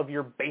blocks of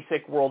your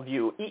basic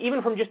worldview,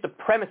 even from just the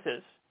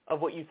premises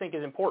of what you think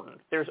is important?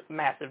 There's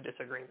massive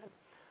disagreement.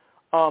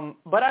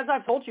 But as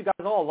I've told you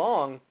guys all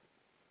along,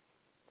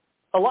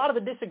 a lot of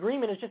the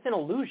disagreement is just an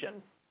illusion.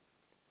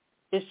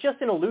 It's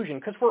just an illusion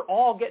because we're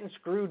all getting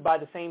screwed by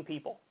the same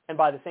people and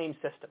by the same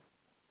system.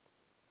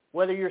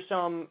 Whether you're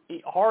some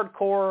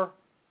hardcore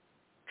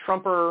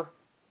Trumper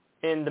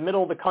in the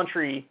middle of the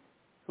country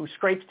who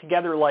scrapes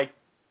together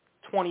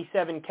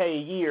 $27K a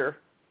year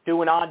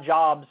doing odd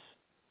jobs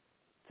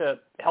to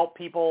help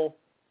people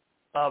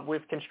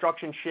with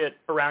construction shit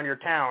around your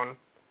town,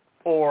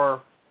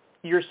 or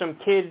you're some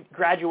kid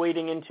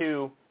graduating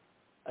into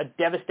a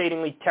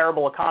devastatingly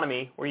terrible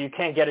economy where you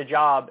can't get a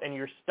job and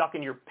you're stuck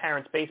in your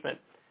parents' basement.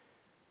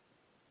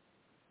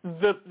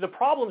 The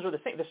problems are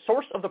the same. The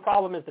source of the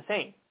problem is the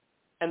same,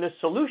 and the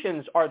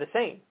solutions are the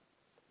same.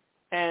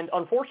 And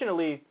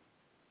unfortunately,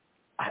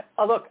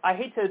 look, I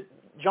hate to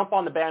jump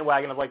on the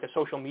bandwagon of the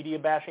social media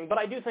bashing, but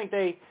I do think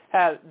they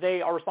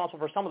are responsible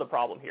for some of the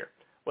problem here,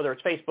 whether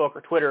it's Facebook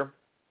or Twitter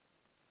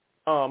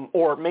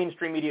or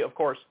mainstream media, of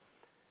course.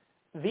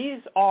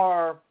 These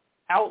are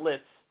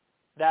outlets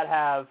that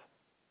have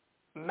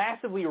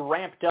massively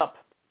ramped up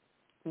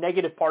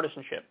negative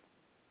partisanship.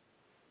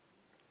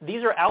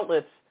 These are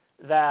outlets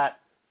that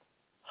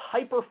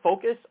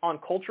hyper-focus on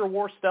culture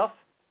war stuff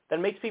that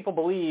makes people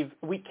believe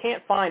we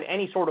can't find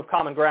any sort of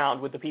common ground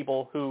with the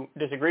people who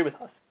disagree with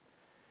us.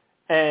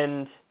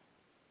 And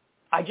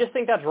I just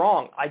think that's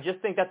wrong. I just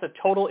think that's a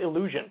total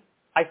illusion.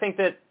 I think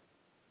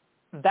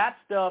that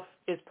stuff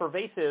is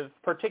pervasive,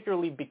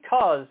 particularly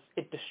because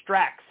it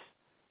distracts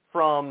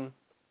from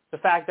the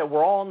fact that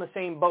we're all in the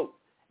same boat,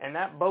 and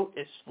that boat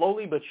is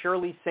slowly but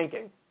surely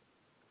sinking.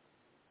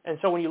 And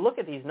so when you look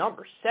at these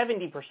numbers,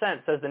 70%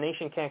 says the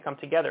nation can't come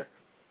together.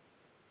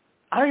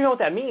 I don't even know what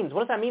that means.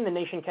 What does that mean, the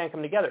nation can't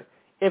come together?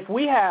 If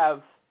we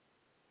have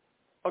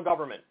a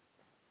government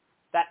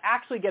that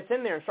actually gets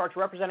in there and starts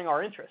representing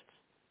our interests,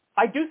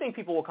 I do think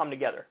people will come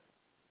together.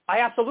 I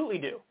absolutely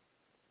do.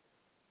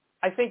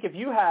 I think if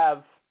you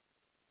have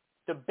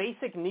the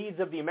basic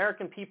needs of the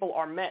American people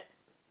are met,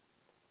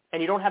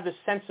 and you don't have this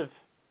sense of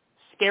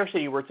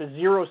scarcity where it's a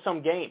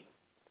zero-sum game,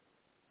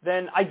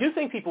 then I do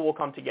think people will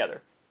come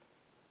together.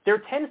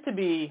 There tends to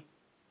be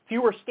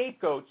fewer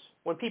scapegoats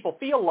when people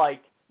feel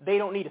like they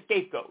don't need a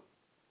scapegoat.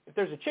 If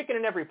there's a chicken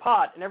in every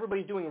pot and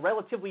everybody's doing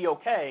relatively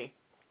okay,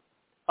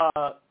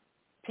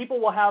 people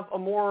will have a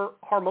more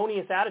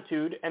harmonious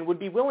attitude and would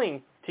be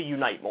willing to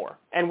unite more.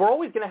 And we're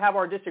always going to have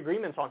our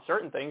disagreements on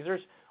certain things.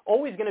 There's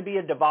always going to be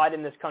a divide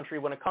in this country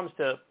when it comes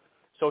to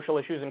social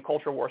issues and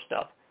culture war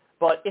stuff.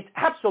 But it's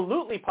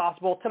absolutely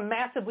possible to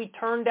massively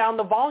turn down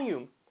the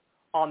volume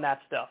on that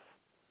stuff,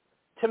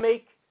 to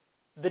make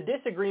the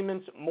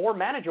disagreements more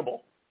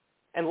manageable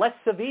and less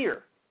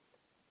severe.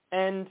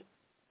 And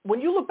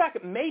when you look back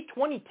at May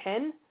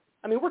 2010,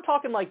 I mean, we're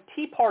talking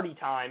Tea Party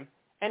time,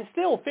 and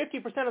still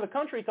 50% of the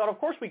country thought, of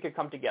course, we could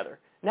come together.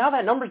 Now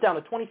that number's down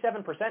to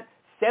 27%.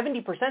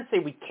 70% say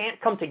we can't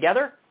come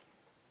together.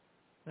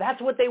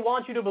 That's what they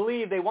want you to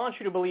believe. They want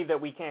you to believe that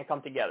we can't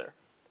come together.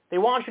 They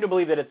want you to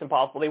believe that it's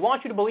impossible. They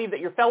want you to believe that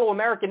your fellow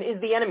American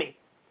is the enemy.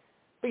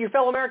 But your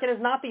fellow American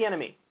is not the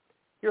enemy.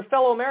 Your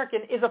fellow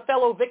American is a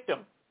fellow victim.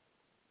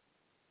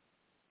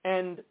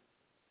 And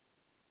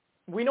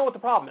we know what the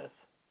problem is.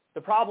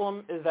 The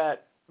problem is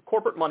that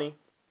corporate money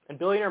and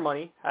billionaire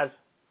money has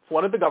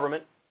flooded the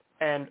government,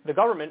 and the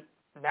government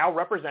now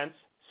represents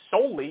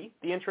solely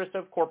the interests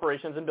of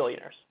corporations and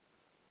billionaires.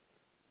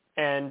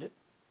 And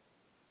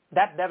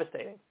that's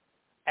devastating.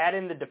 Add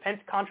in the defense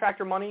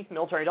contractor money,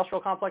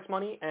 military-industrial complex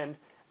money, and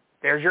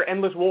there's your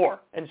endless war.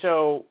 And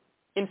so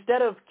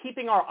instead of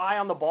keeping our eye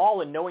on the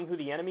ball and knowing who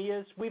the enemy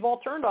is, we've all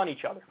turned on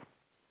each other.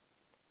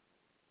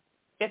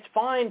 It's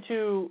fine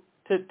to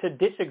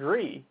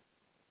disagree,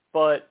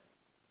 but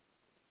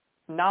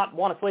not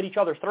want to slit each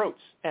other's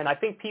throats. And I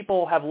think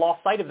people have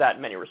lost sight of that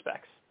in many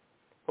respects.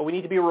 But we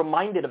need to be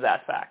reminded of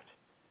that fact.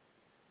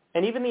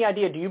 And even the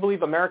idea, do you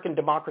believe American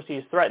democracy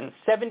is threatened?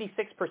 76%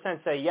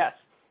 say yes.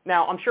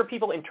 Now, I'm sure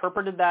people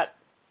interpreted that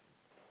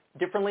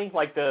differently,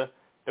 the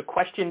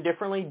question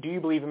differently. Do you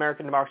believe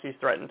American democracy is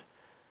threatened?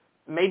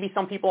 Maybe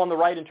some people on the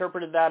right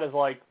interpreted that as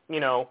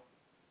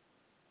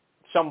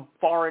some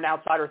foreign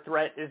outsider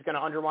threat is going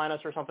to undermine us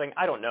or something.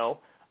 I don't know.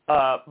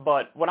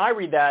 But when I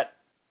read that,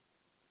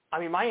 I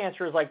mean, my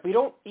answer is like, we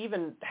don't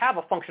even have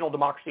a functional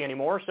democracy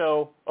anymore,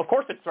 so of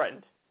course it's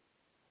threatened.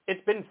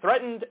 It's been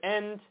threatened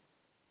and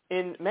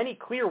in many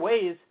clear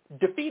ways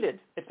defeated.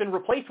 It's been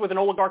replaced with an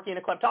oligarchy and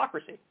a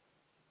kleptocracy.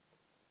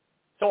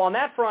 So on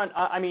that front,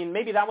 I mean,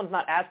 maybe that one's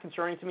not as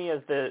concerning to me as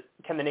the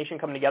can the nation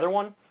come together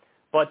one,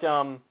 but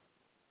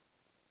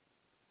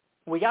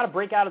we got to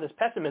break out of this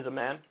pessimism,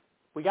 man.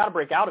 We got to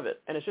break out of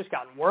it, and it's just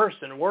gotten worse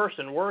and worse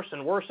and worse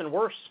and worse and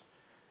worse,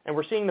 and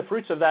we're seeing the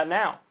fruits of that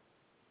now.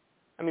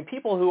 I mean,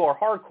 people who are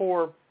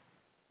hardcore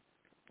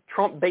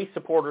Trump-based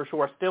supporters who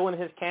are still in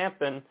his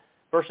camp and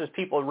versus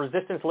people,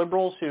 resistance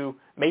liberals who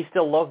may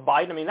still love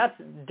Biden. I mean, that's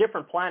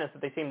different planets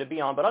that they seem to be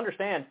on. But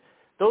understand,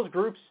 those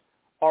groups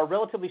are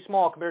relatively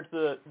small compared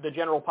to the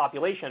general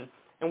population.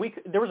 And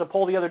there was a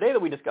poll the other day that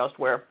we discussed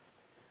where,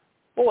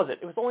 what was it?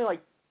 It was only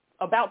like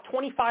about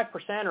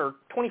 25% or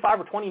 25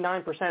 or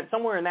 29%,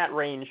 somewhere in that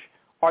range,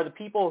 are the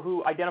people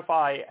who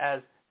identify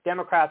as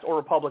Democrats or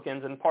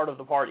Republicans and part of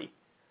the party.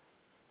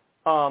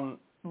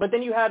 But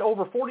then you had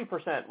over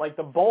 40%, like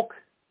the bulk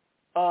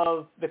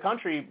of the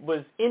country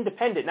was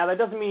independent. Now, that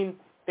doesn't mean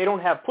they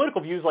don't have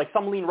political views, like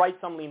some lean right,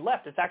 some lean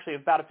left. It's actually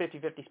about a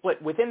 50-50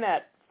 split within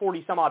that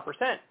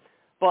 40-some-odd%.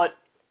 But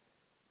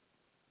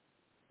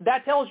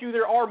that tells you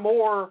there are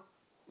more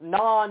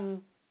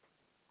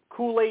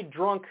non-Kool-Aid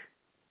drunk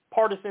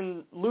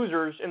partisan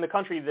losers in the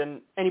country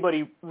than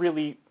anybody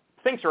really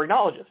thinks or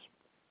acknowledges.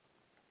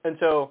 And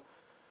so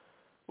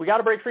we got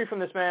to break free from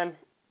this, man.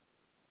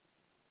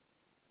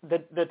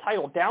 The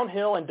title,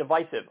 Downhill and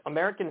Divisive,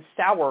 Americans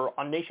Sour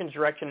on Nation's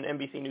Direction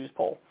NBC News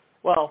poll.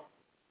 Well,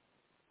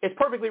 it's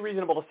perfectly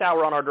reasonable to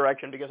sour on our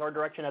direction because our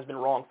direction has been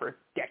wrong for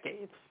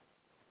decades.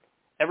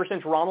 Ever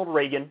since Ronald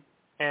Reagan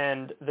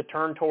and the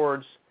turn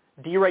towards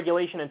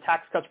deregulation and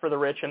tax cuts for the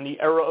rich and the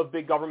era of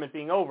big government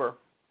being over,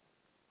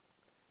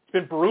 it's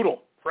been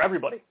brutal for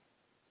everybody.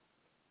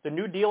 The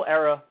New Deal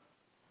era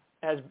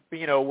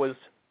was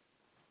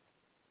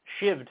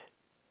shivved,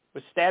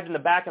 was stabbed in the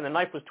back and the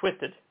knife was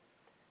twisted.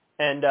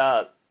 And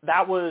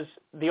that was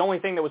the only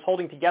thing that was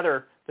holding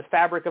together the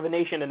fabric of a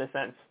nation in a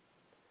sense.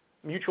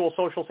 Mutual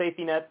social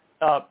safety net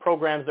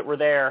programs that were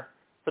there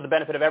for the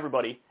benefit of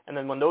everybody. And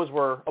then when those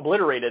were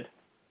obliterated,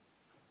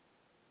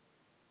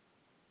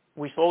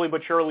 we slowly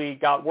but surely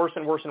got worse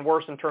and worse and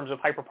worse in terms of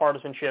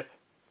hyperpartisanship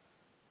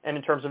and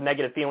in terms of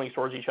negative feelings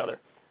towards each other.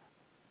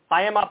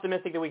 I am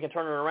optimistic that we can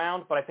turn it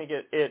around, but I think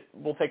it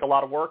will take a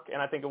lot of work,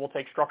 and I think it will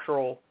take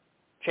structural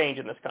change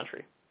in this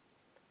country.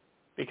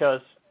 Because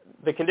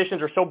the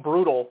conditions are so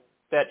brutal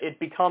that it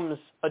becomes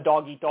a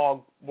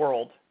dog-eat-dog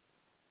world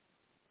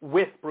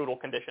with brutal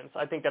conditions.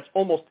 I think that's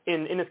almost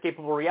an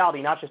inescapable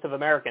reality, not just of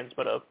Americans,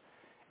 but of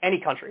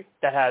any country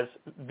that has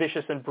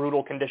vicious and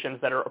brutal conditions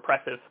that are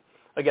oppressive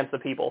against the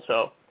people.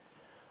 So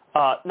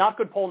not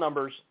good poll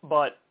numbers,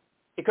 but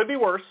it could be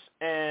worse,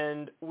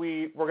 and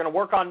we're going to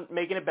work on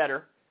making it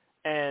better.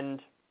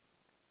 And,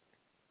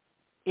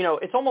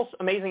 it's almost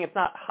amazing it's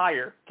not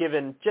higher,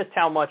 given just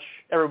how much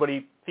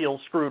everybody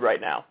feels screwed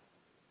right now.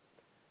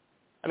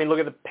 I mean, look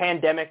at the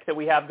pandemic that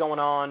we have going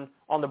on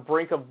the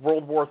brink of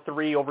World War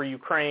III over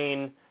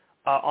Ukraine,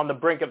 on the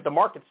brink of the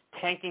market's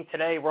tanking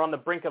today. We're on the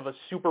brink of a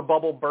super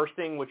bubble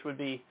bursting, which would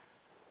be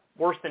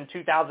worse than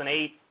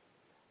 2008.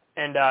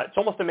 And it's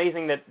almost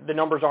amazing that the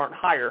numbers aren't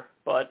higher,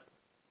 but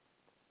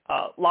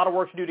a lot of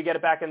work to do to get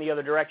it back in the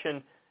other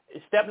direction.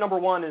 Step number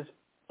one is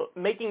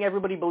making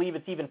everybody believe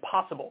it's even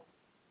possible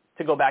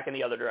to go back in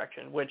the other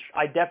direction, which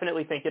I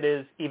definitely think it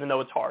is, even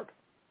though it's hard.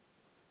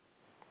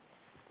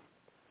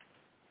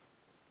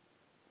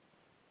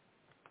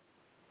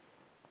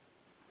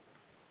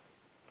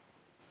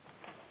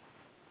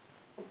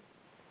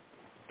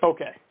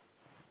 Okay,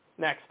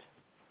 next.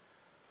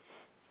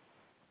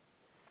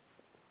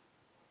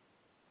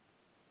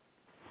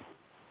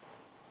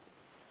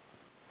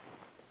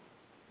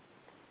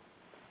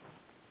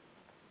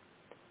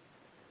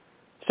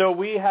 So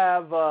we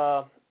have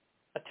a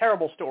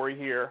terrible story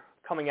here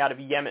coming out of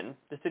Yemen.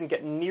 This didn't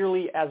get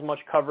nearly as much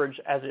coverage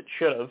as it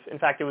should have. In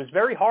fact, it was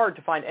very hard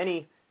to find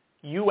any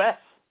U.S.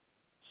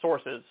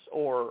 sources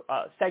or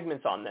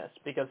segments on this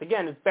because,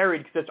 again, it's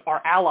buried because it's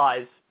our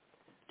allies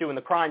doing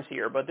the crimes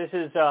here. But this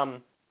is I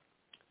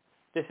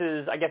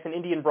guess, an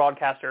Indian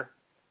broadcaster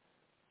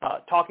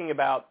talking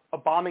about a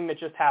bombing that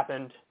just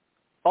happened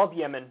of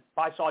Yemen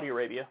by Saudi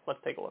Arabia. Let's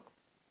take a look.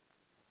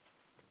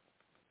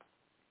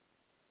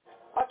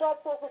 Our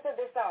top focus at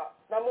this hour.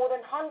 Now, more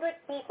than 100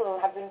 people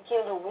have been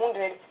killed or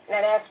wounded in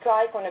an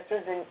airstrike on a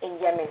prison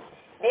in Yemen.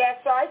 The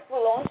airstrikes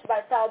were launched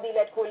by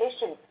Saudi-led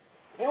coalition.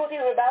 The Houthi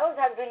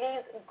rebels have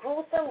released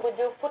gruesome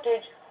video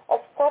footage of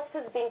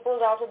corpses being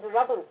pulled out of the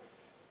rubble.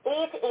 8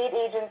 aid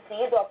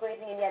agencies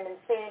operating in Yemen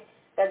say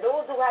that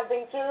those who have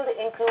been killed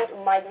include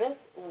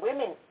migrants,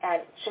 women,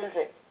 and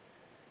children.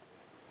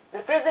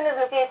 The prison is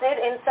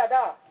located in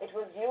Sadr. It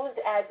was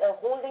used as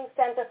a holding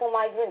center for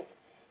migrants.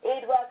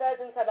 Aid workers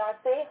in Sadr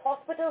say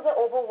hospitals are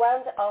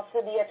overwhelmed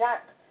after the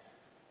attack.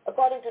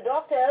 According to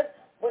Doctors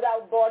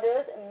Without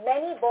Borders,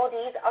 many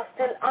bodies are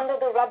still under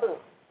the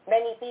rubble.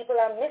 Many people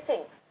are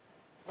missing.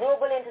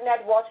 Global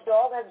Internet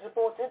Watchdog has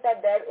reported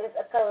that there is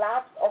a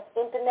collapse of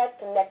Internet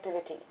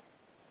connectivity.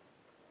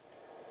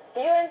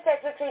 The UN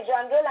Secretary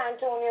General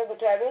Antonio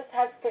Guterres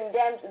has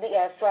condemned the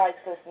airstrikes.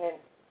 Listening.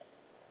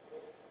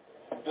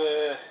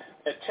 The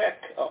attack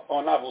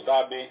on Abu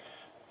Dhabi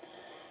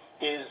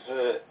is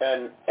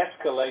an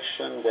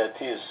escalation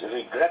that is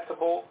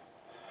regrettable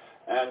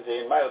and,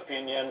 in my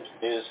opinion,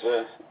 is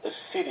a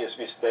serious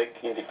mistake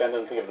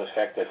independently of the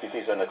fact that it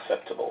is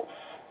unacceptable.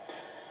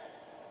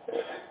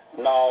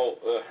 Now,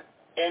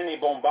 any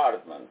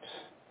bombardment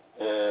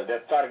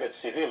that targets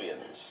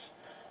civilians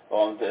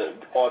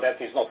or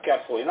that is not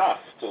careful enough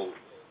to...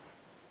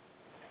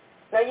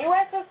 The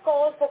U.S. has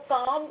called for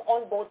calm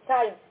on both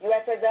sides.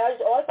 U.S. has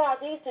urged all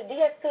parties to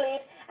de-escalate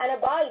and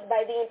abide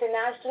by the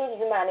international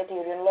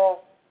humanitarian law.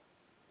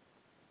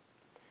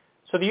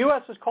 So the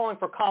U.S. is calling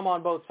for calm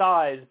on both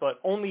sides, but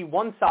only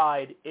one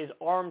side is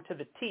armed to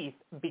the teeth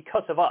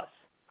because of us.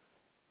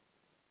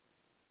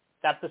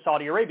 That's the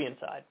Saudi Arabian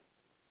side.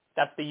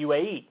 That's the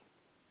UAE.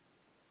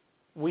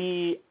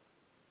 We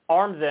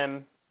armed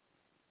them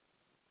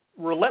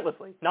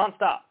relentlessly,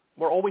 nonstop.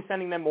 We're always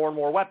sending them more and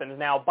more weapons.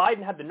 Now,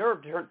 Biden had the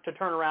nerve to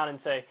turn around and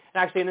say,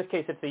 and actually in this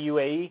case it's the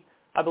UAE,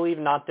 I believe,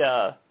 not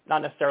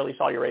necessarily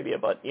Saudi Arabia,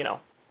 but, you know,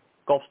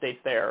 Gulf states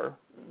there,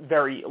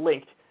 very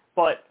linked.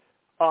 But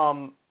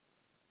Biden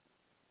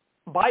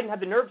had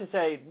the nerve to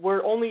say,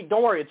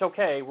 don't worry, it's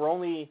okay, we're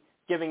only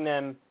giving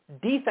them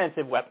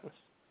defensive weapons,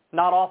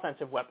 not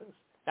offensive weapons.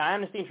 Now,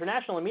 Amnesty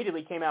International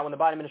immediately came out when the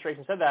Biden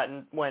administration said that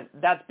and went,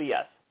 that's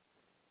BS.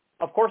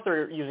 Of course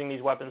they're using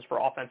these weapons for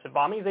offensive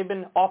bombings. They've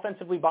been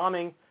offensively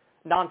bombing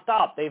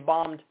nonstop. They've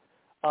bombed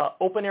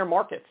open-air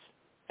markets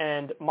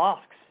and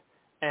mosques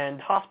and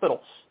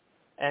hospitals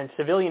and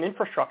civilian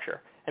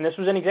infrastructure. And this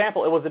was an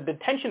example. It was a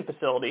detention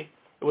facility.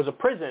 It was a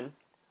prison,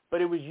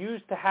 but it was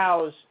used to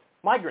house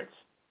migrants.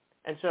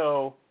 And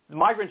so the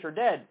migrants are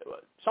dead.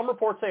 Some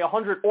reports say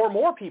 100 or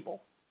more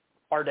people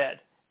are dead.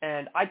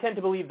 And I tend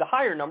to believe the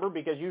higher number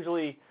because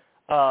usually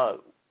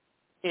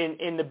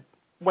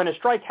when a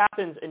strike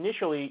happens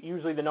initially,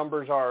 usually the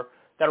numbers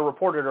that are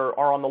reported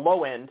are on the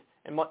low end,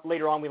 and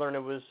later on we learned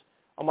it was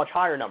a much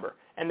higher number.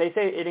 And they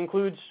say it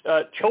includes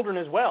children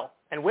as well,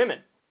 and women.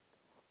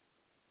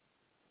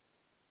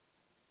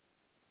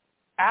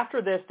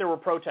 After this, there were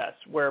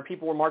protests where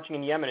people were marching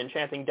in Yemen and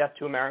chanting "Death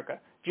to America."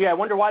 Gee, I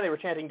wonder why they were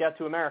chanting "Death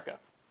to America."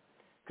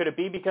 Could it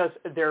be because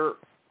they're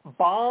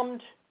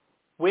bombed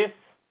with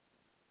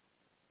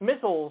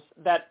missiles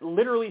that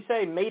literally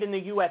say "Made in the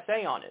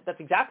USA" on it?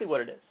 That's exactly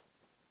what it is.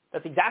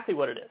 That's exactly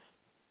what it is.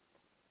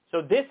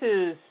 So this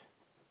is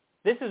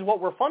what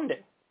we're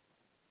funding.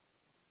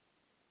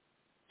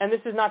 And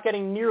this is not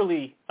getting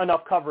nearly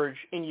enough coverage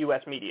in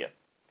U.S. media.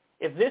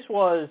 If this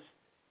was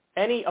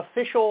any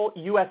official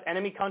U.S.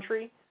 enemy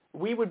country,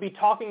 we would be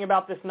talking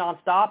about this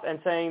nonstop and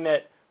saying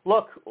that,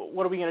 look,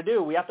 what are we going to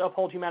do? We have to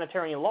uphold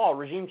humanitarian law.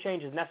 Regime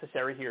change is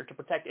necessary here to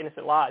protect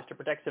innocent lives, to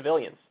protect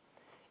civilians.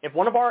 If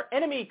one of our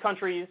enemy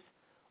countries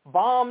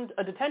bombed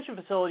a detention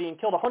facility and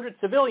killed 100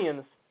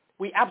 civilians,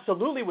 we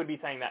absolutely would be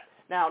saying that.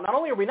 Now, not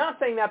only are we not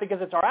saying that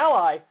because it's our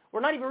ally,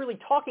 we're not even really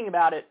talking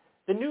about it.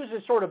 The news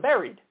is sort of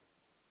buried.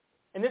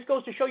 And this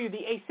goes to show you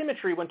the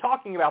asymmetry when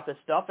talking about this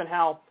stuff and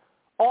how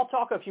all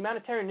talk of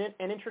humanitarian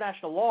and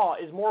international law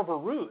is more of a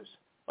ruse.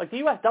 Like, the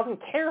U.S.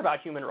 doesn't care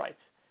about human rights.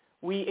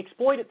 We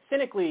exploit it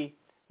cynically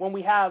when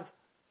we have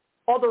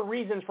other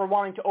reasons for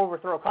wanting to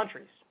overthrow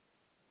countries.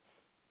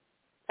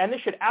 And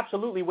this should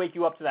absolutely wake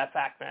you up to that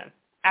fact, man.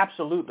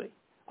 Absolutely.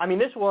 I mean,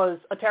 this was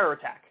a terror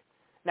attack.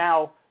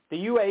 Now, the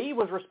UAE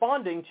was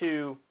responding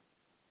to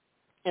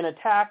an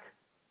attack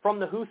from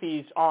the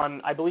Houthis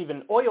on, I believe,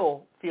 an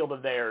oil field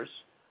of theirs.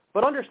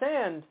 But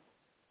understand,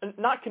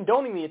 not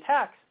condoning the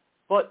attacks,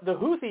 but the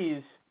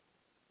Houthis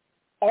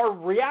are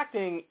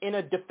reacting in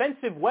a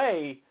defensive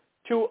way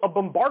to a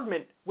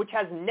bombardment which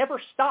has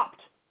never stopped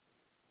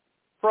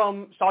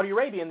from Saudi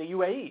Arabia and the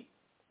UAE.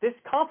 This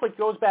conflict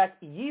goes back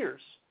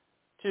years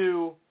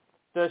to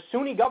the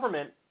Sunni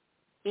government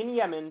in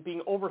Yemen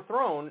being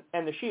overthrown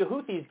and the Shia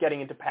Houthis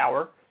getting into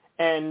power.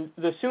 And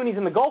the Sunnis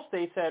in the Gulf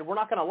states said, we're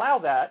not going to allow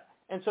that.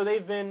 And so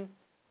they've been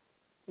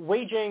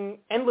waging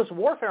endless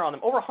warfare on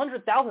them. Over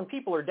 100,000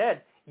 people are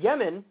dead.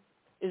 Yemen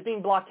is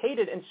being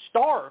blockaded and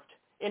starved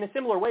in a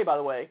similar way, by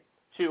the way,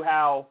 to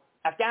how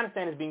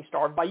Afghanistan is being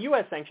starved by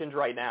U.S. sanctions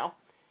right now,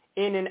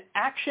 in an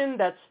action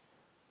that's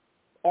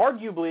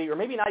arguably, or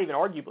maybe not even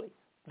arguably,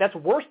 that's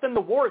worse than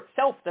the war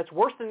itself, that's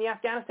worse than the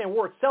Afghanistan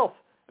war itself.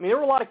 I mean, there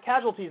were a lot of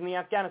casualties in the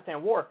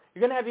Afghanistan war.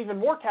 You're going to have even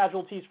more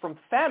casualties from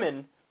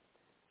famine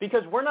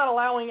because we're not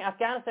allowing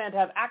Afghanistan to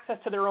have access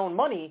to their own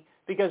money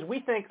because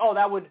we think, oh,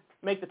 that would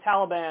make the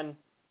Taliban,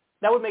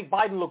 that would make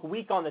Biden look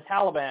weak on the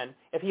Taliban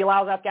if he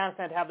allows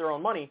Afghanistan to have their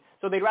own money.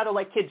 So they'd rather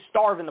let kids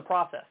starve in the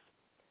process.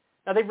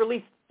 Now, they've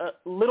released a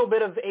little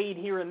bit of aid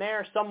here and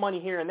there, some money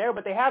here and there,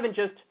 but they haven't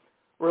just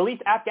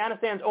released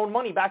Afghanistan's own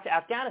money back to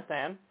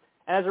Afghanistan.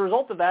 And as a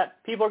result of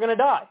that, people are going to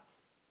die.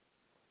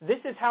 This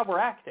is how we're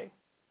acting.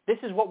 This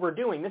is what we're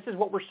doing. This is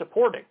what we're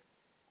supporting.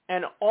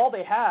 And all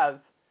they have,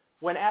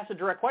 when asked a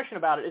direct question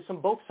about it, is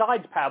some both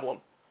sides pablum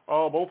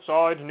both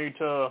sides need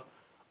to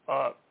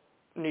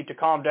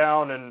calm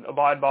down and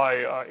abide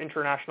by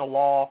international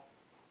law.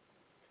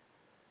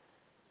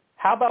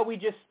 How about we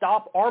just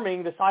stop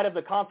arming the side of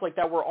the conflict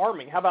that we're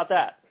arming? How about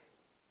that?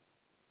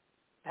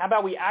 How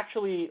about we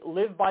actually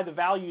live by the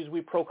values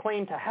we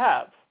proclaim to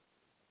have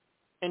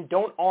and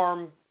don't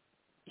arm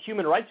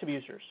human rights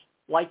abusers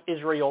like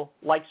Israel,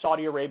 like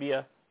Saudi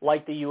Arabia,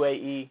 like the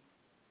UAE?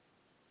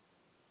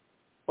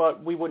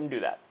 But we wouldn't do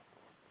that.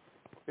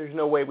 There's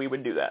no way we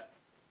would do that.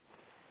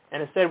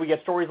 And instead we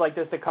get stories like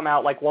this that come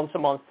out like once a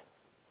month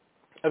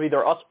of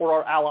either us or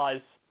our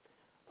allies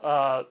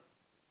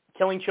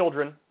killing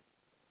children,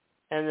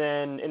 and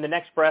then in the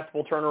next breath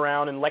we'll turn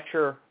around and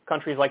lecture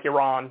countries like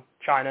Iran,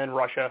 China, and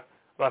Russia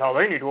about how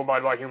they need to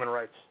abide by human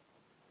rights.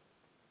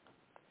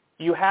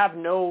 You have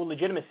no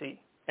legitimacy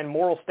and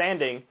moral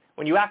standing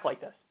when you act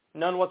like this.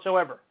 None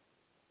whatsoever.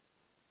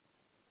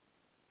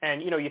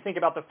 And, you think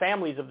about the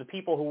families of the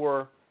people who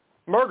were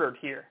murdered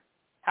here.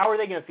 How are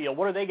they going to feel?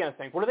 What are they going to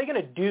think? What are they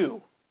going to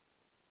do?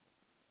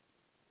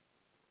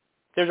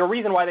 There's a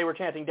reason why they were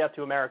chanting death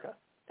to America.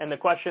 And the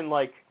question,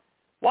 why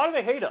do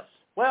they hate us?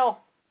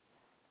 Well,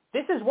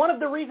 this is one of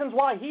the reasons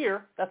why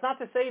here. That's not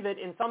to say that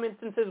in some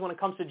instances when it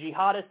comes to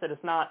jihadists that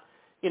it's not,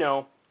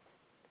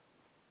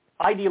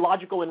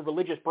 ideological and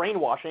religious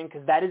brainwashing,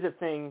 because that is a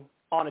thing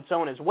on its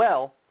own as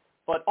well.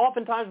 But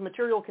oftentimes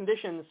material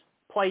conditions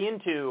play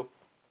into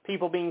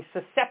people being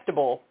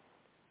susceptible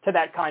to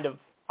that kind of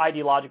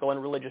ideological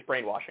and religious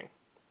brainwashing.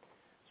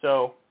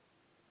 So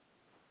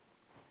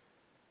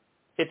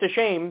it's a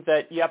shame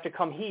that you have to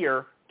come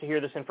here to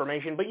hear this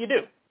information, but you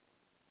do.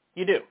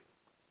 You do.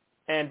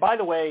 And by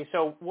the way,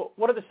 so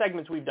what are the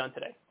segments we've done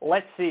today?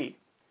 Let's see.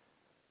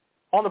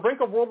 On the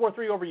brink of World War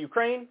III over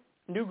Ukraine,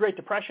 new Great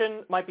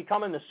Depression might be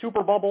coming, the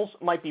super bubbles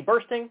might be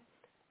bursting,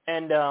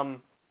 and a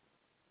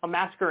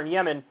massacre in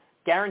Yemen.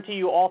 Guarantee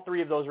you all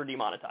three of those are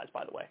demonetized,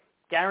 by the way.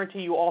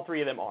 Guarantee you all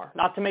three of them are.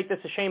 Not to make this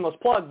a shameless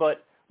plug,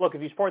 but look,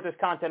 if you support this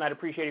content, I'd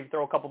appreciate if you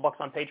throw a couple bucks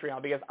on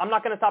Patreon, because I'm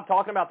not going to stop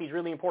talking about these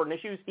really important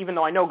issues, even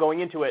though I know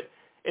going into it,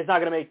 it's not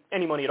going to make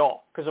any money at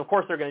all, because of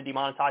course they're going to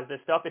demonetize this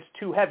stuff. It's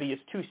too heavy.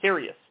 It's too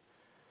serious.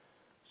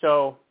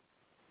 So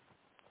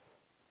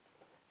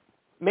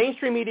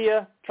mainstream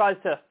media tries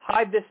to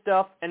hide this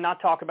stuff and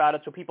not talk about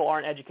it so people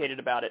aren't educated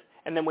about it.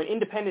 And then when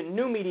independent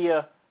new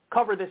media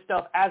cover this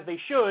stuff as they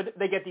should,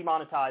 they get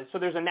demonetized. So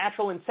there's a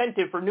natural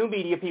incentive for new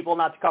media people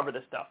not to cover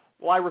this stuff.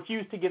 Well, I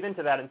refuse to give in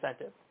to that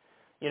incentive.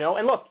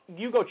 And look,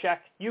 you go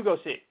check, you go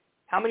see.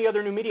 How many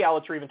other new media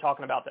outlets are even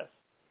talking about this?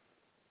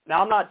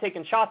 Now, I'm not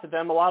taking shots at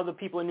them. A lot of the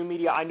people in new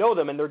media, I know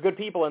them, and they're good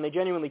people, and they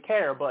genuinely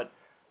care, but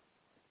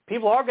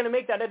people are going to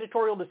make that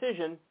editorial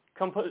decision,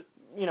 come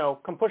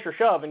push or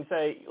shove, and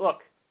say, look,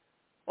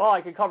 well,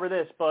 I could cover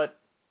this, but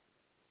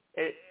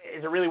is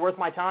it really worth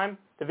my time?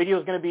 The video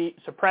is going to be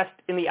suppressed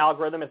in the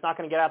algorithm. It's not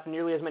going to get out to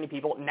nearly as many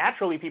people.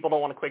 Naturally, people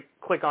don't want to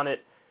click on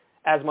it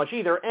as much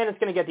either, and it's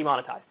going to get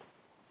demonetized.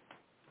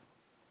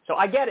 So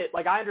I get it.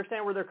 I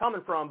understand where they're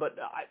coming from, but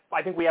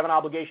I think we have an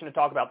obligation to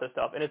talk about this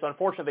stuff, and it's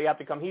unfortunate that you have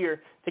to come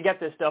here to get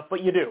this stuff,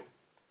 but you do.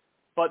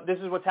 But this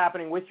is what's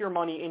happening with your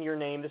money in your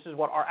name. This is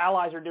what our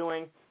allies are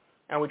doing,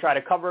 and we try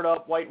to cover it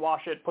up,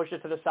 whitewash it, push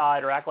it to the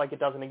side, or act like it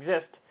doesn't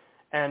exist.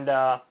 And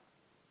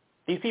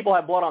these people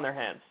have blood on their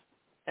hands,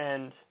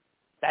 and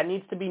that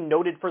needs to be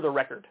noted for the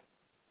record.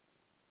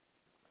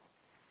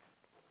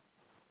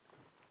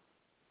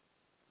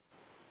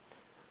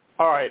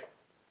 All right.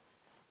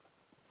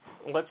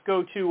 Let's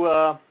go to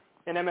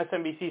an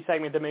MSNBC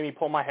segment that made me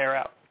pull my hair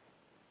out.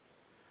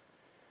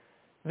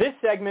 This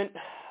segment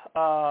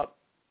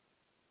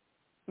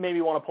made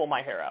me want to pull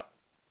my hair out.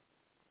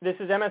 This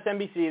is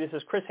MSNBC. This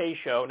is Chris Hayes'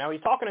 show. Now,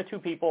 he's talking to two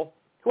people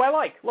who I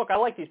like. Look, I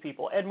like these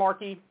people. Ed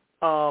Markey,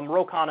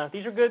 Ro Khanna.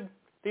 These are good.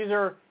 These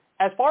are,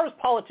 as far as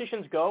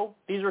politicians go,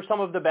 these are some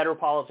of the better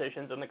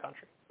politicians in the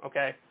country,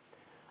 okay?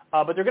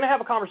 But they're going to have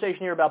a conversation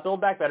here about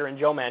Build Back Better and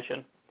Joe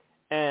Manchin,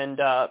 and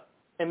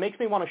it makes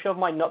me want to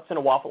shove my nuts in a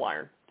waffle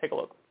iron. Take a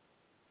look.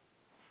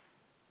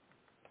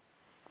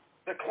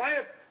 The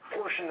climate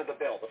portion of the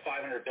bill, the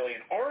 $500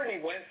 billion,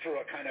 already went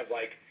through a kind of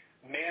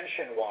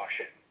Manchin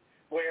washing,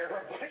 where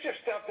a bunch of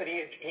stuff that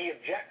he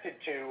objected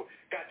to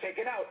got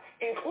taken out,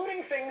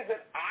 including things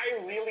that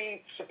I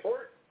really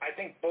support. I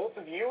think both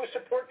of you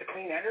support the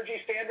clean energy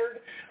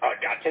standard,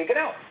 got taken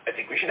out. I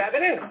think we should have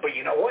it in. But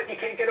you know what? You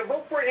can't get a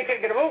vote for it. You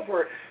can't get a vote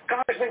for it.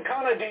 Congressman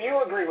Khanna, do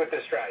you agree with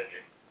this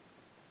strategy?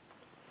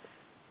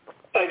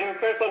 I do.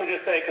 First, let me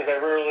just say, because I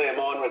rarely am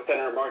on with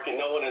Senator Markey,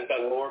 no one has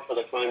done more for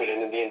the climate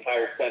in the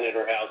entire Senate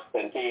or House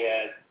than he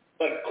has.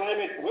 But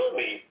climate will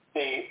be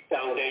the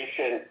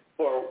foundation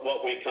for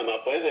what we come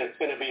up with. It's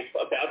going to be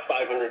about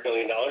 $500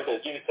 billion.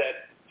 As you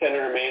said,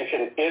 Senator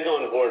Manchin is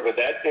on board with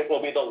that. It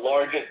will be the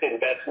largest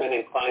investment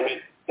in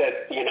climate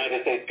that the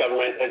United States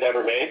government has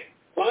ever made.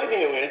 My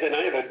view is, and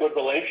I have a good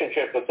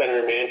relationship with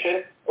Senator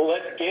Manchin,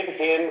 let's give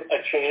him a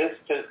chance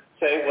to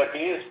say what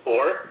he is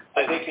for.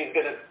 I think he's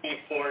going to be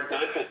for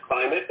not just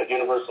climate, but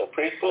universal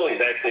preschool. He's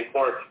actually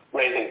for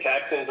raising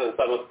taxes on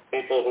some of the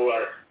people who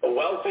are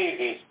wealthy.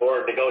 He's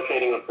for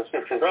negotiating on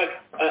prescription drugs.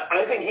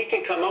 I think he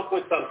can come up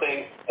with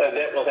something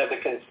that will have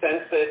the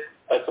consensus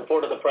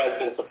support of the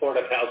president, support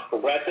of House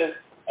progressives.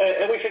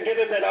 And we should give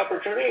him that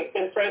opportunity,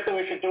 and frankly,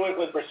 we should do it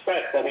with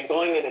respect. I mean,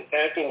 going and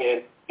attacking him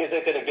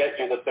isn't going to get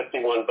you the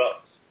 51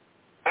 votes.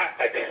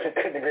 I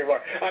couldn't agree more.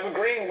 I'm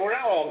agreeing. We're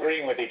not all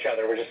agreeing with each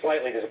other, which is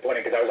slightly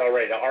disappointing because I was all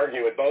ready to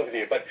argue with both of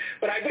you. But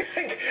I do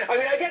think. I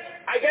mean,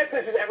 I guess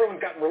this is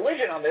everyone's gotten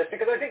religion on this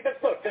because I think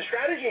that look, the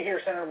strategy here,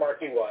 Senator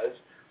Markey, was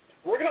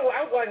we're going to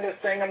outline this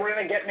thing and we're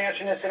going to get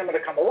Manchin and Sinema to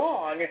come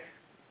along,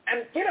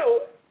 and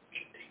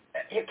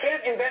you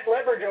can't invent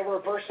leverage over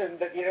a person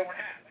that you don't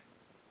have.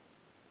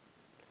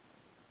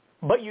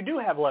 But you do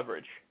have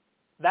leverage.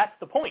 That's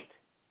the point.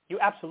 You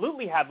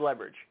absolutely have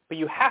leverage, but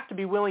you have to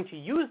be willing to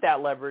use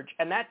that leverage,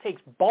 and that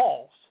takes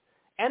balls,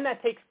 and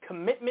that takes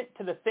commitment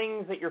to the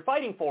things that you're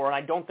fighting for, and I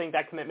don't think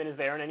that commitment is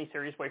there in any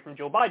serious way from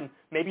Joe Biden.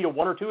 Maybe to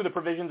one or two of the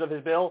provisions of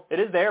his bill, it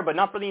is there, but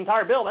not for the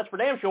entire bill. That's for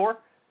damn sure.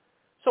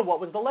 So what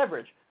was the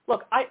leverage?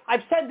 Look,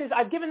 I've said this,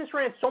 I've given this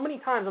rant so many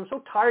times, I'm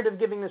so tired of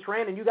giving this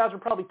rant, and you guys are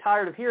probably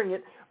tired of hearing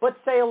it, but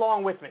say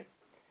along with me.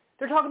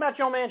 They're talking about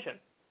Joe Manchin.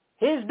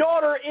 His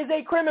daughter is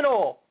a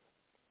criminal.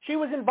 She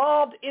was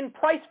involved in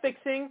price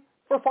fixing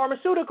for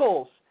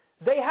pharmaceuticals.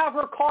 They have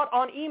her caught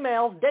on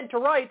emails, dead to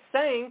rights,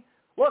 saying,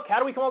 look, how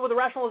do we come up with a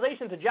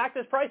rationalization to jack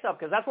this price up?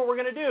 Because that's what we're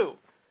going to do.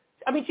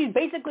 I mean, she's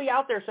basically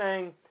out there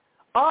saying,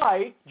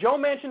 I, Joe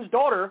Manchin's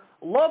daughter,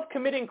 love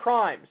committing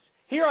crimes.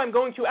 Here I'm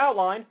going to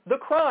outline the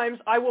crimes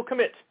I will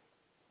commit.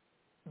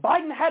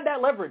 Biden had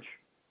that leverage.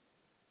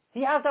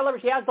 He has that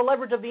leverage. He has the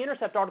leverage of the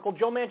Intercept article,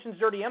 Joe Manchin's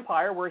Dirty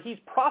Empire, where he's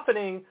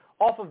profiting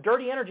off of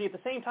dirty energy at the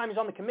same time he's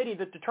on the committee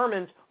that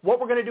determines what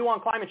we're going to do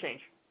on climate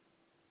change.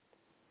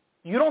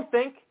 You don't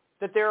think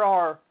that there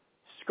are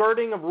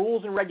skirting of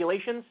rules and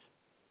regulations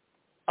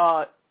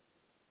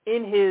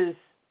in his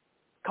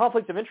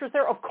conflict of interest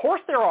there? Of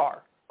course there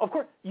are. Of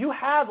course. You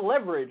have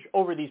leverage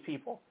over these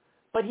people.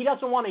 But he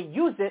doesn't want to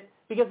use it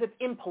because it's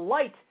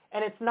impolite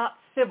and it's not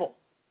civil.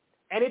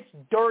 And it's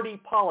dirty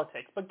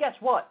politics. But guess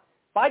what?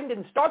 Biden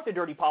didn't start the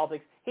dirty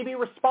politics. He'd be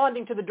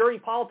responding to the dirty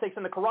politics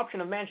and the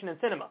corruption of Manchin and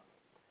Sinema.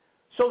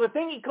 So the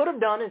thing he could have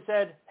done is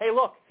said, hey,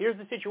 look, here's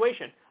the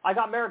situation. I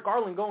got Merrick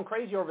Garland going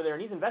crazy over there,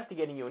 and he's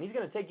investigating you, and he's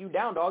going to take you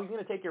down, dog. He's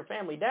going to take your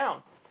family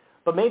down.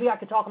 But maybe I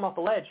could talk him off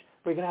the ledge,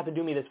 but you're going to have to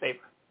do me this favor.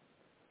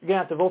 You're going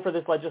to have to vote for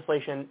this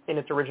legislation in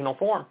its original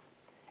form.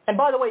 And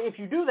by the way, if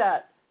you do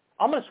that,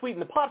 I'm going to sweeten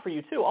the pot for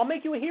you, too. I'll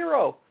make you a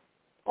hero.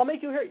 I'll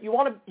make you a hero.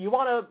 You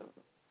want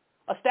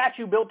a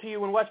statue built to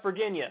you in West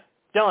Virginia?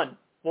 Done.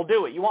 We'll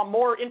do it. You want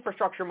more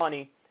infrastructure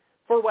money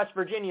for West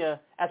Virginia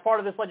as part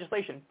of this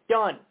legislation?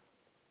 Done.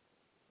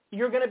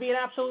 You're going to be an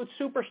absolute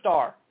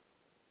superstar.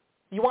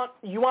 You want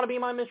to be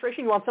in my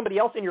administration? You want somebody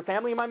else in your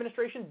family in my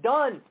administration?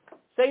 Done.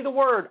 Say the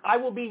word. I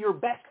will be your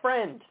best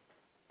friend.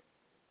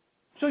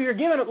 So you're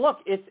giving it, look,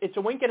 it's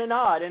a wink and a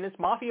nod, and it's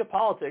mafia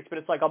politics, but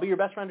it's like, I'll be your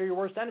best friend or your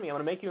worst enemy. I'm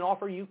going to make you an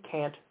offer you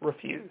can't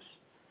refuse.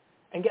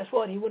 And guess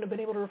what? He wouldn't have been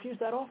able to refuse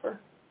that offer.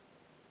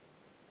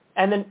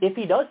 And then if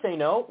he does say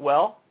no,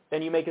 well,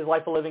 then you make his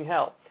life a living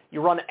hell. You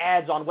run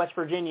ads on West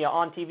Virginia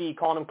on TV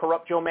calling him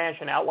corrupt Joe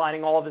Manchin,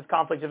 outlining all of his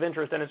conflicts of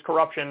interest and his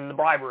corruption and the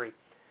bribery.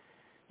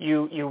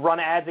 You run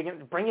ads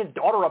against, bring his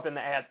daughter up in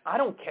the ads. I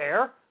don't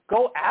care.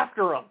 Go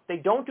after him. They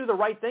don't do the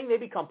right thing. They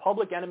become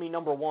public enemy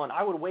number one.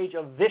 I would wage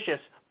a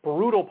vicious,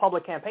 brutal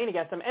public campaign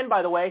against them. And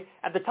by the way,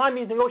 at the time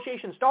these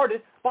negotiations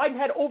started, Biden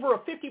had over a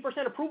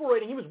 50% approval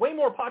rating. He was way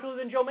more popular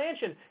than Joe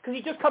Manchin because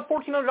he just cut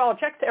 $1,400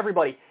 checks to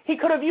everybody. He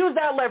could have used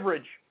that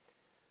leverage.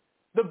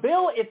 The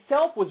bill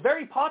itself was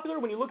very popular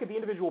when you look at the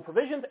individual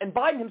provisions, and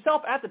Biden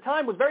himself at the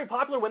time was very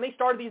popular when they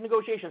started these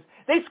negotiations.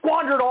 They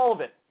squandered all of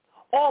it.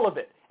 All of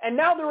it. And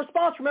now the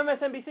response from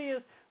MSNBC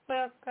is,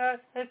 well, I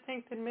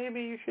think that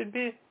maybe you should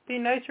be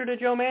nicer to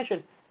Joe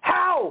Manchin.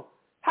 How?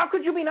 How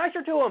could you be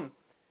nicer to him?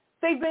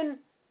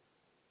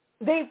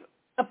 They've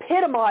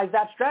epitomized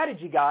that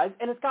strategy, guys,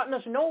 and it's gotten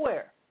us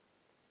nowhere.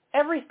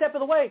 Every step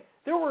of the way.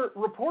 There were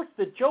reports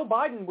that Joe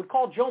Biden would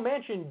call Joe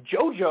Manchin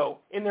JoJo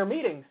in their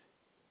meetings.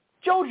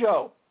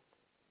 JoJo.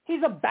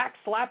 He's a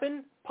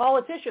backslapping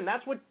politician.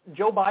 That's what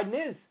Joe Biden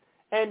is.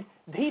 And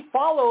he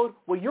followed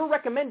what you're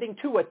recommending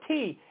to a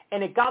T,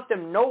 and it got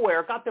them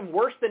nowhere. It got them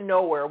worse than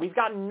nowhere. We've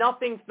gotten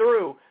nothing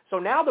through. So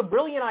now the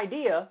brilliant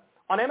idea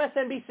on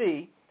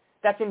MSNBC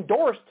that's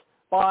endorsed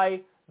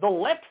by the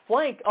left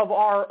flank of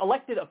our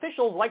elected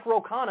officials like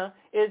Ro Khanna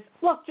is,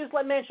 look, just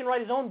let Manchin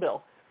write his own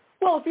bill.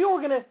 Well, if you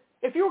were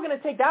going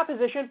to take that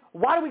position,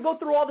 why do we go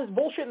through all this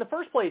bullshit in the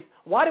first place?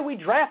 Why do we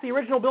draft the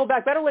original Build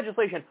Back Better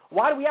legislation?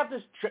 Why do we have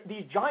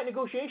these giant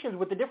negotiations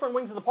with the different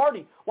wings of the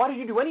party? Why did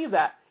you do any of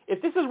that?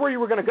 If this is where you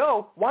were going to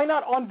go, why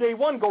not on day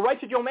one go right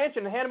to Joe Manchin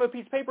and hand him a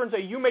piece of paper and say,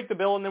 you make the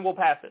bill and then we'll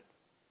pass it?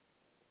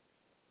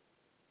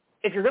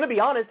 If you're going to be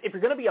honest, if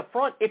you're going to be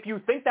upfront, if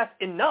you think that's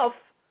enough,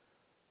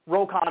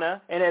 Ro Khanna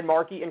and Ed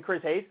Markey and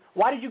Chris Hayes,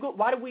 why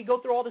did we go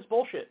through all this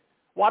bullshit?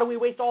 Why do we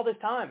waste all this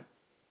time?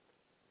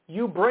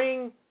 you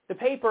bring the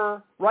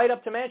paper right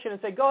up to Manchin and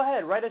say, go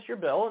ahead, write us your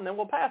bill, and then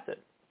we'll pass it.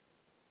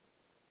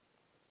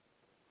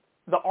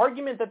 The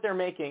argument that they're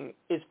making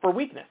is for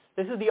weakness.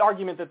 This is the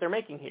argument that they're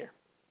making here.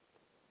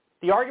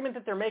 The argument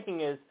that they're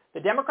making is the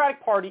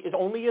Democratic Party is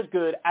only as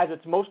good as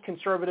its most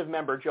conservative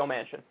member, Joe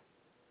Manchin.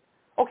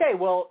 Okay,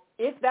 well,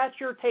 if that's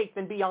your take,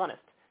 then be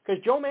honest.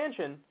 Because Joe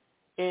Manchin,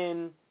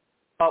 in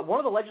one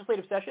of the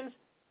legislative sessions,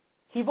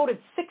 he voted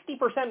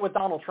 60% with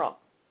Donald Trump.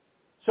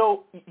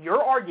 So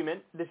your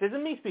argument, this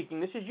isn't me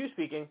speaking, this is you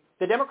speaking,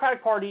 the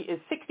Democratic Party is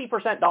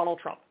 60% Donald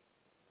Trump.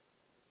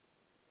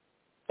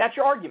 That's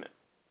your argument.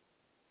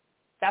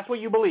 That's what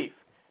you believe.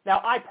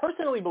 Now, I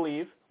personally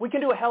believe we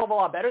can do a hell of a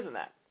lot better than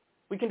that.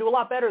 We can do a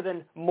lot better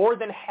than more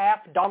than half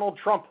Donald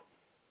Trump.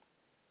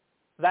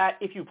 That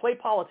if you play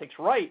politics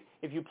right,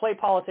 if you play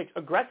politics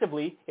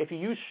aggressively, if you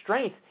use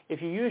strength,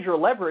 if you use your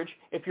leverage,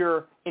 if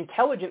you're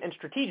intelligent and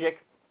strategic,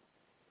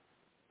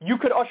 you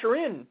could usher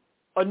in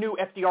a new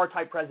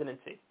FDR-type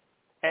presidency.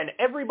 And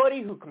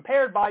everybody who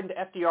compared Biden to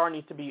FDR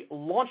needs to be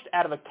launched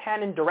out of a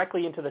cannon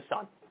directly into the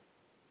sun.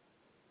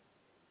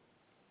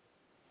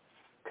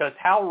 Because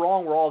how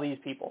wrong were all these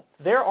people?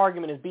 Their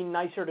argument is be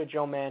nicer to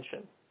Joe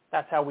Manchin.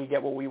 That's how we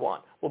get what we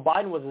want. Well,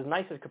 Biden was as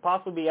nice as could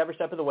possibly be every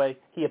step of the way.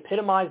 He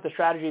epitomized the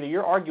strategy that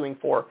you're arguing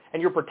for,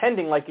 and you're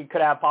pretending like it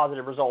could have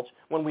positive results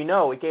when we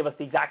know it gave us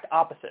the exact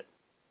opposite.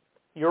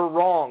 You're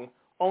wrong.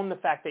 Own the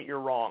fact that you're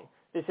wrong.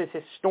 This is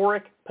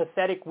historic,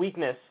 pathetic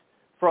weakness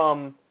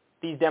from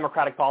these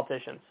Democratic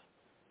politicians.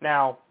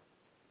 Now,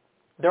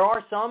 there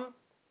are some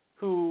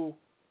who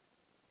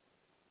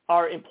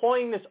are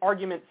employing this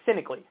argument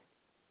cynically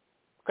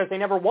because they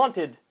never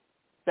wanted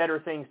better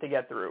things to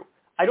get through.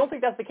 I don't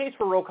think that's the case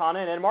for Ro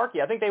Khanna and Ed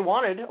Markey. I think they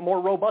wanted a more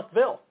robust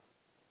bill.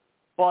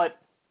 But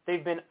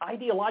they've been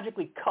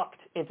ideologically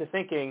cucked into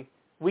thinking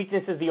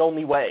weakness is the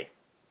only way.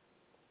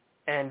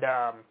 And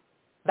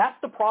that's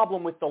the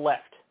problem with the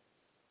left,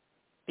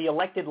 the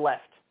elected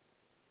left,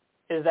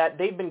 is that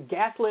they've been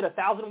gaslit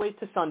 1,000 ways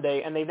to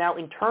Sunday, and they've now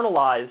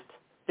internalized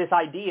this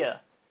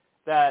idea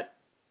that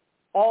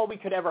all we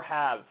could ever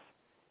have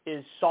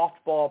is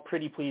softball,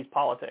 pretty please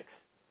politics.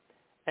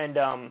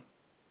 And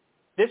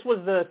this was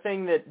the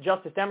thing that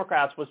Justice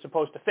Democrats was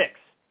supposed to fix,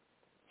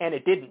 and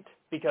it didn't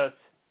because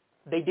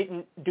they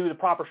didn't do the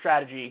proper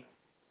strategy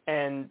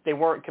and they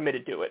weren't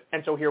committed to it.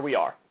 And so here we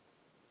are.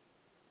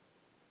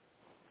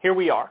 Here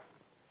we are.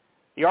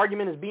 The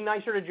argument is be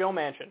nicer to Joe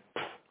Manchin.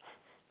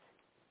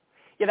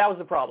 Yeah, that was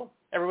the problem.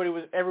 Everybody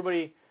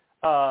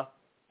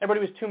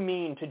was too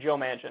mean to Joe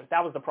Manchin.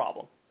 That was the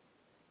problem.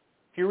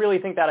 If you really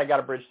think that, I got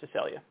a bridge to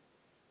sell you.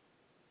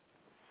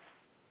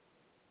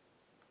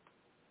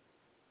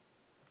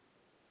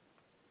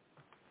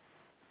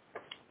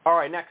 All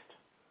right, next.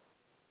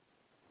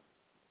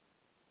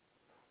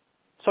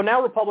 So now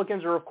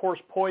Republicans are, of course,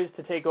 poised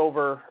to take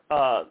over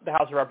the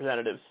House of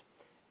Representatives.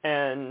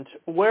 And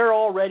we're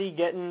already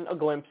getting a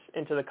glimpse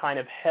into the kind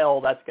of hell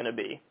that's going to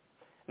be.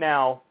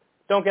 Now,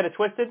 don't get it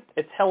twisted.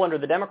 It's hell under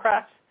the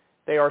Democrats.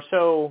 They are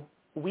so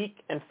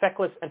weak and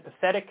feckless and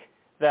pathetic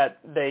that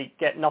they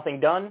get nothing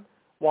done,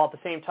 while at the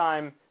same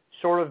time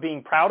sort of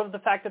being proud of the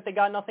fact that they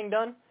got nothing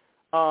done.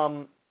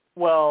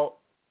 Well,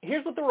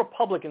 here's what the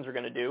Republicans are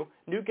going to do.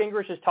 Newt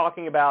Gingrich is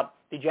talking about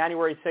the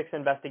January 6th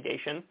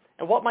investigation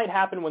and what might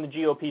happen when the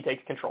GOP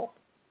takes control.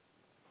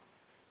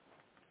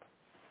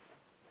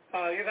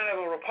 You're going to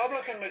have a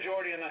Republican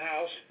majority in the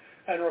House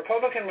and a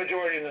Republican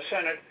majority in the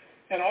Senate,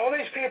 and all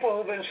these people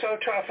who've been so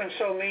tough and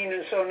so mean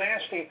and so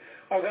nasty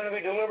are going to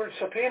be delivered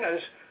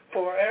subpoenas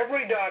for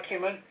every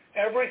document,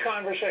 every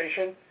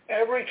conversation,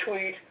 every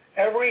tweet,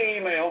 every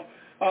email,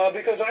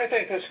 because I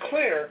think it's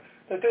clear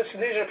that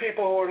these are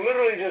people who are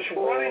literally just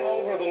running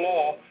over the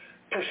law,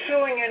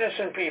 pursuing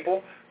innocent people,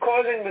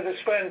 causing them to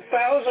spend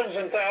thousands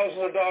and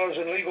thousands of dollars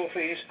in legal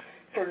fees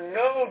for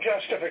no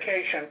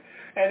justification.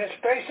 And it's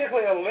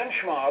basically a lynch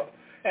mob.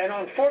 And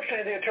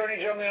unfortunately, the Attorney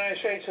General of the United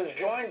States has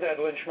joined that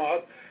lynch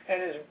mob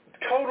and is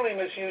totally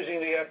misusing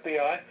the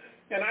FBI.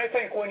 And I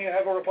think when you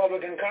have a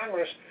Republican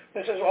Congress,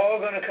 this is all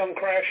going to come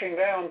crashing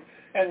down.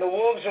 And the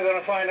wolves are going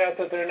to find out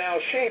that they're now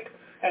sheep,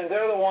 and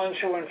they're the ones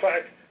who, in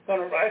fact,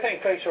 I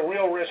think face a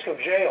real risk of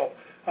jail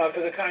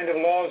for the kind of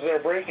laws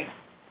they're breaking.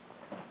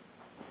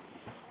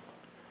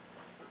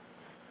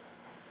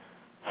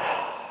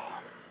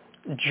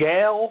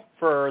 Jail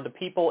for the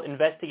people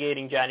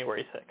investigating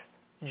January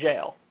 6th.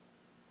 Jail.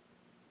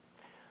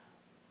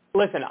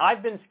 Listen,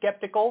 I've been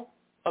skeptical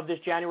of this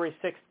January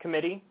 6th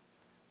committee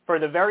for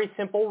the very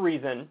simple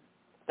reason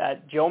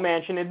that Joe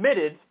Manchin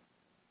admitted,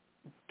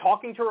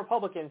 talking to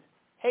Republicans,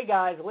 hey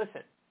guys,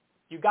 listen,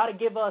 you got to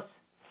give us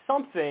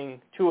something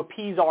to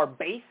appease our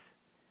base,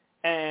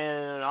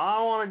 and I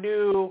don't want to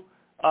do,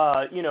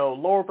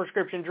 lower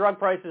prescription drug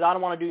prices. I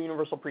don't want to do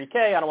universal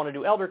pre-K. I don't want to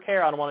do elder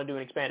care. I don't want to do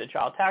an expanded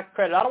child tax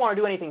credit. I don't want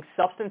to do anything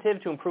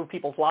substantive to improve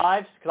people's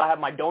lives because I have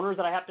my donors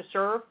that I have to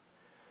serve.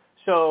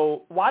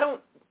 So why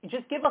don't you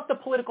just give us the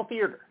political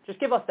theater? Just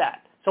give us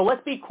that. So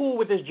let's be cool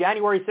with this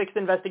January 6th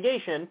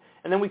investigation,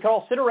 and then we can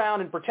all sit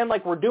around and pretend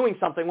like we're doing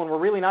something when we're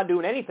really not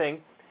doing anything,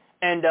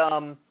 and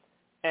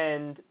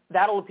and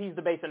that'll appease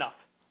the base enough.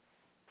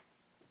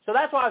 So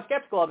that's why I was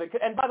skeptical of it.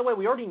 And by the way,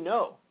 we already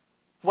know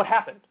what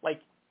happened.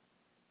 Like,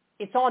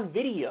 it's on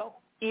video,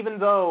 even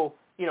though,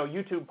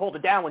 YouTube pulled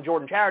it down when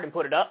Jordan Chariton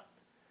put it up.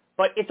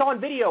 But it's on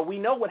video. We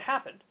know what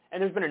happened.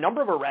 And there's been a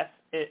number of arrests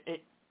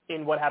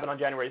in what happened on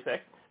January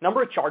 6th,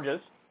 number of charges,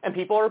 and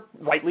people are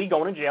rightly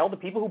going to jail. The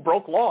people who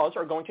broke laws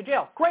are going to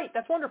jail. Great.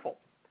 That's wonderful.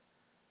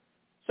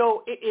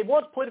 So it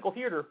was political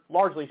theater,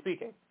 largely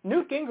speaking.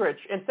 Newt Gingrich,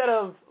 instead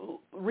of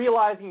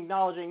realizing,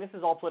 acknowledging this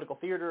is all political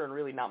theater and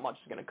really not much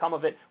is going to come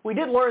of it, we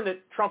did learn that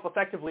Trump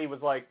effectively was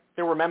like,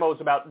 there were memos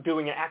about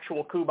doing an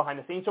actual coup behind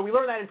the scenes. So we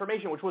learned that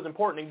information, which was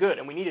important and good,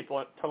 and we needed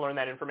to learn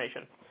that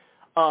information.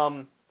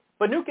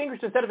 But Newt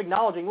Gingrich, instead of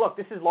acknowledging, look,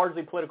 this is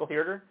largely political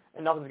theater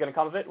and nothing's going to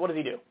come of it, what does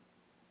he do?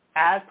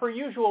 As per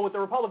usual with the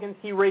Republicans,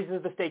 he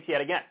raises the stakes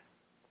yet again.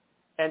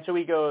 And so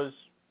he goes,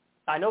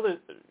 I know that,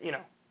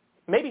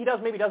 maybe he does,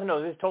 maybe he doesn't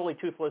know. This is totally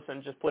toothless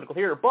and just political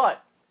theater.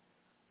 But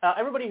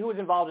everybody who was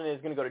involved in it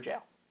is going to go to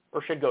jail,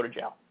 or should go to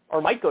jail,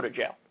 or might go to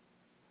jail.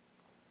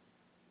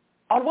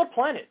 On what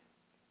planet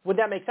would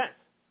that make sense?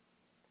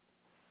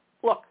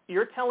 Look,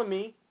 you're telling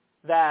me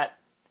that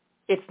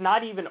it's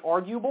not even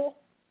arguable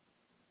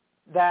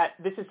that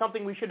this is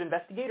something we should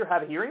investigate or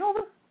have a hearing over?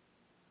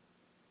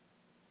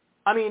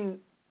 I mean,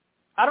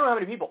 I don't know how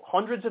many people,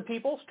 hundreds of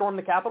people stormed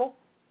the Capitol.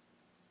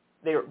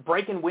 They were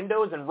breaking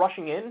windows and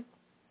rushing in.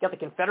 Got the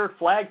Confederate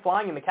flag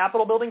flying in the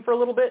Capitol building for a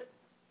little bit.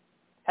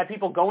 Had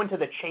people go into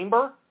the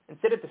chamber and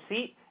sit at the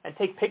seat and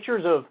take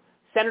pictures of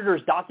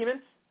senators'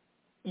 documents.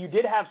 You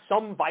did have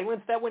some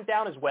violence that went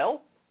down as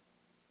well.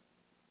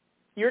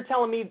 You're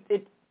telling me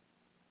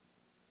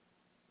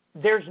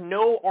there's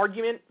no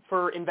argument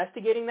for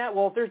investigating that?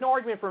 Well, if there's no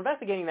argument for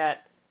investigating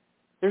that,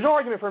 there's no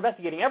argument for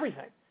investigating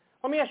everything.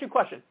 Let me ask you a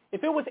question.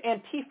 If it was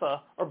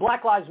Antifa or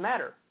Black Lives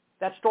Matter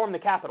that stormed the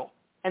Capitol,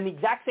 and the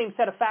exact same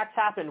set of facts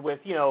happened with,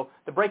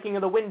 the breaking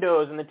of the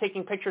windows and the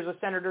taking pictures of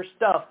senators'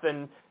 stuff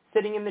and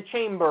sitting in the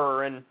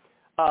chamber and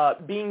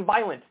being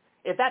violent,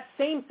 if that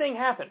same thing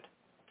happened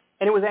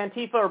and it was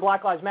Antifa or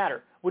Black Lives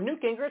Matter, would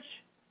Newt Gingrich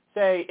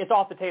say, it's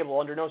off the table,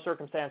 under no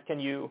circumstance can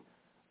you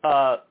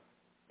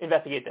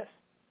investigate this?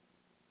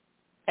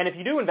 And if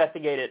you do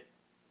investigate it,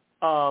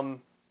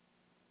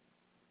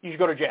 you should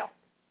go to jail.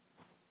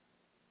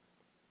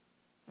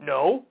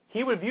 No,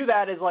 he would view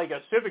that as like a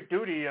civic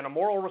duty and a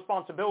moral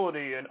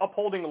responsibility and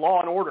upholding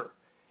law and order.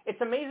 It's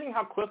amazing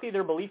how quickly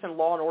their belief in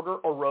law and order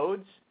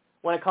erodes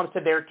when it comes to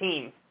their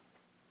team.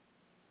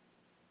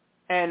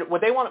 And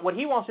what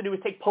he wants to do is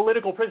take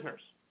political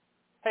prisoners.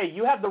 Hey,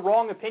 you have the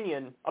wrong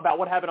opinion about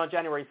what happened on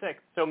January 6th,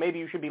 so maybe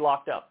you should be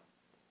locked up.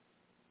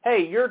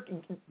 Hey, you're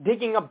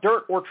digging up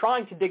dirt or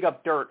trying to dig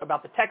up dirt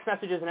about the text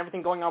messages and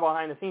everything going on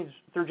behind the scenes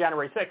through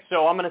January 6th,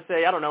 so I'm going to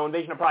say, I don't know,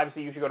 invasion of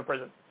privacy, you should go to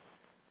prison.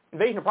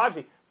 Invasion of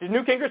privacy. Did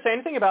Newt Gingrich say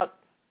anything about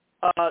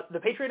the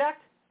Patriot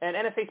Act and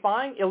NSA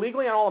spying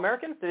illegally on all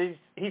Americans? Did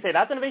he say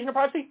that's an invasion of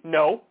privacy?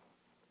 No.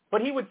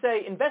 But he would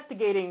say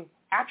investigating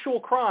actual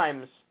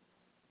crimes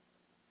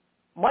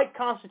might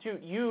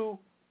constitute you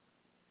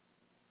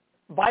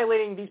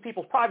violating these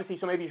people's privacy,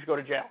 so maybe you should go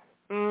to jail.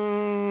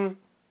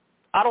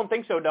 I don't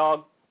think so,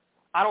 dog.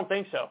 I don't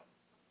think so.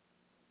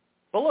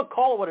 But look,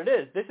 call it what it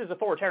is. This is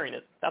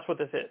authoritarianism. That's what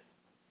this is.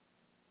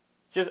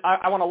 Just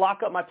I want to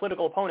lock up my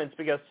political opponents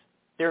because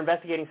they're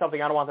investigating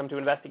something I don't want them to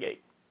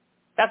investigate.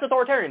 That's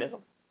authoritarianism.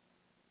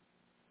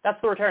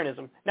 That's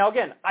authoritarianism. Now,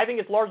 again, I think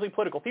it's largely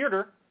political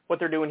theater, what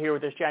they're doing here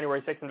with this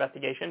January 6th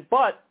investigation,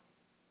 but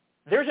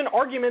there's an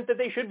argument that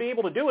they should be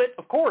able to do it,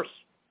 of course,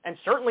 and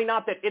certainly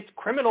not that it's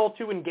criminal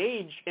to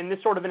engage in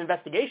this sort of an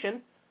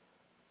investigation.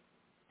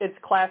 It's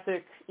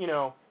classic,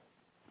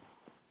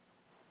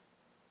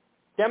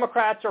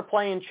 Democrats are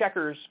playing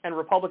checkers and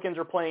Republicans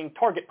are playing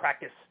target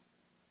practice.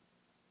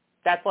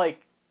 That's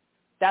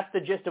the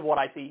gist of what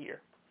I see here.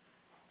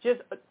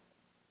 Just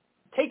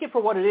take it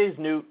for what it is,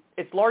 Newt.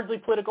 It's largely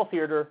political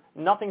theater.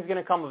 Nothing's going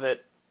to come of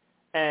it.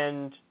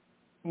 And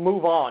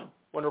move on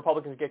when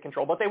Republicans get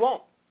control. But they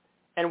won't.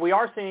 And we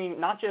are seeing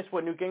not just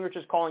what Newt Gingrich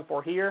is calling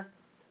for here.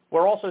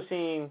 We're also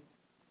seeing,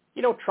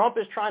 Trump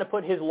is trying to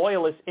put his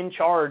loyalists in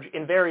charge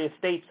in various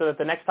states so that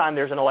the next time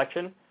there's an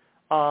election,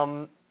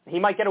 he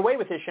might get away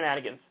with his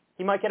shenanigans.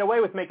 He might get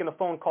away with making the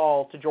phone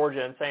call to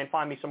Georgia and saying,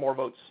 find me some more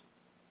votes.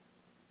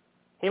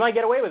 He might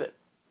get away with it.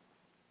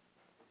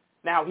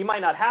 Now, he might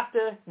not have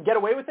to get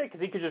away with it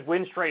because he could just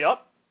win straight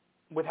up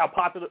with how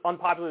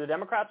unpopular the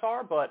Democrats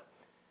are, but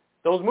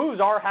those moves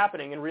are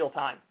happening in real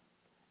time.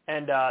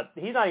 And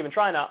he's not even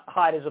trying to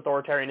hide his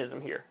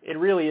authoritarianism here. It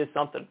really is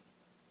something.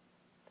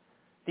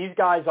 These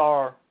guys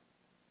are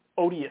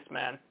odious,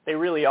 man. They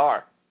really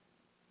are.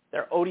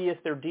 They're odious.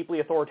 They're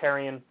deeply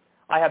authoritarian.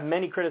 I have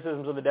many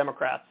criticisms of the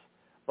Democrats,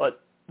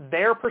 but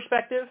their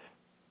perspective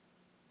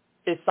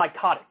is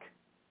psychotic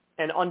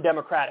and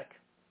undemocratic.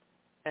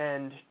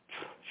 And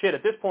shit,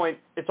 at this point,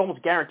 it's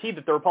almost guaranteed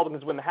that the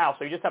Republicans win the House,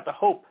 so you just have to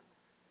hope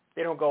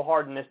they don't go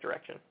hard in this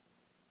direction.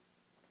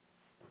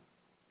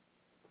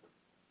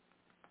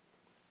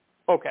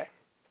 Okay.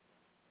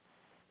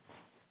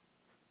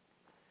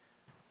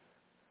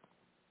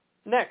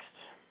 Next,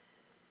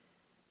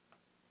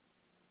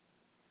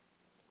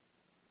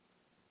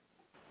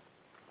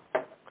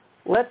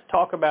 Let's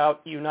talk about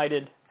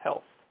United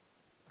Health.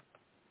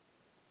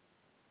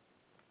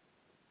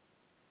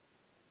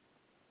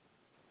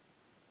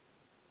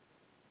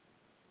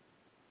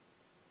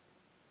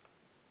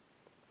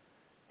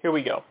 Here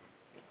we go.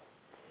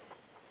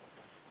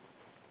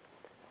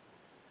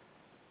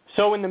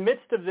 So in the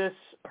midst of this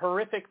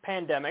horrific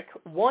pandemic,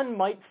 one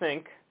might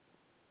think,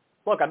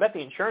 look, I bet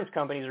the insurance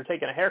companies are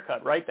taking a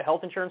haircut, right? The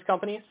health insurance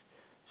companies.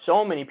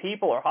 So many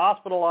people are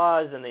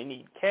hospitalized and they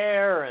need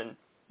care, and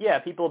yeah,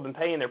 people have been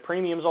paying their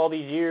premiums all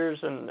these years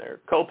and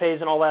their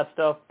co-pays and all that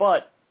stuff,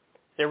 but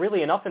is there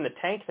really enough in the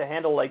tank to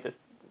handle like this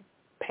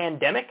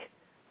pandemic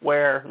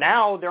where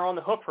now they're on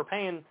the hook for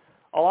paying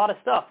a lot of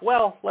stuff?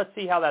 Well, let's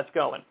see how that's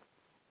going.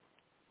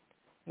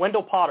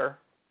 Wendell Potter,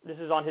 this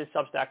is on his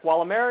Substack.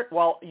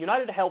 While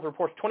United Health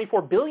reports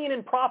 $24 billion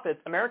in profits,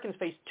 Americans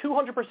face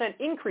 200%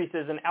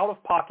 increases in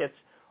out-of-pockets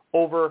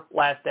over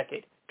last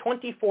decade.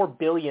 $24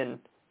 billion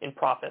in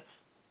profits.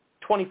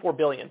 $24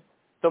 billion.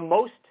 The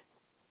most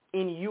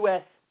in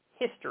U.S.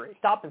 history.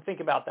 Stop and think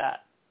about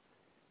that.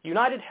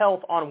 United Health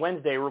on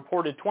Wednesday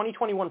reported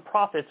 2021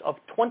 profits of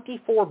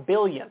 $24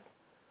 billion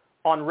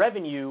on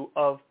revenue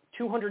of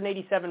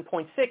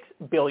 $287.6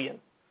 billion.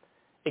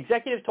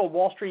 Executives told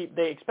Wall Street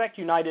they expect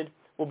United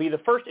will be the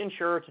first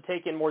insurer to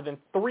take in more than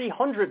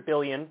 $300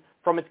 billion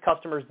from its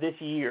customers this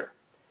year.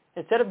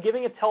 Instead of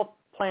giving its health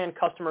plan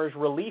customers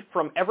relief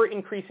from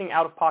ever-increasing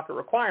out-of-pocket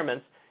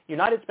requirements,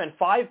 United spent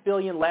 $5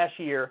 billion last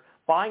year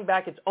buying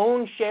back its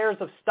own shares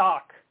of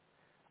stock,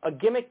 a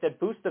gimmick that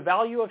boosts the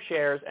value of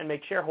shares and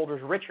makes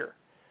shareholders richer.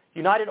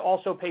 United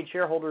also paid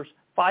shareholders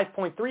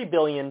 $5.3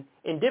 billion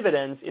in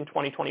dividends in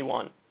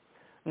 2021.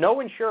 No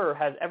insurer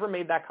has ever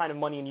made that kind of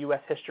money in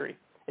U.S. history.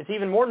 It's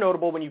even more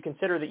notable when you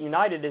consider that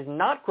United is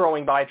not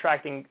growing by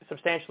attracting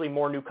substantially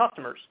more new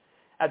customers.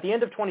 At the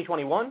end of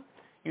 2021,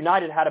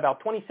 United had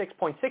about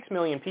 26.6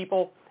 million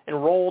people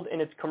enrolled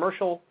in its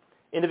commercial,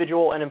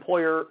 individual, and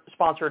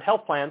employer-sponsored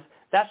health plans.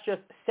 That's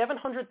just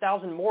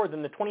 700,000 more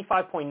than the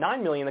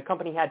 25.9 million the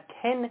company had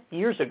 10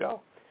 years ago.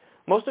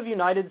 Most of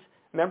United's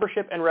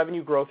membership and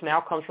revenue growth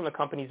now comes from the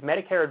company's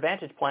Medicare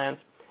Advantage plans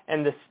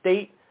and the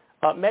state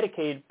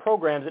Medicaid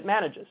programs it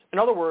manages. In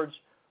other words,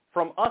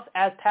 from us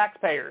as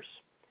taxpayers,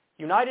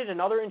 United and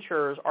other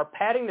insurers are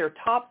padding their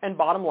top and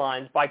bottom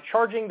lines by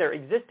charging their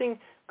existing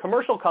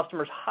commercial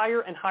customers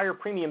higher and higher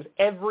premiums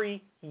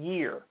every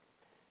year.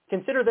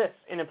 Consider this,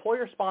 an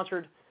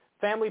employer-sponsored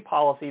family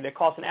policy that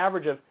costs an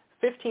average of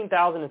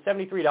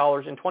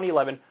 $15,073 in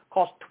 2011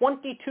 cost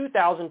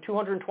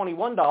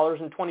 $22,221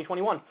 in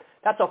 2021.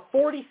 That's a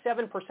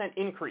 47%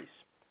 increase,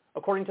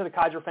 according to the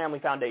Kaiser Family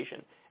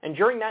Foundation. And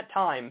during that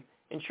time,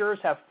 insurers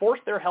have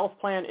forced their health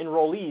plan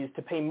enrollees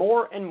to pay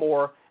more and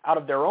more out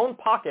of their own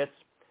pockets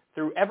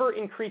through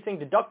ever-increasing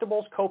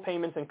deductibles,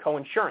 co-payments, and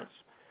co-insurance.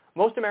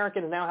 Most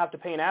Americans now have to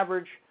pay an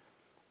average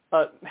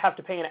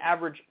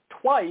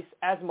twice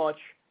as much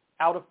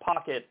out of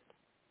pocket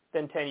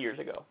than 10 years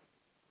ago.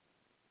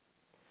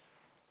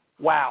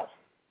 Wow.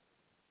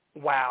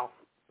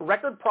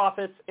 Record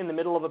profits in the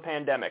middle of a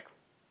pandemic.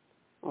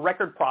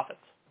 Record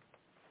profits.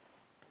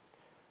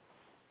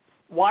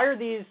 Why are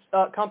these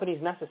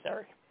companies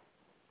necessary?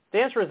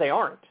 The answer is they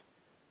aren't.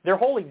 Their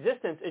whole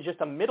existence is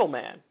just a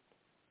middleman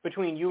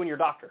between you and your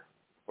doctor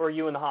or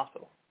you and the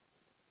hospital.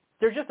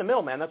 They're just a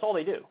middleman. That's all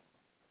they do.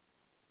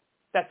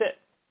 That's it.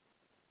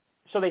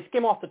 So they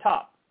skim off the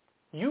top.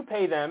 You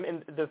pay them,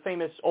 and the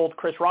famous old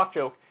Chris Rock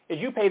joke is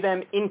you pay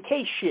them in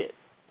case shit.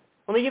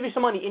 Let me give you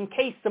some money in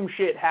case some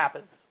shit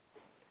happens.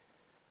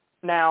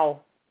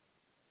 Now,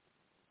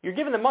 you're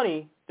giving them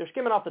money, they're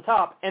skimming off the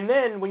top, and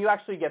then when you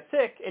actually get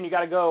sick and you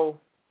got to go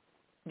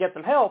get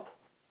some help,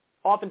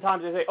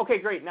 oftentimes they say, okay,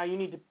 great, now you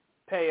need to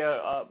pay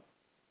a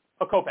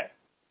copay.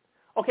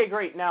 Okay,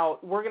 great, now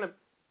we're going to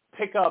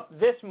pick up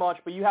this much,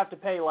 but you have to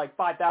pay like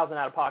 $5,000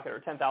 out of pocket or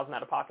 $10,000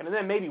 out of pocket, and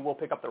then maybe we'll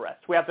pick up the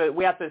rest. We have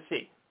to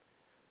see.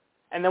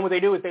 And then what they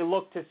do is they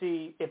look to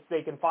see if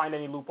they can find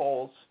any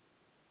loopholes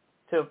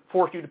to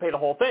force you to pay the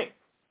whole thing.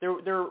 There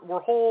were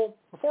whole,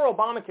 before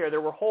Obamacare,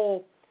 there were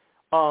whole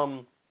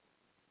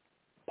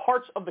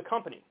parts of the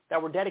company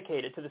that were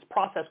dedicated to this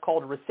process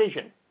called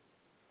rescission.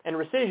 And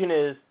rescission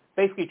is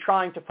basically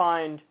trying to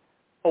find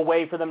a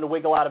way for them to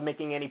wiggle out of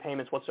making any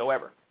payments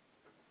whatsoever.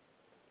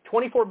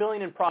 $24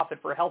 billion in profit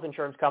for a health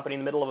insurance company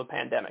in the middle of a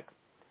pandemic.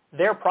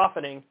 They're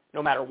profiting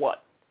no matter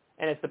what.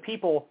 And it's the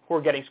people who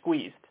are getting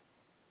squeezed.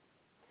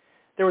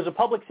 There was a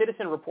public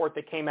citizen report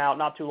that came out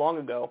not too long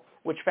ago,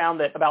 which found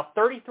that about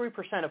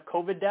 33% of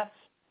COVID deaths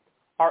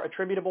are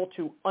attributable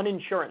to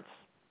uninsurance.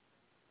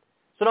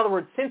 So in other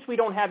words, since we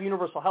don't have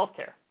universal health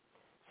care,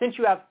 since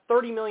you have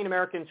 30 million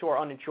Americans who are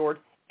uninsured,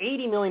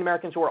 80 million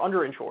Americans who are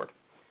underinsured,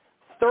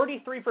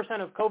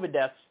 33% of COVID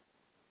deaths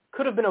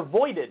could have been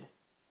avoided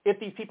if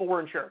these people were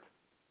insured.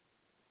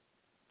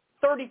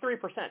 33%.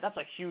 That's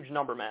a huge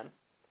number, man.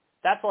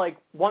 That's like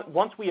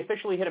once we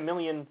officially hit 1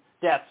 million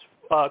deaths,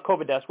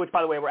 COVID deaths, which,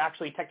 by the way, we're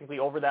actually technically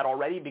over that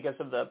already because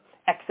of the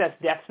excess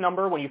deaths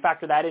number. When you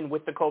factor that in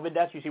with the COVID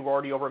deaths, you see we're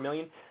already over 1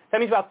 million. That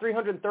means about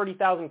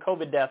 330,000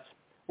 COVID deaths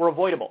were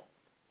avoidable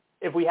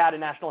if we had a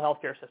national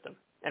health care system.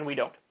 and we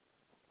don't.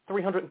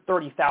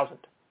 330,000.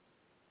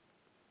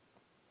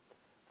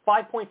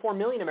 5.4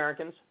 million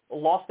Americans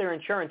lost their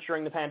insurance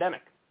during the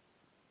pandemic.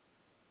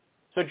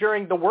 So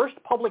during the worst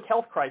public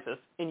health crisis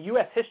in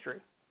U.S. history,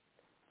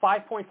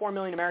 5.4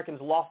 million Americans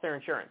lost their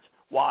insurance.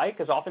 Why?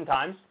 Because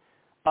oftentimes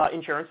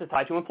insurance is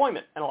tied to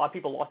employment, and a lot of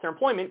people lost their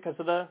employment because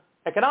of the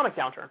economic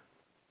downturn.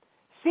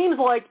 Seems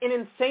like an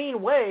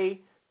insane way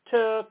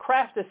to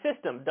craft a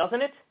system,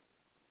 doesn't it?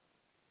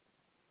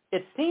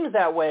 It seems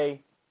that way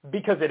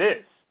because it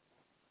is.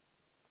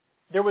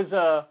 There was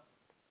a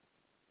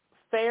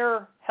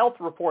Fair Health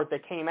report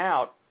that came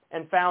out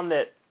and found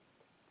that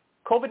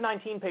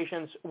COVID-19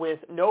 patients with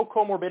no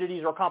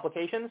comorbidities or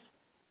complications,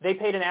 they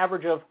paid an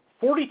average of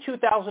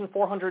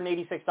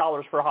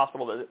 $42,486 for a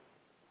hospital visit.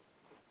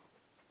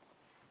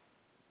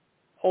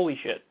 Holy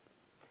shit.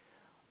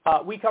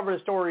 We covered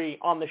a story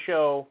on the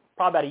show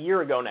probably about a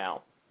year ago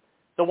now.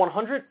 The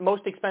 100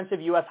 most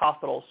expensive U.S.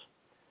 hospitals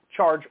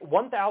charge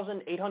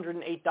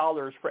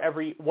 $1,808 for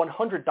every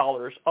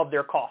 $100 of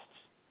their costs.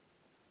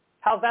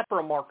 How's that for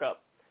a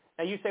markup?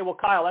 Now you say, well,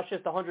 Kyle, that's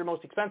just the 100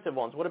 most expensive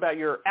ones. What about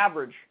your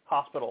average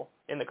hospital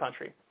in the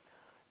country?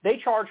 They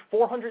charge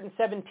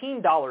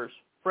 $417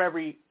 for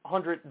every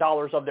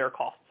 $100 of their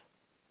costs.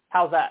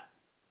 How's that?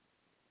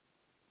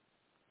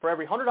 For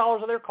every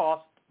 $100 of their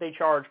costs, they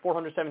charge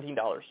 $417.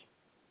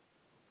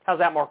 How's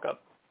that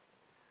markup?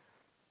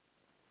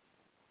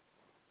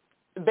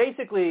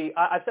 Basically,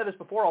 I've said this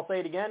before, I'll say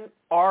it again,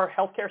 our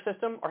healthcare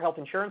system, our health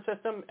insurance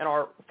system, and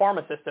our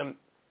pharma system,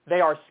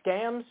 they are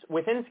scams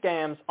within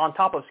scams on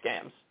top of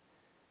scams.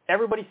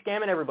 Everybody's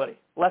scamming everybody,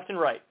 left and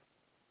right.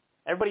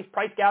 Everybody's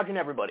price gouging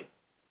everybody.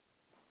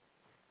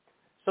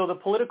 So the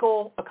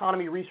Political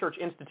Economy Research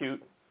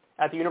Institute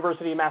at the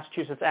University of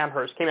Massachusetts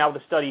Amherst came out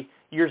with a study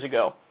years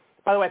ago.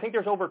 By the way, I think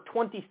there's over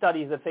 20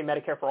 studies that say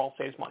Medicare for All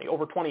saves money,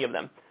 over 20 of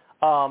them.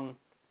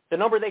 The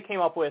number they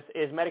came up with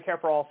is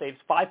Medicare for All saves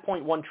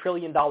 $5.1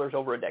 trillion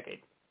over a decade.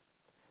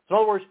 So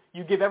in other words,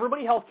 you give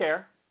everybody health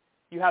care,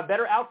 you have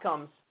better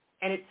outcomes,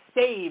 and it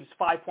saves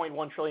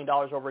 $5.1 trillion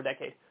over a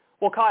decade.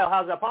 Well, Kyle,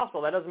 how is that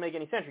possible? That doesn't make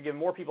any sense. You're giving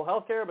more people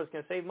health care, but it's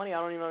going to save money.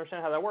 I don't even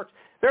understand how that works.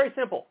 Very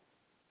simple.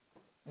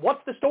 What's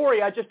the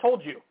story I just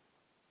told you?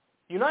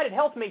 United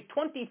Health made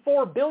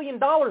 $24 billion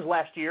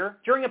last year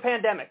during a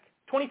pandemic.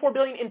 $24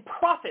 billion in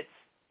profits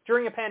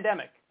during a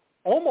pandemic.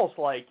 Almost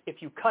like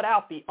if you cut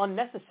out the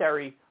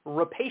unnecessary,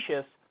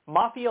 rapacious,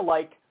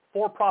 mafia-like,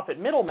 for-profit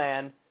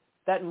middleman,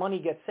 that money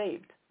gets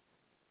saved.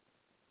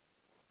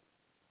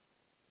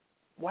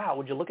 Wow,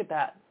 would you look at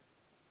that?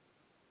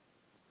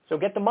 So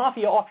get the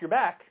mafia off your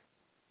back.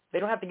 They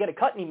don't have to get a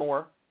cut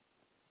anymore.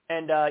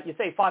 And you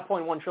save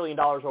 $5.1 trillion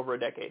over a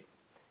decade.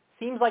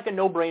 Seems like a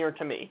no-brainer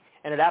to me.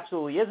 And it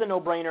absolutely is a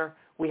no-brainer.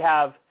 We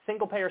have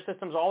single-payer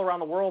systems all around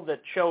the world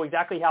that show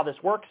exactly how this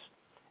works.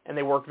 And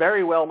they work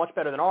very well, much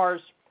better than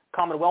ours.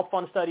 Commonwealth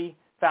Fund study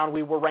found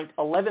we were ranked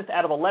 11th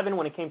out of 11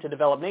 when it came to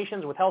developed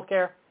nations with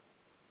healthcare.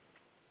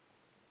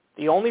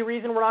 The only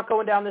reason we're not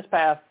going down this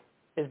path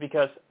is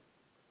because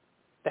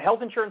the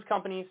health insurance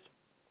companies,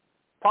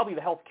 probably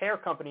the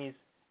healthcare companies,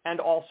 and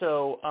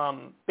also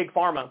Big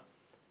Pharma,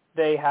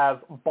 they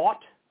have bought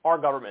our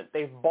government.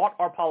 They've bought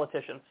our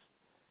politicians.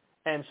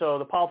 And so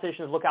the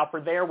politicians look out for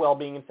their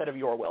well-being instead of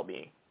your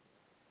well-being.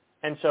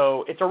 And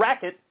so it's a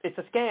racket, it's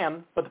a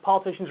scam, but the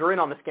politicians are in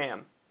on the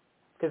scam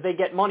because they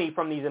get money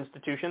from these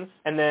institutions,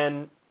 and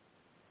then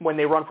when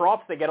they run for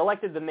office, they get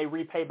elected, then they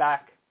repay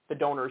back the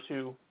donors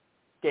who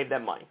gave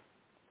them money.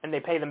 And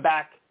they pay them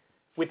back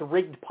with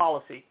rigged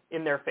policy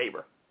in their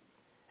favor.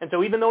 And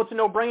so even though it's a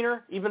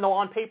no-brainer, even though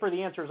on paper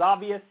the answer is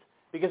obvious,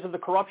 because of the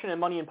corruption and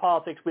money in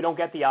politics, we don't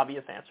get the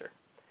obvious answer.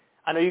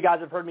 I know you guys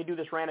have heard me do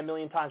this rant a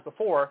million times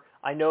before.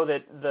 I know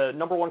that the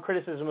number one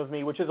criticism of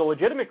me, which is a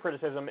legitimate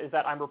criticism, is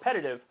that I'm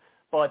repetitive.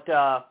 But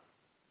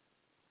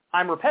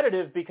I'm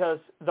repetitive because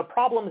the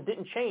problems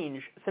didn't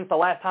change since the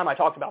last time I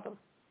talked about them.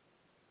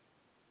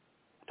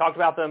 I talked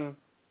about them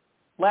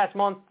last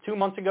month, 2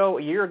 months ago,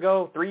 a year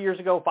ago, 3 years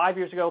ago, 5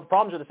 years ago. The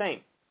problems are the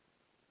same.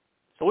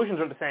 Solutions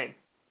are the same.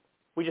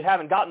 We just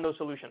haven't gotten those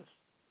solutions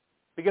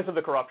because of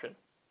the corruption.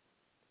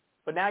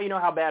 But now you know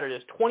how bad it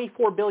is.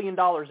 $24 billion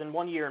in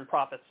 1 year in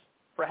profits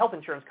for a health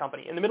insurance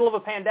company in the middle of a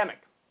pandemic.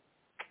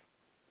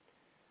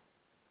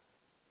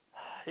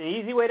 An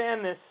easy way to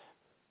end this.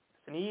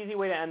 It's an easy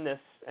way to end this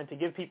and to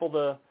give people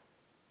the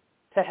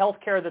health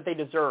care that they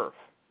deserve.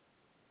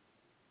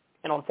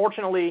 And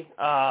unfortunately,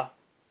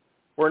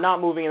 we're not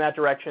moving in that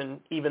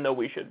direction, even though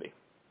we should be.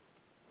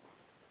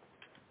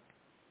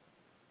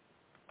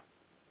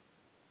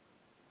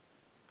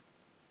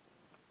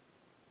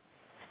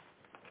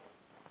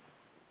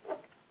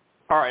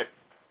 All right.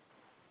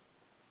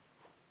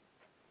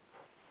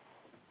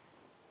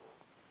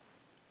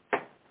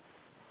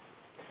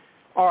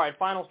 All right,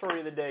 final story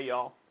of the day,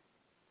 y'all.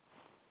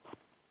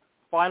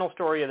 Final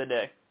story of the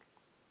day.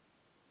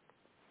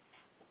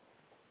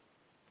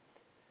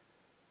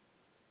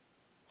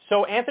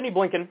 So Anthony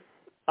Blinken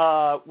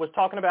was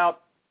talking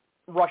about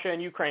Russia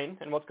and Ukraine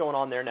and what's going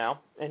on there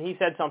now, and he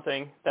said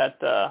something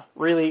that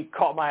really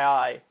caught my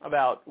eye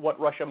about what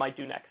Russia might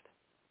do next.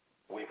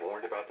 We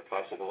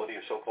possibility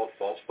of so-called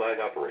false flag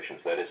operations,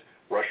 that is,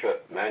 Russia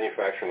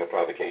manufacturing a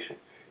provocation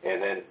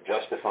and then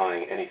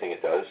justifying anything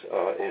it does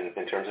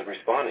in terms of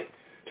responding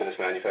to this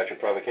manufactured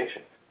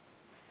provocation.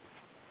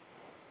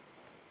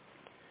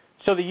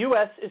 So the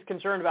U.S. is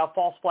concerned about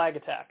false flag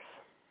attacks.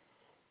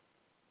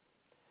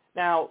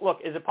 Now, look,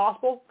 is it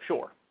possible?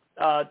 Sure.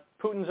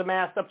 Putin's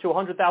amassed up to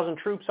 100,000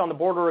 troops on the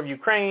border of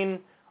Ukraine,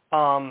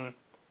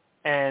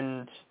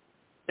 and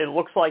it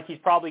looks like he's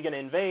probably going to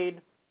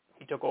invade.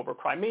 He took over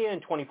Crimea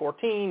in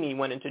 2014. He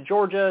went into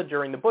Georgia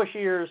during the Bush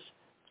years.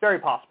 It's very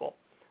possible.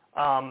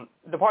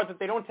 The part that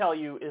they don't tell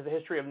you is the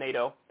history of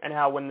NATO and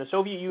how when the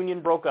Soviet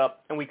Union broke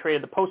up and we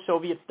created the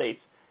post-Soviet states,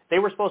 they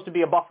were supposed to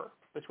be a buffer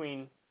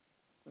between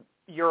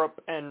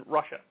Europe and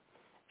Russia.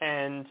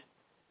 And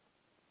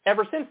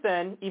ever since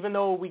then, even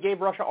though we gave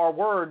Russia our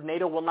word,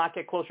 NATO will not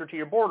get closer to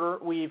your border,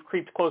 we've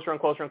creeped closer and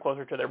closer and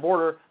closer to their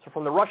border. So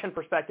from the Russian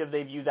perspective,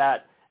 they view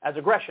that as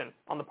aggression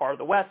on the part of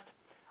the West.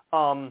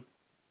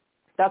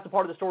 That's the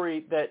part of the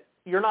story that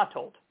you're not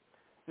told.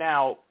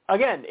 Now,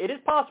 again, it is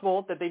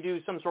possible that they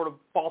do some sort of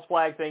false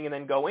flag thing and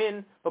then go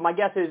in, but my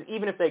guess is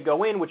even if they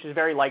go in, which is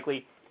very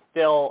likely,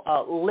 they'll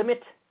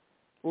limit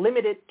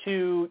it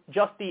to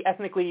just the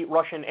ethnically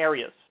Russian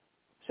areas,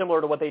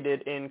 similar to what they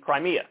did in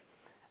Crimea.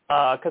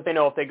 Because they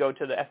know if they go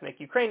to the ethnic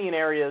Ukrainian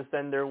areas,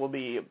 then there will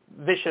be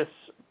vicious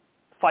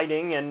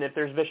fighting, and if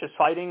there's vicious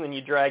fighting, then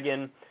you drag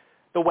in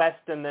the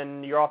West, and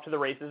then you're off to the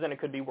races, and it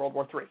could be World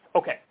War III.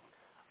 Okay.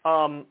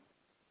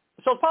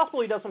 So it's possible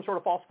he does some sort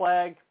of false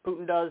flag,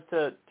 Putin does,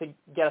 to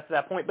get us to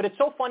that point. But it's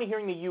so funny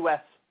hearing the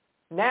U.S.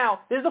 now.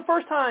 This is the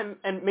first time,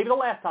 and maybe the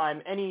last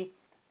time, any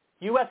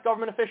U.S.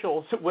 government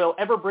officials will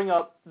ever bring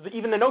up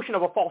even the notion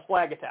of a false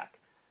flag attack.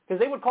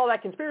 Because they would call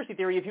that conspiracy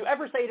theory if you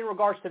ever say it in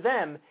regards to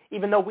them,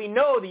 even though we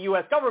know the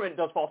U.S. government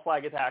does false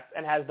flag attacks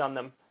and has done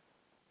them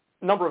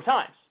a number of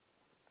times.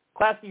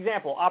 Classic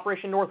example,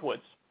 Operation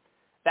Northwoods.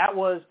 That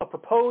was a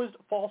proposed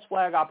false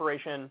flag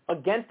operation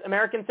against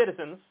American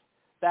citizens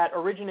that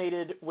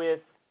originated with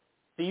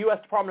the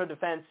U.S. Department of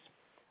Defense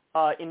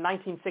in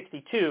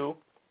 1962,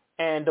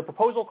 and the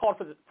proposal called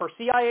for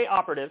CIA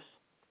operatives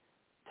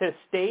to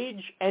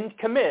stage and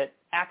commit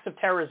acts of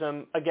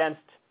terrorism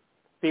against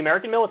the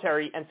American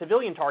military and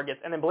civilian targets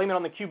and then blame it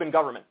on the Cuban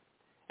government.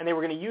 And they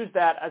were going to use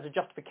that as a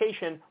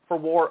justification for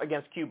war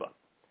against Cuba.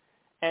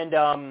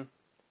 And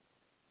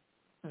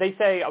they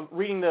say,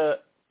 reading the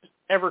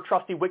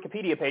ever-trusty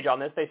Wikipedia page on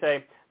this, they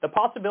say, the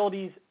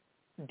possibilities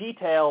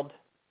detailed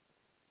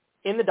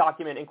in the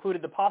document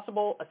included the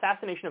possible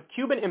assassination of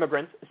Cuban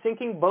immigrants,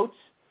 sinking boats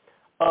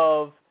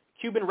of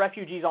Cuban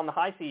refugees on the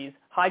high seas,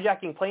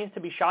 hijacking planes to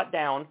be shot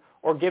down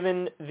or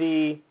given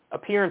the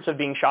appearance of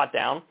being shot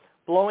down,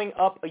 blowing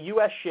up a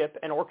U.S. ship,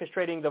 and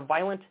orchestrating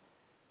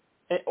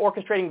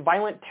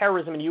violent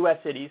terrorism in U.S.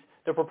 cities.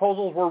 The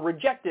proposals were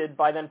rejected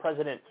by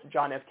then-President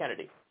John F.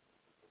 Kennedy.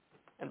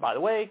 And by the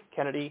way,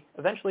 Kennedy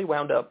eventually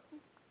wound up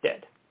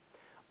dead.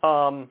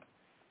 Then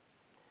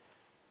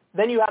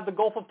you have the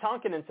Gulf of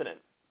Tonkin incident.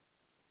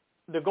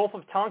 The Gulf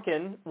of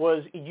Tonkin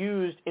was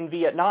used in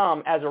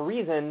Vietnam as a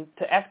reason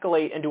to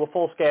escalate and do a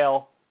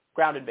full-scale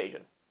ground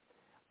invasion.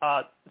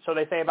 So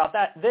they say about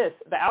that, the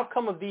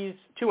outcome of these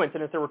two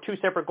incidents, there were two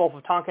separate Gulf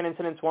of Tonkin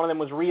incidents. One of them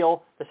was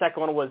real. The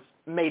second one was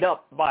made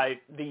up by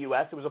the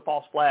U.S. It was a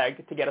false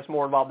flag to get us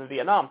more involved in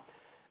Vietnam.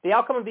 The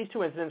outcome of these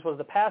two incidents was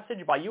the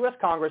passage by U.S.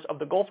 Congress of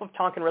the Gulf of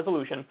Tonkin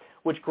Resolution,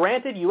 which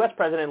granted U.S.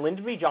 President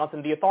Lyndon B.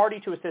 Johnson the authority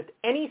to assist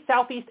any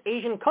Southeast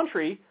Asian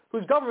country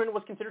whose government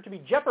was considered to be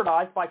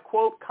jeopardized by,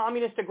 quote,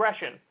 communist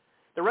aggression.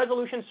 The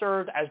resolution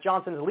served as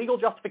Johnson's legal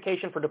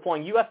justification for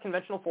deploying U.S.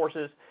 conventional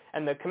forces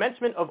and the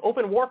commencement of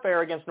open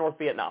warfare against North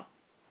Vietnam.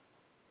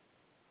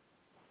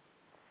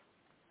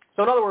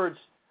 So in other words,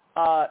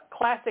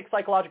 classic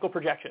psychological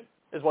projection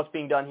is what's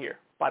being done here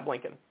by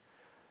Blinken.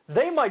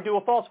 They might do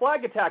a false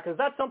flag attack because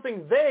that's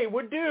something they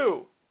would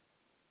do.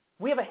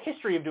 We have a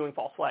history of doing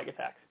false flag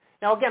attacks.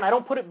 Now, again, I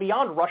don't put it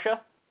beyond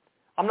Russia.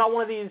 I'm not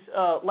one of these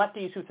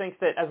lefties who thinks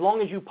that as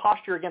long as you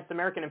posture against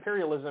American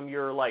imperialism,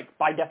 you're, like,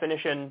 by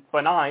definition,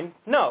 benign.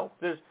 No.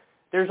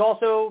 There's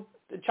also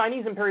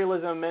Chinese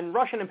imperialism and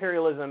Russian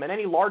imperialism, and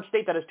any large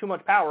state that has too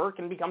much power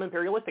can become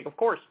imperialistic, of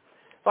course.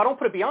 So I don't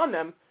put it beyond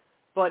them,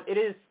 but it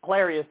is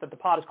hilarious that the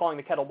pot is calling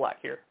the kettle black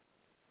here.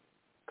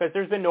 Because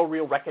there's been no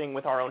real reckoning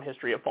with our own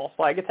history of false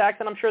flag attacks,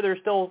 and I'm sure there's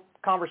still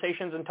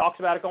conversations and talks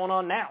about it going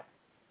on now,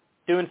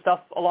 doing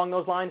stuff along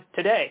those lines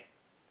today.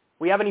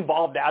 We haven't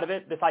evolved out of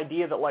it, this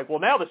idea that, like, well,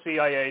 now the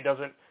CIA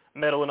doesn't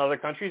meddle in other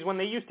countries when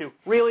they used to.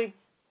 Really?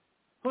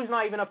 Who's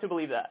naive enough to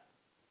believe that?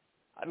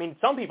 I mean,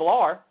 some people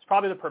are. It's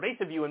probably the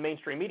pervasive view in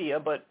mainstream media,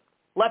 but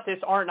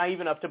leftists aren't naive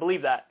enough to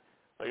believe that.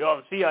 Like,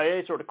 oh, the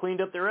CIA sort of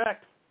cleaned up their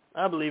act.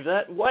 I believe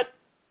that. What?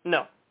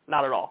 No,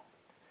 not at all.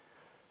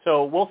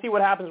 So we'll see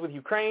what happens with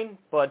Ukraine,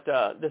 but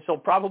this will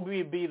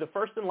probably be the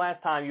first and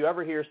last time you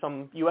ever hear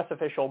some U.S.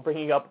 official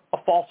bringing up a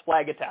false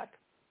flag attack.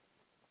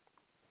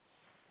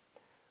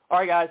 All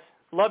right, guys.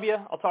 Love you.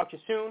 I'll talk to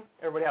you soon.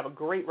 Everybody have a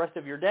great rest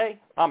of your day.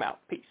 I'm out.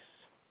 Peace.